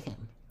normal to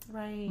him.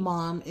 Right.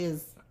 Mom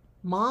is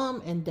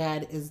mom and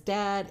dad is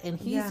dad, and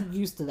he's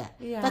used to that.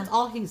 Yeah. That's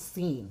all he's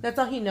seen. That's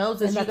all he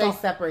knows is you guys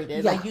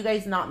separated. Yeah. Like, you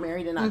guys not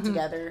married and not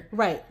together.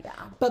 Right. Yeah.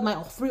 But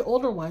my 3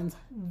 older ones,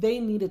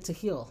 they needed to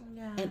heal.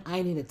 Yeah. And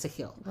I needed to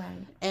heal.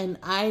 Right. And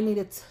I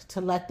needed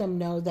to let them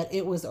know that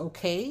it was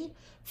okay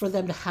for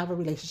them to have a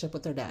relationship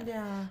with their dad.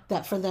 Yeah.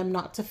 That for them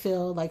not to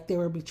feel like they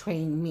were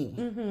betraying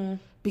me.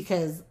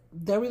 Because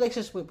their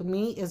relationship with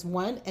me is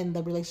one, and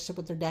the relationship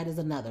with their dad is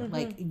another.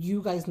 Like,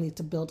 you guys need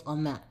to build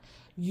on that.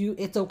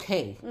 It's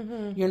okay.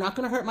 You're not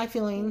going to hurt my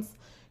feelings.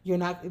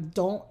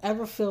 Don't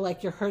ever feel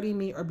like you're hurting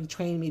me or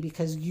betraying me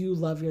because you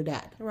love your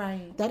dad.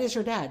 Right. That is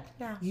your dad.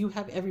 Yeah. You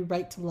have every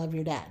right to love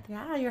your dad.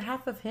 Yeah, you're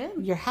half of him.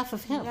 You're half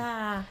of him.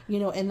 Yeah. You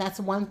know, and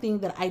that's one thing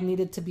that I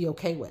needed to be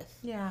okay with.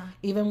 Yeah.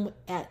 Even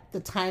at the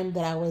time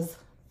that I was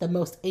the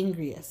most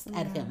angriest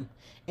at him.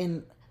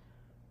 And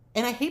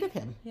I hated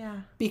him. Yeah.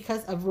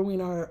 Because of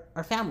ruining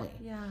our family.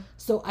 Yeah.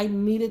 So I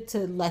needed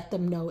to let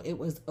them know it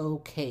was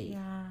okay.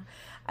 Yeah.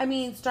 I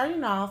mean,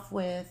 starting off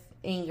with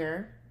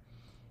anger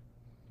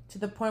to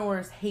the point where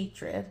it's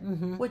hatred,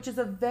 which is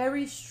a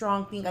very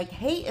strong thing. Like,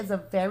 hate is a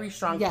very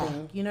strong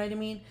thing. You know what I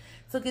mean?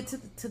 So get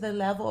to the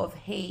level of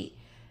hate.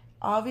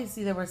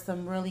 Obviously, there were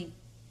some really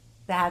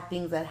bad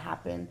things that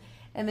happened.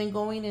 And then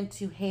going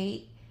into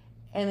hate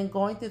and then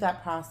going through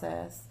that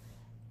process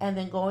and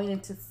then going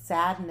into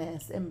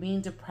sadness and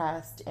being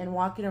depressed and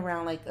walking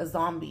around like a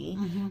zombie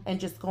and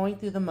just going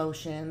through the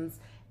motions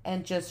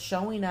and just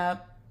showing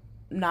up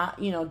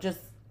not, just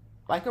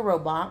like a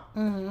robot.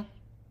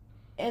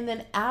 And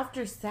then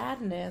after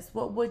sadness,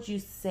 what would you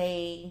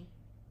say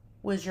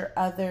was your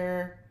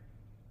other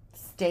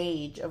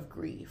stage of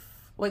grief?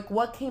 Like,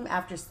 what came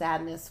after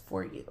sadness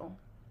for you?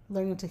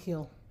 Learning to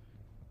heal.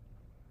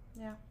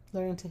 Yeah.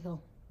 Learning to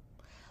heal.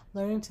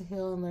 Learning to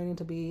heal and learning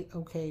to be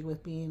okay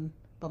with being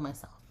by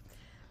myself.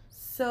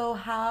 So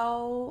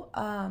how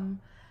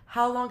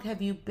long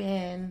have you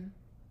been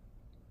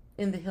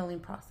in the healing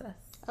process?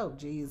 Oh,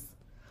 geez.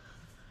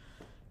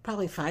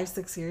 Probably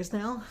 5-6 years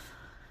now.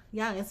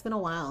 Yeah, it's been a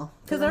while.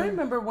 Because I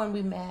remember when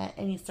we met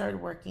and you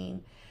started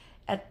working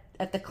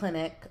at the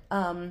clinic.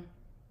 God,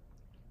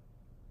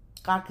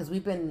 because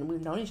we've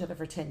known each other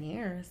for 10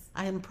 years.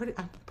 I'm pretty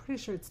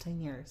sure it's 10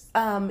 years.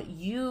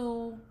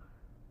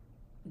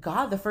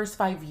 The first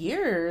 5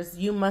 years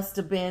you must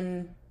have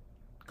been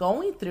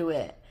going through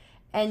it,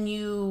 and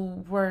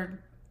you were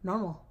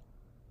normal.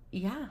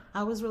 Yeah,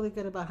 I was really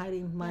good about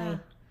hiding my.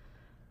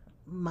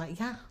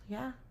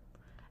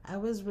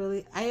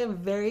 I am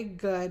very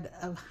good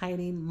of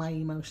hiding my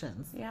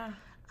emotions. Yeah.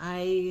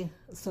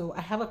 So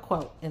I have a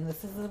quote, and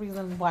this is the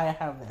reason why I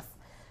have this,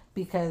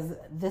 because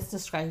this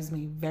describes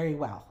me very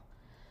well.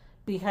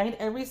 Behind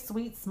every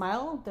sweet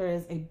smile, there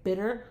is a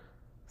bitter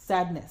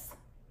sadness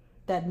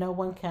that no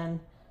one can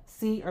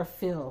see or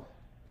feel.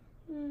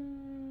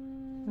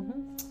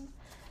 Mm-hmm.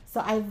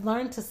 So I've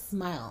learned to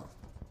smile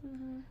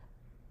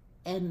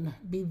and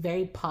be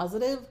very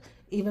positive,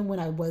 even when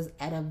I was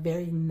at a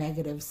very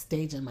negative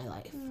stage in my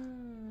life.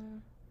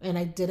 And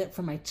I did it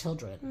for my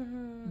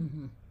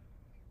children.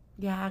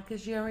 Yeah,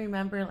 because you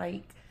remember,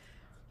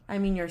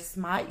 your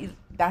smile.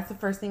 That's the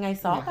first thing I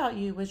saw about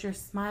you was your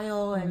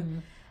smile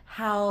and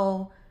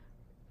how.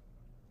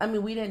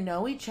 We didn't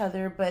know each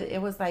other, but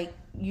it was like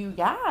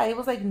it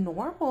was like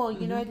normal.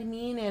 You know what I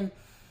mean? And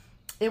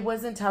it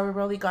wasn't until we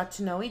really got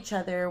to know each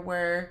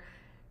other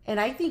and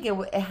I think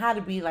it had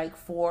to be like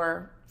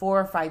 4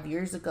 or 5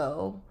 years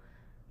ago,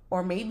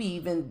 or maybe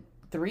even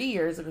 3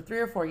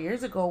 or 4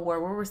 years ago, where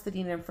we were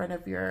sitting in front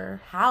of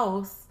your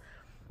house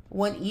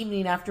one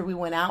evening after we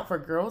went out for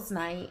girls'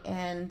 night,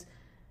 and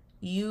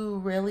you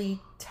really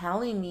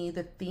telling me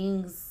the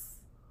things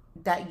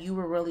that you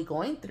were really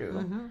going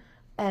through.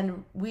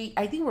 And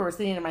I think we were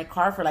sitting in my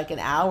car for like an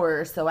hour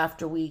or so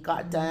after we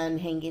got done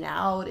hanging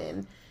out,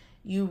 and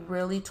you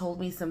really told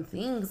me some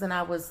things, and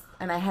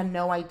I had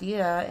no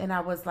idea, and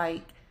I was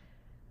like,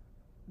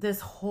 this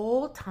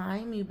whole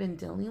time you've been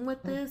dealing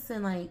with this,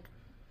 and like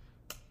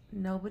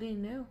nobody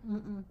knew.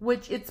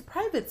 Which it's a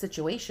private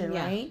situation,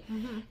 right?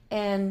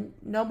 And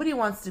nobody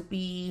wants to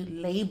be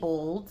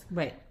labeled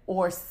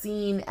or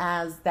seen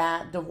as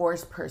that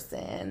divorced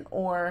person,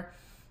 or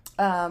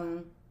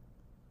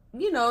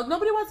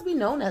nobody wants to be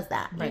known as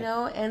that, you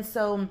know? And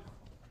so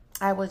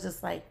I was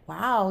just like,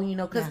 wow,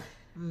 because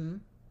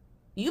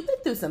you've been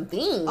through some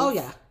things. Oh,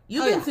 yeah.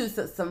 You've been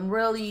through some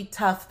really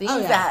tough things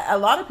that a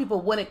lot of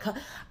people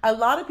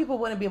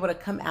wouldn't be able to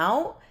come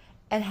out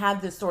and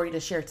have this story to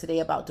share today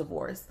about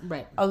divorce.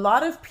 Right. A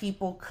lot of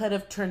people could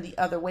have turned the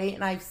other way.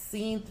 And I've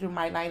seen through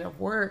my line of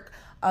work,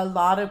 a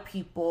lot of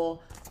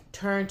people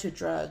turn to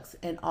drugs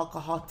and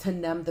alcohol to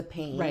numb the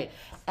pain. Right.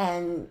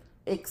 And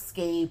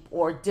escape,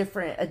 or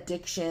different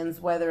addictions,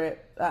 whether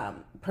it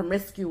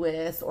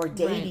promiscuous or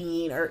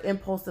dating or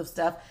impulsive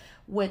stuff,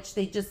 which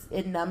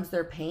it numbs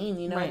their pain,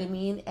 you know what I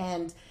mean?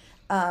 And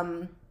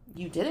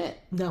you didn't.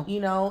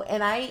 No.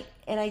 And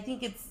I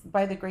think it's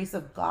by the grace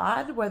of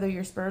God, whether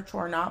you're spiritual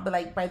or not, but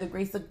like by the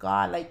grace of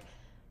God, like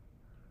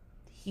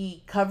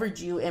he covered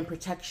you in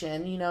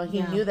protection, he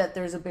knew that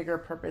there's a bigger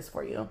purpose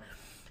for you.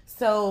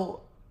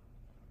 So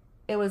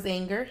it was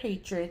anger,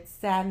 hatred,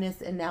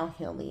 sadness, and now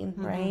healing,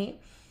 right?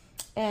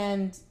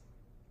 And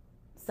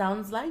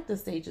sounds like the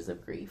stages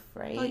of grief,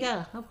 right? Oh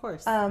yeah, of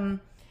course.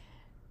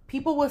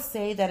 People will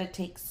say that it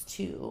takes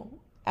two.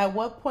 At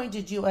what point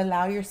did you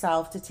allow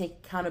yourself to take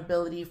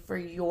accountability for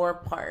your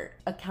part,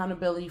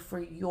 accountability for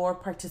your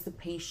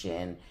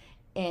participation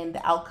in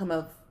the outcome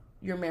of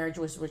your marriage,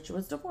 which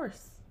was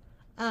divorce?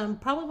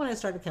 Probably when I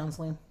started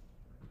counseling,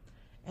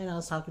 and I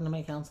was talking to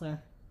my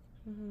counselor.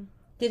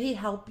 Did he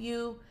help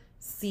you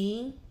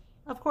see?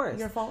 Of course.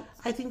 Your faults?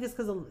 I think it's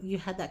because you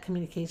had that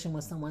communication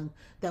with someone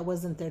that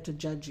wasn't there to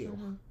judge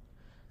you.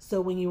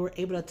 So when you were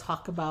able to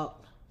talk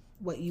about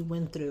what you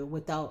went through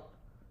without,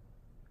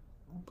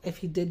 if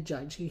he did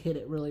judge, he hid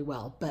it really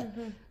well. But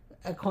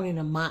according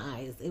to my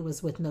eyes, it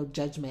was with no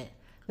judgment,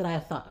 that I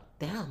thought,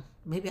 damn,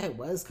 maybe I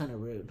was kind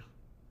of rude.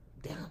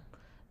 Damn,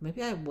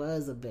 maybe I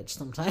was a bitch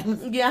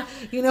sometimes. Yeah.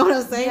 You know what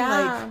I'm saying?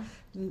 Yeah.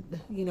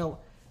 Like,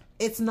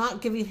 it's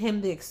not giving him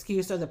the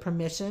excuse or the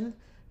permission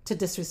to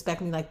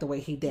disrespect me like the way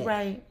he did.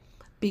 Right.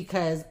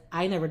 Because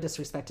I never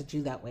disrespected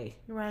you that way.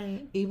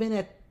 Right. Even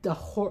at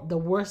the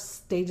worst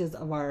stages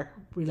of our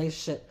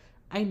relationship,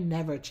 I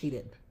never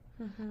cheated.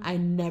 I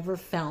never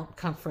found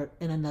comfort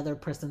in another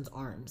person's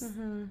arms.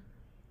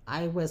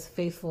 I was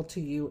faithful to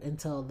you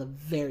until the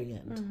very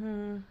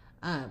end.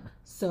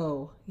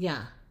 So,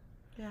 yeah.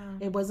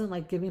 It wasn't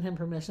like giving him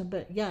permission,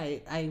 but yeah,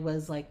 I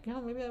was like,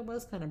 maybe I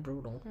was kind of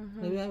brutal.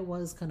 Maybe I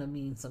was kind of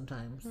mean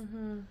sometimes.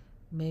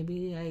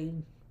 Maybe I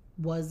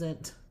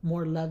wasn't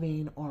more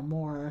loving or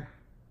more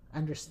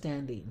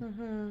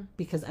understanding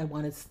because I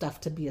wanted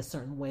stuff to be a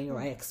certain way or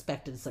I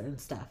expected certain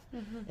stuff.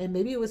 And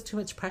maybe it was too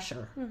much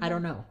pressure. I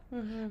don't know.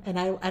 And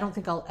I don't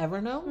think I'll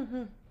ever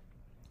know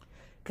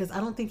because I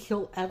don't think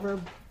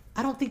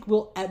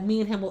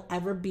me and him will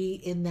ever be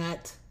in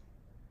that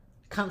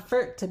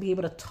comfort to be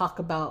able to talk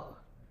about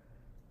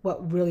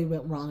what really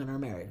went wrong in our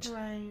marriage.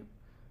 Right.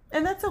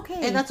 And that's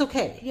okay. And that's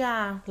okay.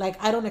 Yeah.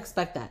 Like, I don't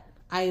expect that.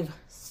 I've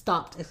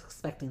stopped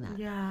expecting that.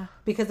 Yeah.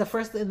 Because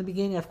in the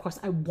beginning, of course,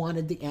 I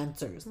wanted the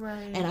answers.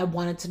 Right. And I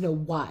wanted to know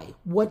why.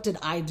 What did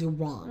I do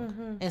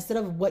wrong? Instead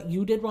of what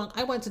you did wrong,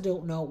 I wanted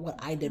to know what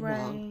I did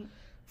wrong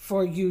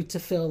for you to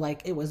feel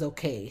like it was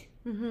okay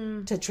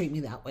to treat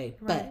me that way.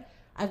 Right. But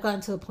I've gotten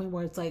to the point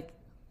where it's like,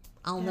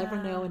 I'll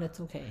never know and it's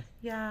okay.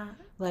 Yeah.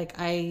 Like,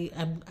 I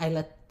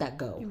let that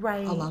go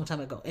a long time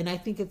ago. And I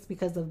think it's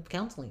because of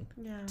counseling,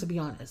 to be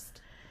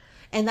honest.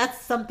 And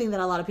that's something that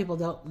a lot of people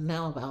don't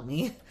know about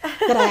me,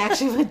 that I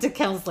actually went to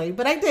counseling,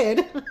 but I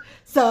did.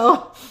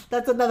 So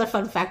that's another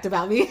fun fact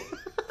about me.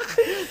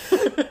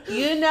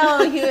 You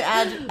know, you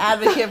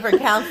advocate for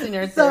counseling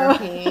or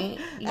therapy.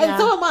 And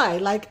so am I.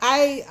 Like,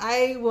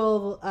 I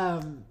will,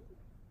 I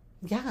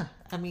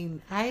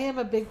mean, I am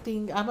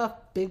I'm a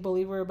big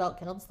believer about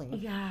counseling.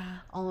 Yeah.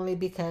 Only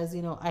because,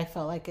 I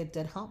felt like it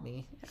did help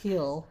me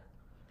heal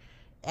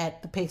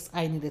at the pace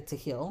I needed to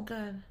heal.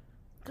 Good.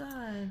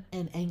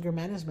 And anger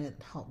management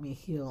helped me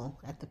heal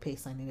at the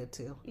pace I needed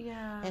to.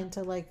 Yeah. And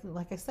to like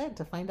I said,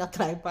 to find out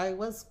that I probably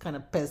was kind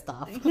of pissed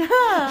off.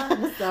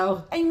 Yeah.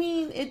 So I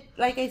mean, it,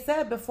 like I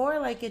said before,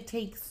 like it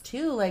takes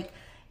two. Like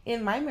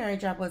in my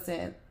marriage,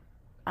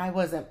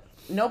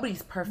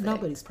 nobody's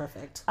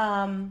perfect.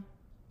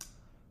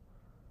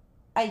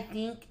 I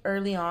think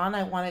early on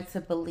I wanted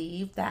to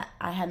believe that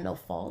I had no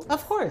fault.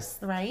 Of course.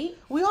 Right?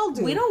 We all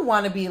do. We don't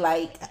want to be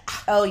like,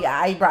 oh yeah,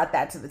 I brought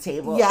that to the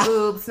table. Yeah.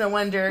 Oops, no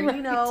wonder,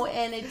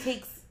 and it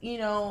takes,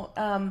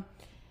 I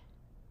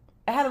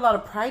had a lot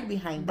of pride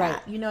behind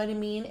that. You know what I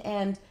mean?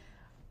 And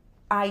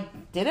I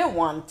didn't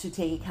want to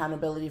take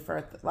accountability for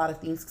a lot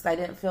of things because I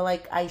didn't feel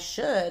like I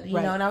should, you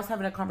know, and I was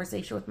having a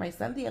conversation with my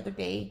son the other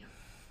day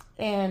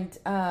and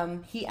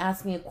he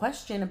asked me a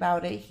question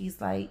about it.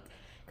 He's like,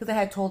 because I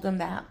had told him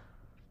that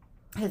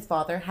his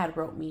father had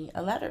wrote me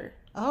a letter.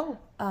 Oh.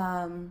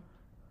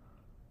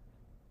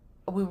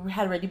 We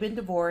had already been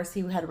divorced.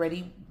 He had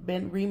already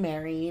been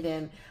remarried,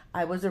 and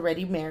I was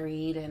already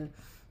married, and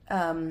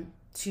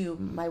to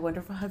my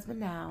wonderful husband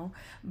now.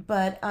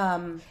 But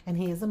and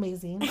he is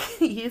amazing.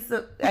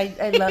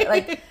 I love,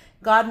 like,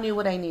 God knew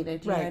what I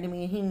needed. You know what I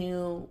mean? He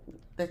knew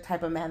the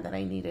type of man that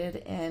I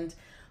needed, and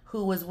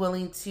who was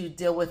willing to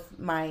deal with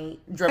my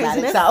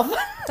dramatic self,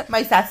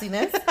 my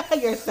sassiness.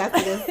 Your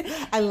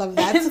sassiness. I love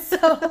that.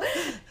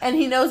 And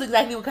he knows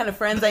exactly what kind of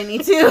friends I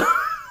need too.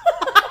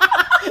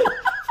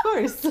 Of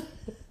course.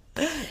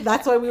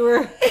 That's why we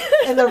were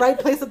in the right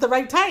place at the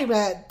right time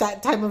at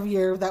that time of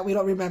year that we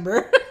don't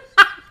remember.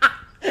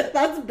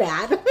 That's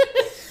bad.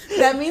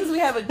 That means we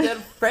have a good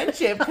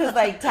friendship because,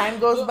 like, time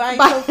goes by so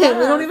fast. We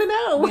don't even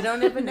know. We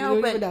don't even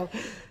know.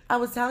 I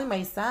was telling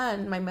my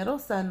son, my middle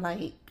son,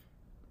 like,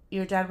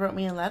 your dad wrote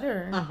me a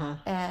letter,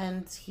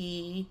 and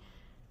he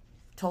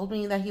told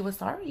me that he was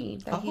sorry.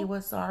 He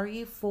was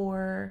sorry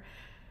for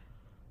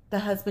the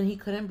husband he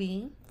couldn't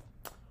be.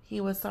 He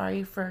was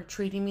sorry for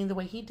treating me the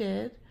way he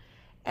did.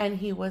 And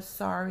he was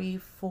sorry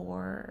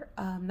for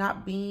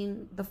not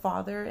being the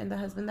father and the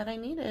husband that I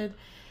needed.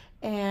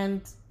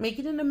 And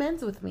making an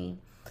amends with me.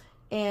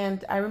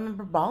 And I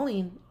remember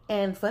bawling.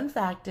 And fun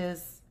fact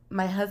is,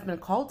 my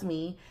husband called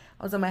me.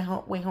 I was on my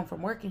way home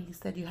from work, and he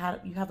said, "You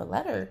have a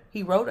letter."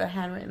 He wrote a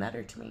handwritten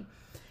letter to me.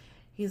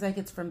 He's like,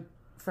 "It's from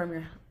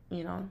your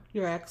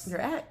ex."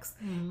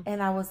 Mm-hmm.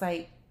 And I was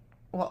like,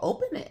 "Well,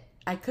 open it."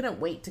 I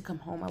couldn't wait to come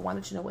home. I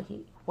wanted to know what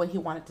he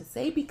wanted to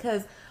say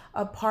because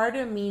a part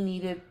of me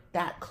needed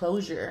that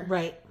closure,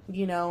 right?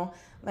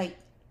 Like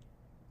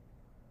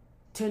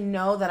to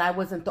know that I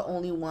wasn't the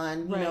only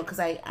one, you know, because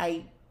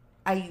I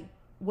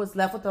was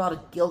left with a lot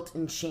of guilt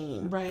and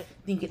shame, right?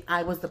 Thinking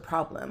I was the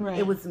problem. Right.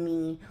 It was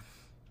me.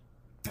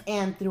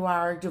 And through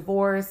our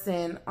divorce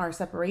and our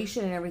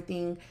separation and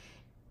everything,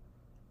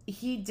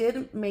 he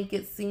did make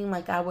it seem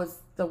like I was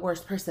the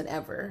worst person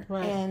ever.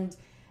 Right. And,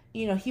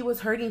 he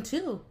was hurting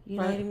too. You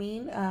know what I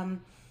mean?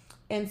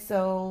 And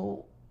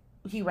so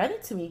he read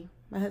it to me.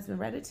 My husband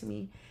read it to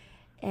me.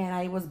 And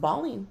I was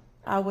bawling.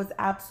 I was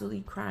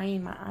absolutely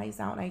crying my eyes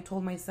out. And I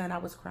told my son I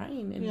was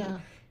crying. And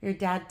your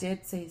dad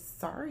did say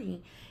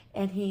sorry.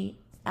 And he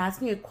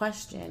asked me a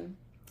question.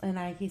 And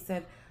he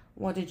said,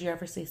 "Well, did you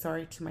ever say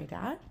sorry to my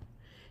dad?"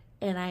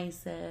 And I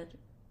said,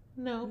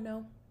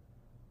 No.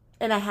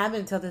 And I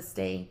haven't till this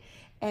day.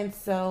 And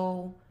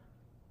so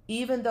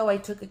even though I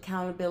took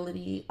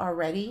accountability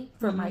already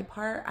for my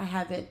part, I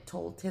haven't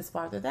told his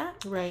father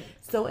that. Right.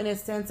 So in a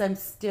sense, I'm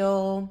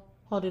still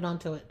holding on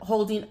to it.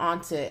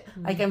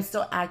 Mm-hmm. Like I'm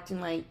still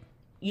acting like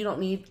you don't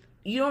need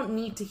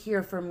to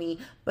hear from me.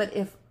 But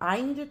if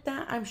I needed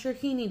that, I'm sure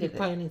he needed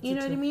it. You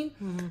know what I mean?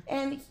 Mm-hmm.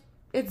 And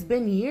it's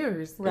been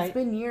years. Right. It's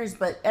been years,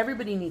 but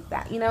everybody needs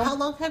that, you know? How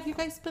long have you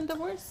guys been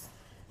divorced?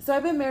 So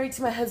I've been married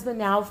to my husband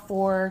now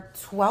for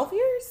 12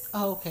 years.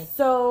 Oh, okay.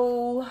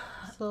 So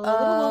a little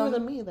longer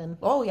than me then.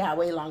 Oh, yeah,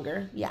 way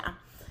longer. Yeah.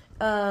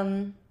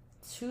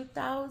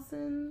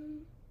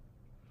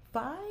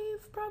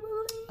 2005 probably.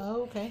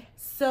 Oh, okay.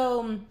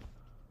 So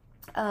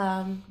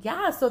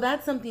yeah, so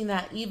that's something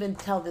that even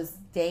till this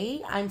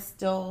day, I'm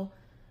still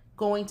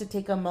going to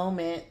take a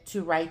moment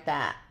to write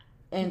that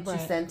and to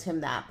send him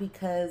that,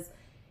 because,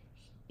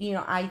 you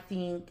know, I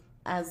think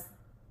as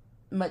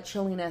much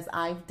healing as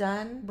I've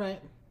done,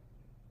 right,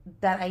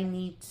 that I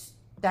need,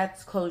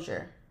 that's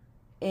closure.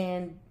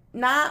 And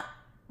not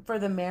for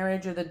the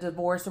marriage or the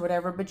divorce or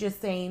whatever, but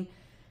just saying,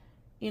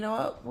 you know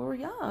what, we were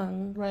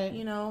young. Right.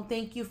 You know,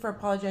 thank you for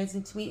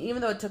apologizing to me.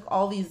 Even though it took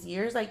all these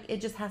years, like, it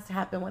just has to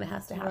happen when it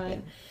has to happen.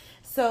 Right.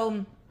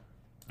 So,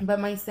 but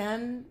my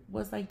son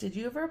was like, did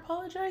you ever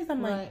apologize?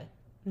 I'm right. like,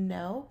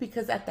 no,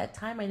 because at that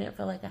time I didn't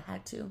feel like I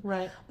had to.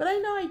 Right. But I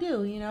know I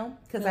do, you know,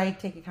 because I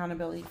take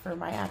accountability for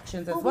my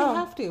actions as We well.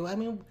 have to. I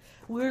mean,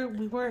 we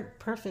weren't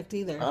perfect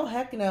either. Oh,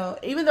 heck no.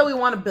 Even though we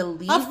want to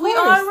believe Of we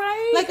course. are,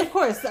 right? Like, of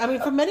course. I mean,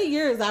 for many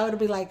years, I would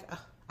be like,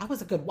 I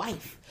was a good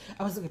wife.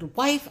 I was a good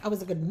wife. I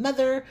was a good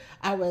mother.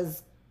 I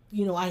was,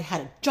 you know, I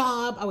had a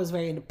job. I was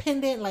very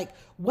independent. Like,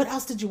 what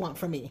else did you want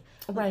from me?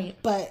 Right.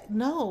 But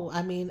no,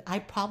 I mean, I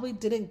probably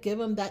didn't give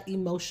him that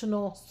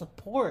emotional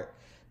support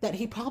that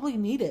he probably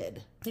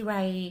needed.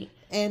 Right.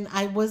 And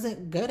I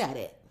wasn't good at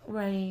it.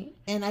 Right.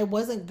 And I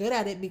wasn't good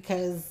at it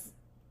because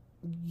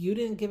you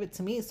didn't give it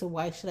to me, so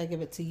why should I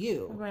give it to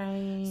you?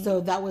 Right.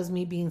 So that was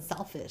me being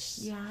selfish.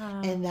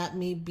 Yeah. And that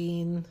me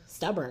being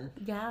stubborn.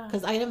 Yeah.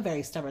 Because I am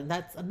very stubborn.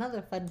 That's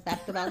another fun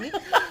fact about me.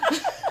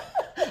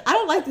 I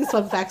don't like these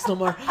fun facts no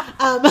more.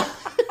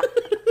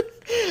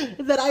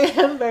 That I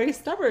am very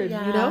stubborn,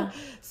 Yeah. you know?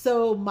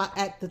 So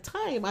at the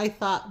time, I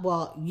thought,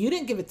 well, you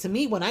didn't give it to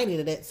me when I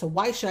needed it, so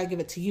why should I give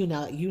it to you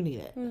now that you need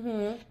it?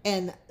 Mm-hmm.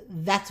 And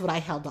that's what I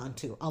held on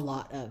to a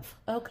lot of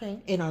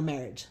in our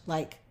marriage.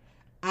 Like,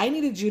 I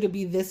needed you to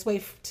be this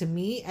way to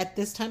me at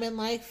this time in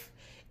life,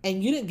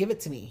 and you didn't give it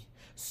to me.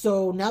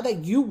 So now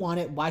that you want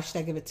it, why should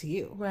I give it to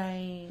you?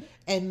 Right.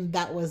 And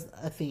that was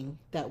a thing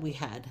that we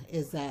had,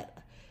 is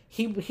that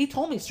he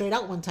told me straight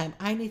out one time,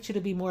 I need you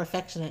to be more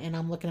affectionate. And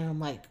I'm looking at him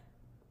like,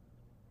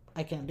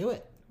 I can't do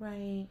it.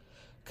 Right.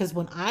 Because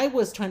when I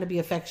was trying to be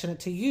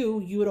affectionate to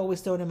you, you would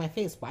always throw it in my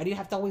face. Why do you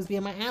have to always be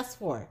in my ass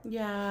for?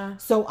 Yeah.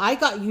 So I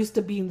got used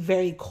to being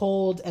very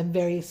cold and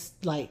very,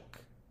 like,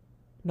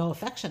 no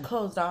affection.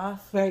 Closed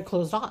off. Very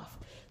closed off.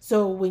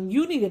 So when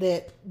you needed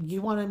it,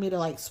 you wanted me to,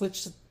 like,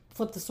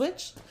 flip the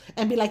switch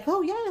and be like,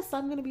 oh, yes,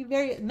 I'm going to be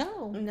very...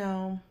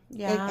 No.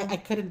 Yeah. I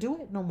couldn't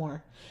do it no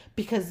more.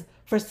 Because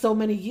for so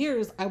many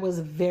years, I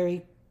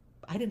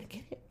didn't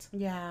get it.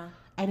 Yeah.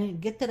 I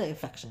didn't get that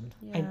affection.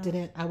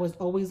 Yeah. I was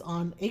always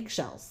on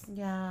eggshells.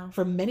 Yeah.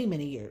 For many,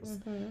 many years.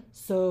 Mm-hmm.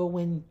 So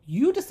when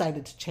you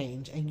decided to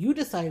change and you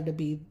decided to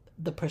be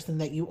the person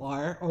that you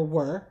are or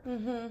were,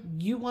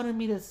 you wanted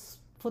me to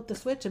flip the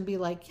switch and be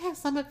like,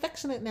 yes, I'm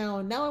affectionate now.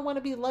 And now I want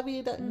to be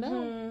lovey.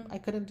 No, I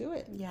couldn't do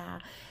it. Yeah.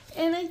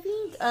 And I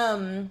think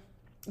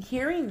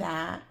hearing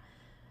that,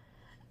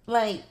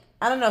 like,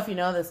 I don't know if you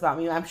know this about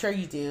me. I'm sure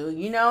you do.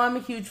 You know, I'm a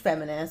huge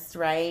feminist,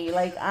 right?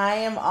 Like, I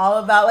am all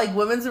about, like,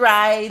 women's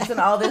rights and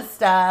all this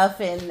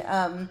stuff.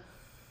 And,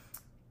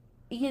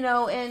 you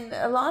know, and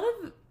a lot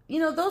of, you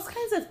know, those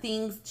kinds of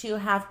things too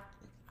have,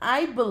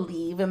 I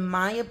believe, in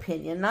my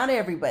opinion, not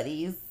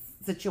everybody's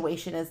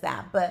situation is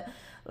that, but,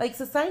 like,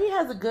 society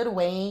has a good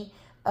way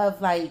of,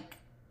 like,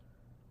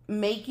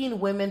 making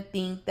women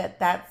think that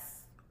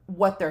that's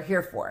what they're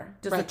here for.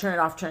 Just to turn it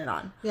off, turn it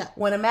on. Yeah.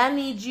 When a man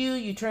needs you,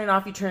 you turn it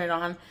off, you turn it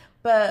on.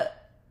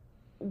 But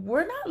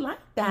we're not like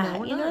that.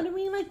 No, you know what I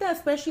mean? Like that,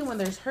 especially when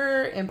there's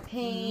hurt and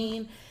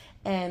pain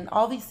and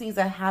all these things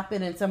that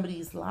happen in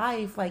somebody's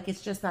life. Like,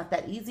 it's just not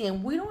that easy.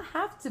 And we don't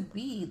have to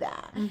be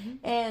that.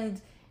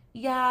 And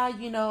yeah,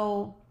 you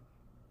know,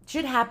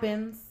 shit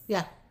happens.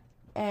 Yeah.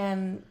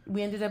 And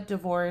we ended up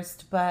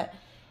divorced, but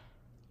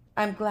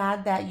I'm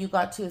glad that you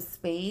got to a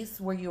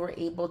space where you were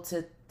able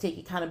to take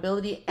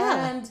accountability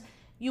and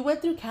you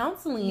went through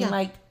counseling.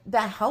 Like,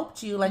 that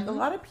helped you. Like, a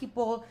lot of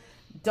people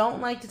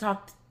don't like to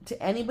talk to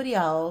anybody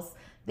else.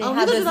 They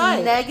have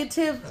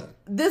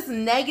this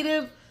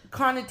negative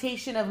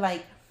connotation of,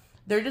 like,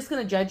 they're just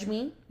going to judge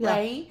me,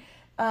 right?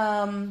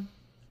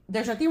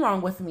 There's nothing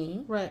wrong with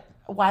me. Right.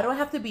 Why do I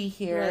have to be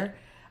here?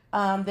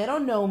 Right. They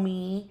don't know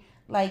me.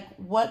 Like,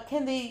 what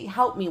can they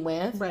help me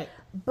with? Right.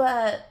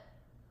 But...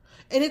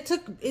 And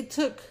it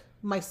took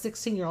my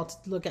 16-year-old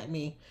to look at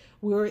me.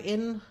 We were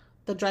in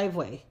the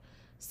driveway,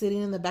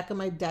 sitting in the back of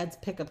my dad's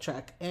pickup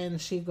truck,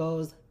 and she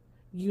goes,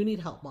 you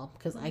need help, Mom,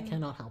 because I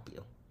cannot help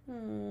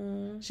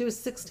you. She was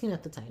 16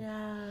 at the time.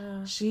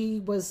 Yeah. She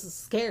was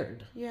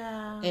scared.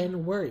 Yeah.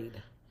 And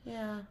worried.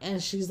 Yeah.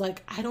 And she's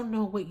like, I don't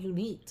know what you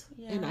need,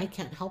 and I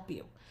can't help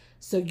you.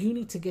 So you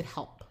need to get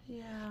help.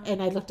 Yeah.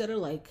 And I looked at her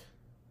like,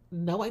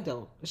 no, I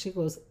don't. She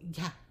goes,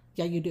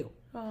 yeah, you do.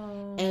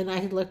 Oh. And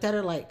I looked at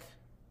her like,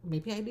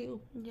 maybe I do.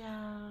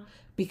 Yeah.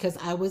 Because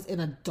I was in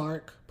a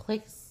dark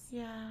place.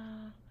 Yeah.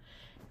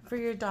 For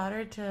your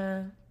daughter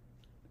to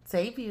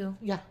save you.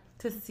 Yeah.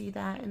 To see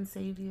that and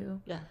save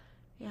you. Yeah.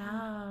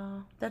 Yeah.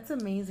 That's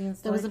amazing.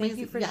 That was amazing. Thank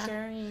you for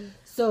sharing.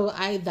 So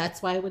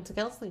that's why I went to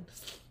counseling.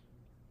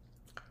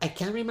 I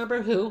can't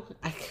remember who.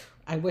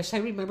 I wish I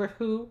remember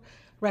who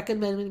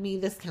recommended me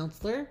this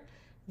counselor.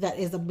 That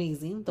is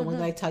amazing. The one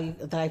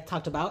that I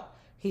talked about.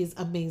 He's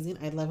amazing.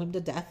 I love him to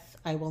death.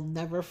 I will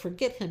never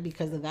forget him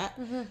because of that.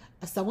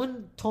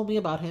 Someone told me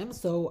about him,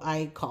 so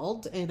I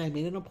called and I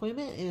made an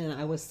appointment and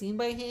I was seen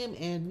by him,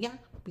 and yeah,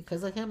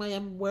 because of him I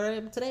am where I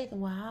am today.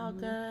 Wow,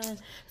 good.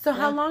 So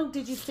how long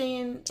did you stay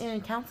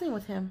in counseling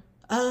with him?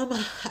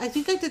 I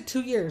think I did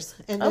 2 years,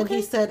 and then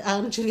he said,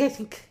 Judy, I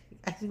think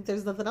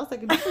there's nothing else I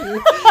can do for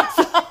you.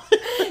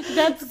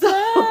 That's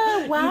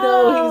good. Wow. You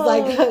know,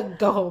 he's like,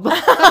 go home.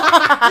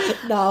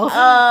 No,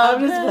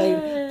 I'm just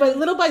playing. But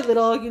little by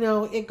little, you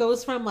know, it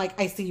goes from like,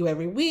 I see you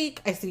every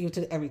week. I see you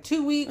every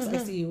 2 weeks. I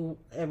see you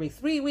every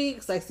 3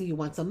 weeks. I see you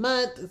once a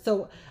month.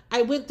 So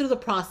I went through the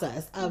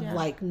process of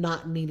like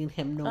not needing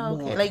him no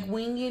more. Like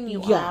winging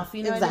you off.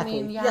 You know what I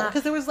mean? Yeah.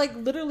 Because there was like,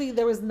 literally,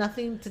 there was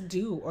nothing to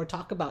do or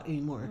talk about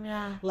anymore.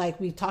 Yeah. Like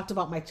we talked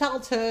about my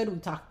childhood. We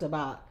talked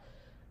about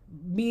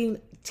being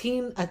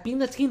a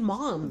teen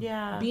mom,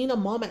 being a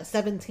mom at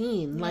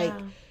 17, like,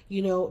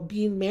 you know,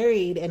 being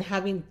married and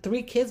having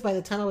 3 kids by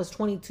the time I was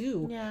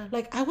 22.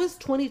 Like I was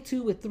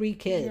 22 with 3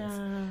 kids.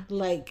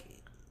 Like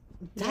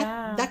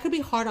that could be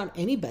hard on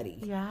anybody.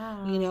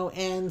 You know,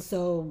 and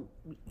so,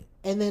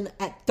 and then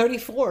at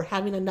 34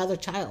 having another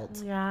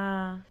child.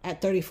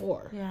 At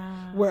 34.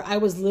 Where I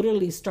was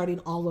literally starting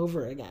all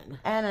over again.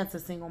 And as a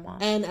single mom.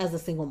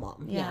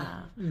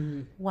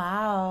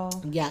 Wow.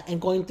 Yeah, and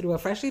going through a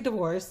freshly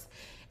divorced,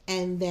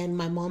 and then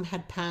my mom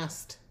had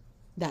passed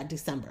that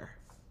December.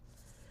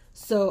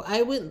 So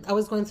I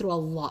was going through a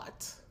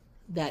lot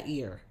that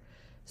year.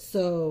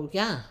 So,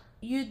 yeah.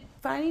 You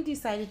finally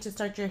decided to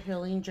start your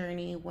healing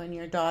journey when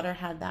your daughter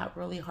had that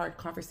really hard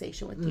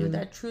conversation with you,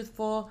 that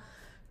truthful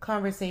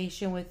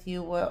conversation with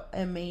you,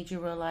 and made you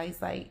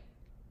realize, like,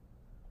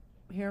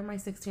 here my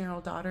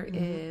 16-year-old daughter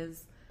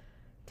is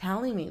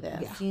telling me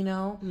this, you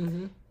know?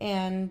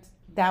 And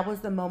that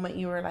was the moment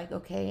you were like,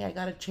 okay, I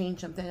got to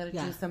change something. I got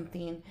to do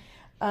something.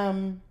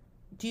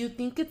 Do you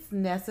think it's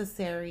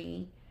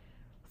necessary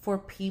for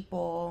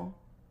people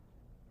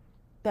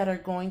that are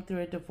going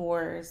through a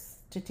divorce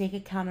to take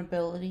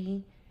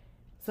accountability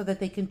so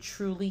that they can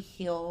truly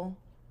heal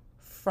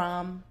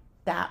from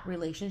that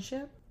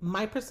relationship?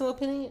 My personal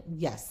opinion,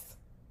 yes.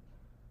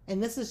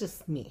 And this is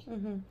just me.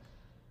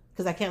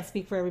 Because I can't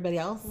speak for everybody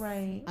else.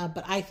 Right.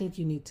 But I think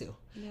you need to.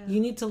 You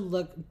need to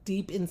look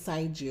deep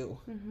inside you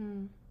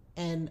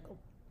and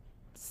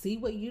see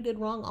what you did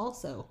wrong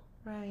also.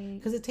 Right.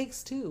 Because it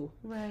takes 2.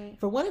 Right.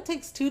 For one, it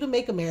takes 2 to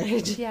make a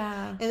marriage.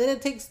 Yeah. And then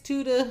it takes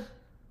 2 to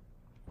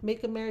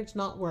make a marriage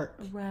not work.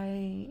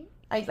 Right.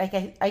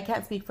 I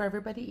can't speak for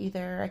everybody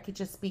either. I could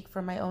just speak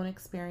from my own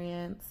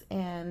experience.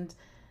 And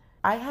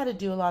I had to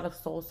do a lot of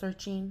soul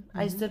searching.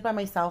 I stood by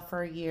myself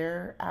for a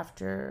year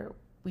after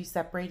we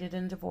separated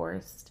and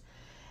divorced.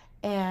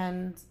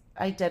 And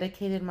I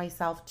dedicated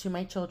myself to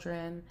my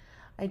children.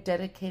 I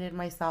dedicated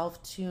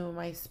myself to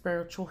my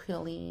spiritual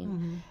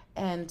healing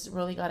and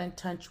really got in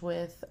touch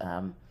with,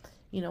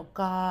 you know,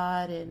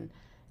 God and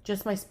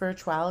just my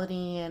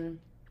spirituality and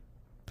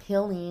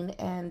healing.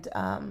 And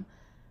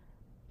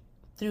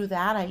through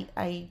that,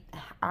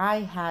 I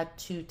had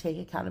to take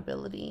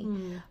accountability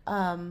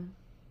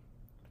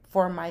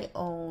for my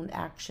own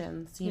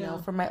actions, you know,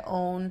 for my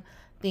own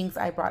things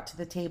I brought to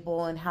the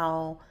table, and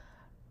how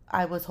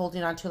I was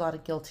holding on to a lot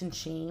of guilt and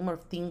shame, or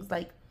things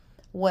like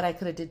what I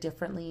could have did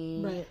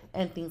differently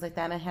and things like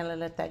that. And I had to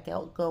let that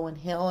guilt go and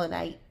heal.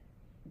 And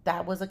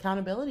that was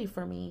accountability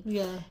for me.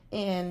 Yeah.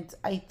 And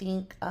I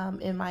think,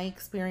 in my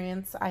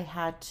experience, I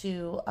had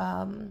to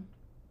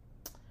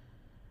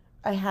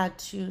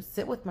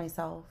sit with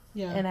myself.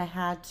 Yeah. And I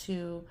had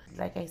to,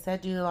 like I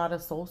said, do a lot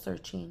of soul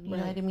searching. You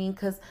know what I mean?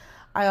 Because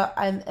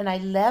I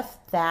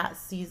left that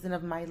season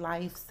of my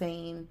life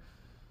saying,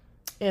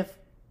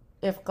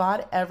 if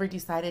God ever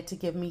decided to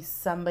give me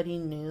somebody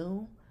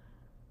new,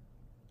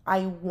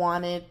 I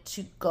wanted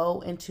to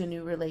go into a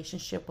new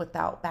relationship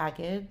without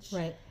baggage.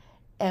 Right.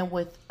 And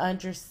with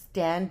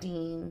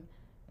understanding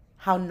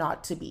how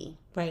not to be.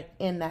 Right.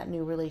 In that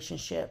new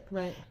relationship.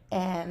 Right.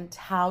 And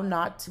how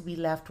not to be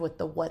left with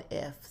the what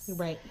ifs.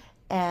 Right.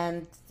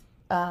 And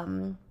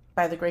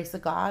by the grace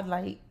of God,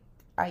 like,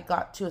 I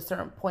got to a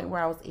certain point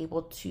where I was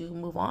able to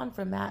move on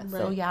from that.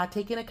 Right. So yeah,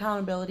 taking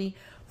accountability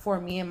for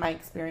me and my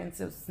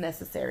experience is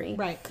necessary.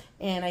 Right.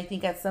 And I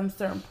think at some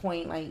certain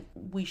point, like,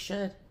 we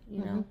should, you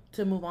know,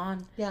 to move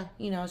on. Yeah.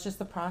 You know, it's just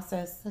the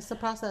process. It's the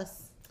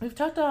process. We've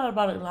talked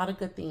about a lot of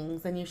good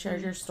things, and you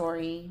shared your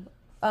story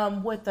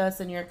with us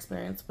and your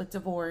experience with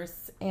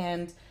divorce,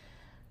 and,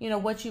 you know,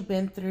 what you've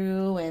been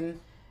through, and,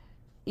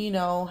 you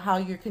know, how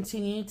you're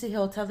continuing to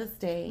heal till this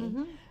day.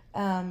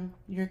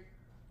 You're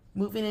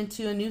moving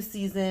into a new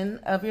season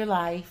of your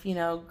life, you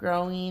know,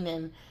 growing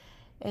and,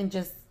 And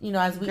just,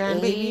 as we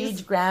Grandbabies.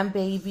 age,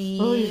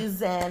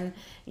 grandbabies, and,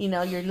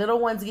 your little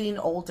one's getting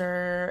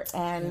older,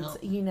 and,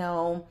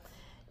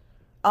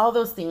 all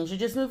those things. You're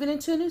just moving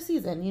into a new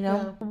season,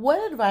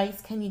 What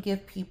advice can you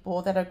give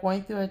people that are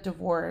going through a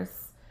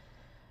divorce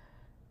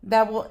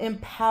that will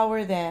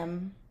empower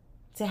them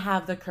to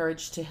have the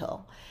courage to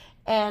heal?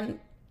 And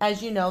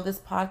as you know, this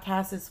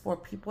podcast is for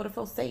people to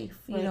feel safe,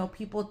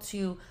 people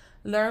to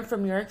learn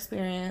from your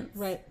experience,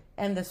 right,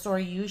 and the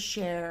story you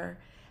share,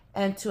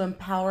 and to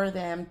empower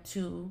them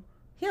to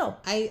heal.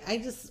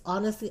 I just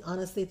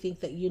honestly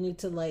think that you need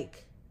to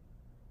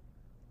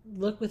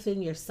look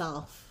within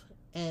yourself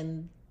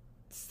and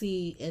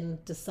see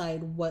and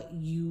decide what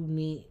you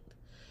need.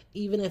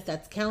 Even if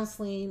that's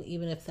counseling,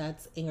 even if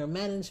that's anger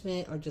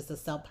management, or just a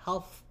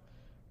self-help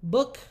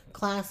book,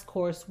 class,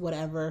 course,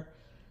 whatever.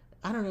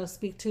 I don't know,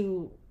 speak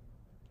to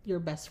your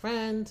best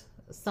friend,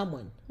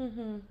 someone.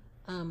 Mm-hmm.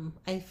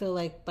 I feel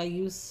like by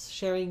you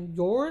sharing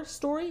your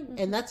story, mm-hmm.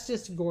 and that's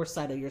just your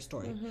side of your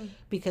story, mm-hmm.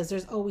 because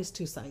there's always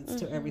two sides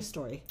mm-hmm. to every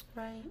story.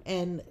 Right.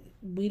 And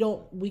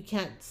we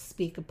can't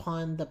speak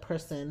upon the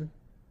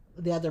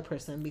other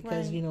person,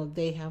 because, right.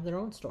 They have their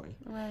own story.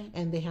 Right.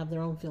 And they have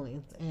their own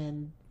feelings,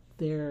 and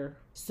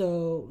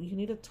so you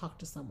need to talk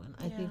to someone.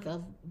 I think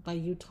by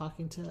you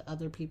talking to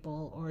other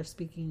people or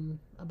speaking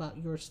about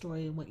your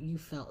story and what you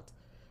felt,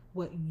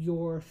 what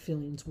your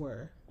feelings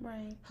were,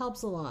 right,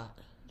 helps a lot.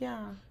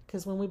 Yeah.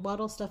 Because when we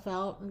bottle stuff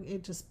out,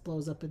 it just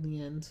blows up in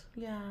the end.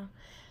 Yeah.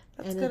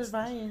 That's good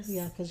advice.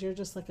 Yeah, because you're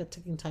just like a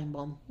ticking time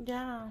bomb.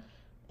 Yeah.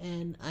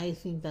 And I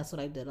think that's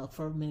what I did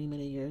for many,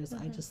 many years.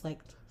 Mm-hmm. I just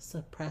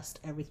suppressed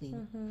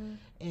everything. Mm-hmm.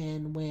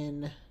 And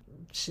when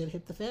shit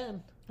hit the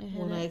fan,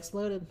 I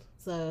exploded.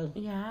 So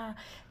yeah,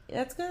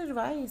 that's good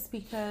advice,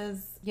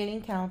 because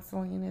getting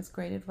counseling is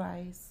great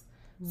advice.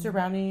 Mm-hmm.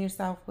 Surrounding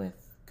yourself with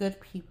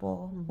good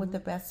people, mm-hmm. with the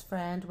best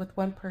friend, with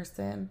one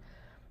person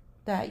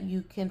that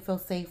you can feel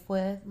safe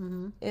with,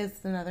 mm-hmm.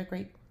 is another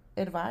great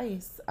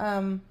advice.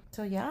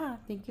 So yeah,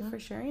 thank you for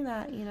sharing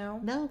that,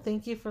 No,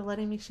 thank you for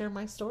letting me share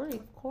my story.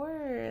 Of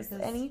course,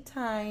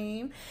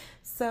 anytime.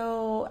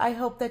 So I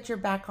hope that you're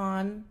back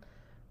on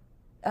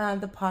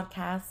the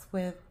podcast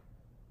with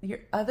your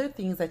other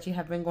things that you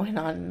have been going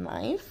on in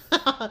life.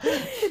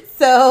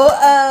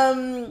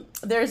 So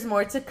there's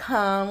more to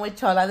come with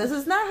Chola. This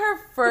is not her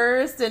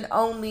first and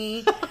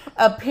only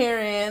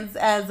appearance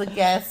as a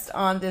guest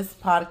on this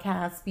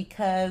podcast,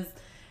 because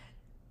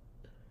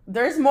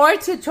there's more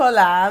to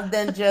Chola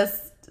than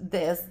just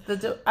this.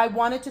 I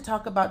wanted to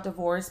talk about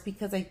divorce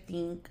because I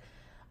think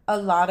a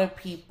lot of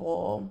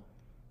people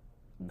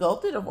go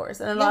through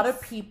divorce, and a lot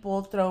of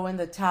people throw in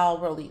the towel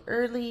really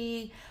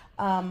early.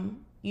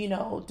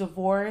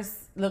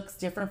 Divorce looks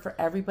different for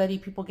everybody.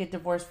 People get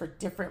divorced for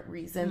different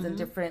reasons, mm-hmm. and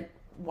different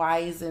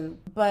whys,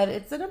 but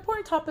it's an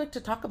important topic to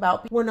talk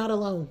about. We're not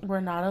alone.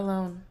 We're not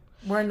alone.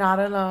 We're not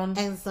alone.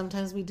 And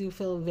sometimes we do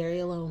feel very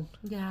alone.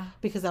 Yeah.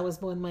 Because that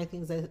was one of my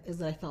things, is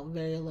that I felt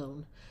very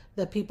alone.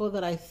 The people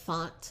that I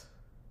thought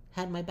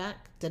had my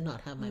back did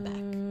not have my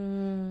back.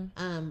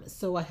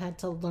 So I had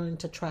to learn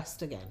to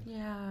trust again.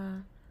 Yeah.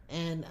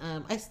 And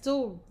I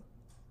still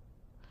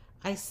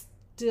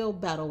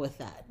battle with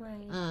that.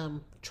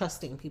 Right.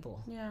 Trusting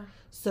people. Yeah.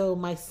 So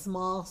my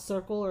small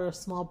circle or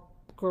small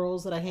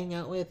girls that I hang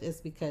out with is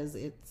because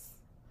it's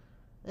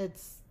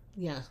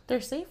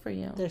they're safe for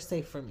you. They're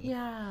safe for me.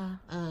 Yeah.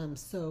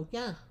 So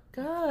yeah.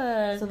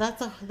 Good. So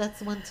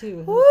that's one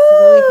too. Woo!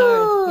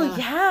 It's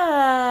really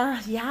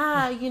hard.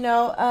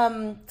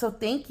 Yeah. So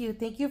thank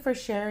you for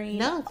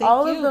sharing of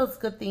those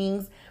good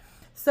things.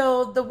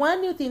 So the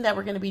one new thing that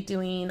we're going to be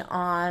doing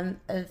on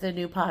the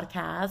new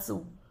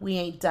podcast, We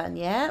Ain't Done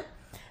Yet,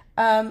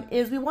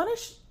 is we want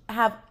to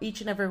have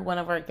each and every one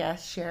of our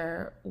guests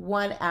share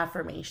one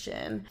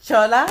affirmation.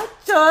 Chola.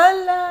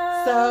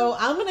 So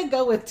I'm going to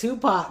go with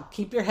Tupac.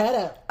 Keep your head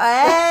up.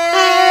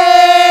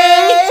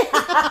 Hey!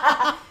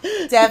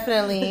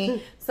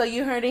 Definitely. So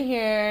you heard it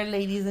here,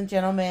 ladies and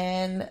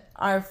gentlemen.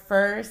 Our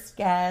first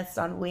guest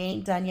on We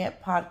Ain't Done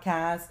Yet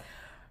podcast.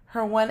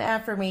 Her one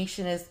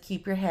affirmation is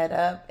keep your head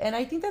up. And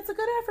I think that's a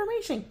good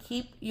affirmation.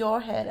 Keep your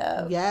head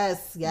up.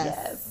 Yes.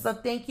 So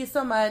thank you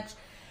so much.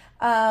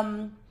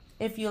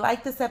 If you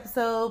like this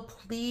episode,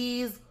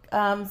 please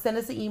send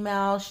us an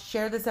email.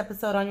 Share this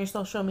episode on your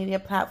social media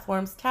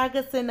platforms. Tag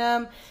us in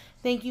them.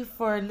 Thank you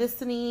for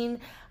listening.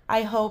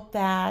 I hope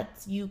that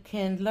you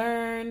can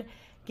learn,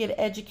 get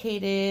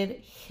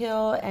educated,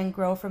 heal, and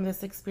grow from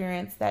this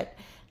experience that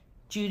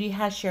Judy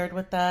has shared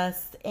with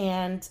us.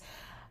 And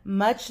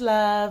much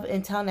love.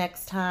 Until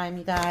next time,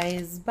 you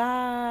guys.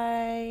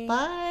 Bye.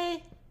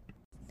 Bye.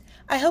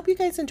 I hope you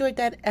guys enjoyed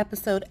that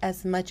episode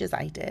as much as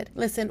I did.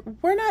 Listen,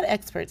 we're not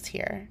experts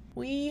here.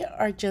 We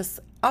are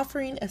just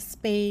offering a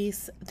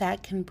space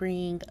that can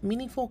bring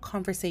meaningful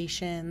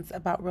conversations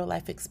about real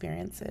life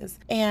experiences.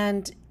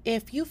 And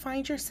if you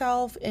find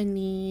yourself in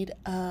need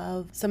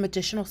of some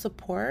additional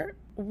support,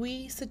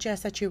 we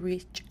suggest that you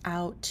reach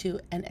out to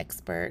an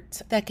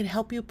expert that can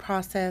help you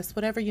process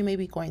whatever you may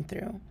be going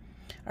through.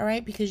 All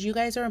right, because you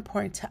guys are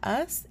important to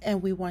us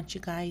and we want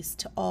you guys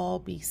to all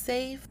be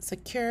safe,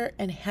 secure,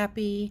 and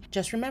happy.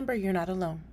 Just remember, you're not alone.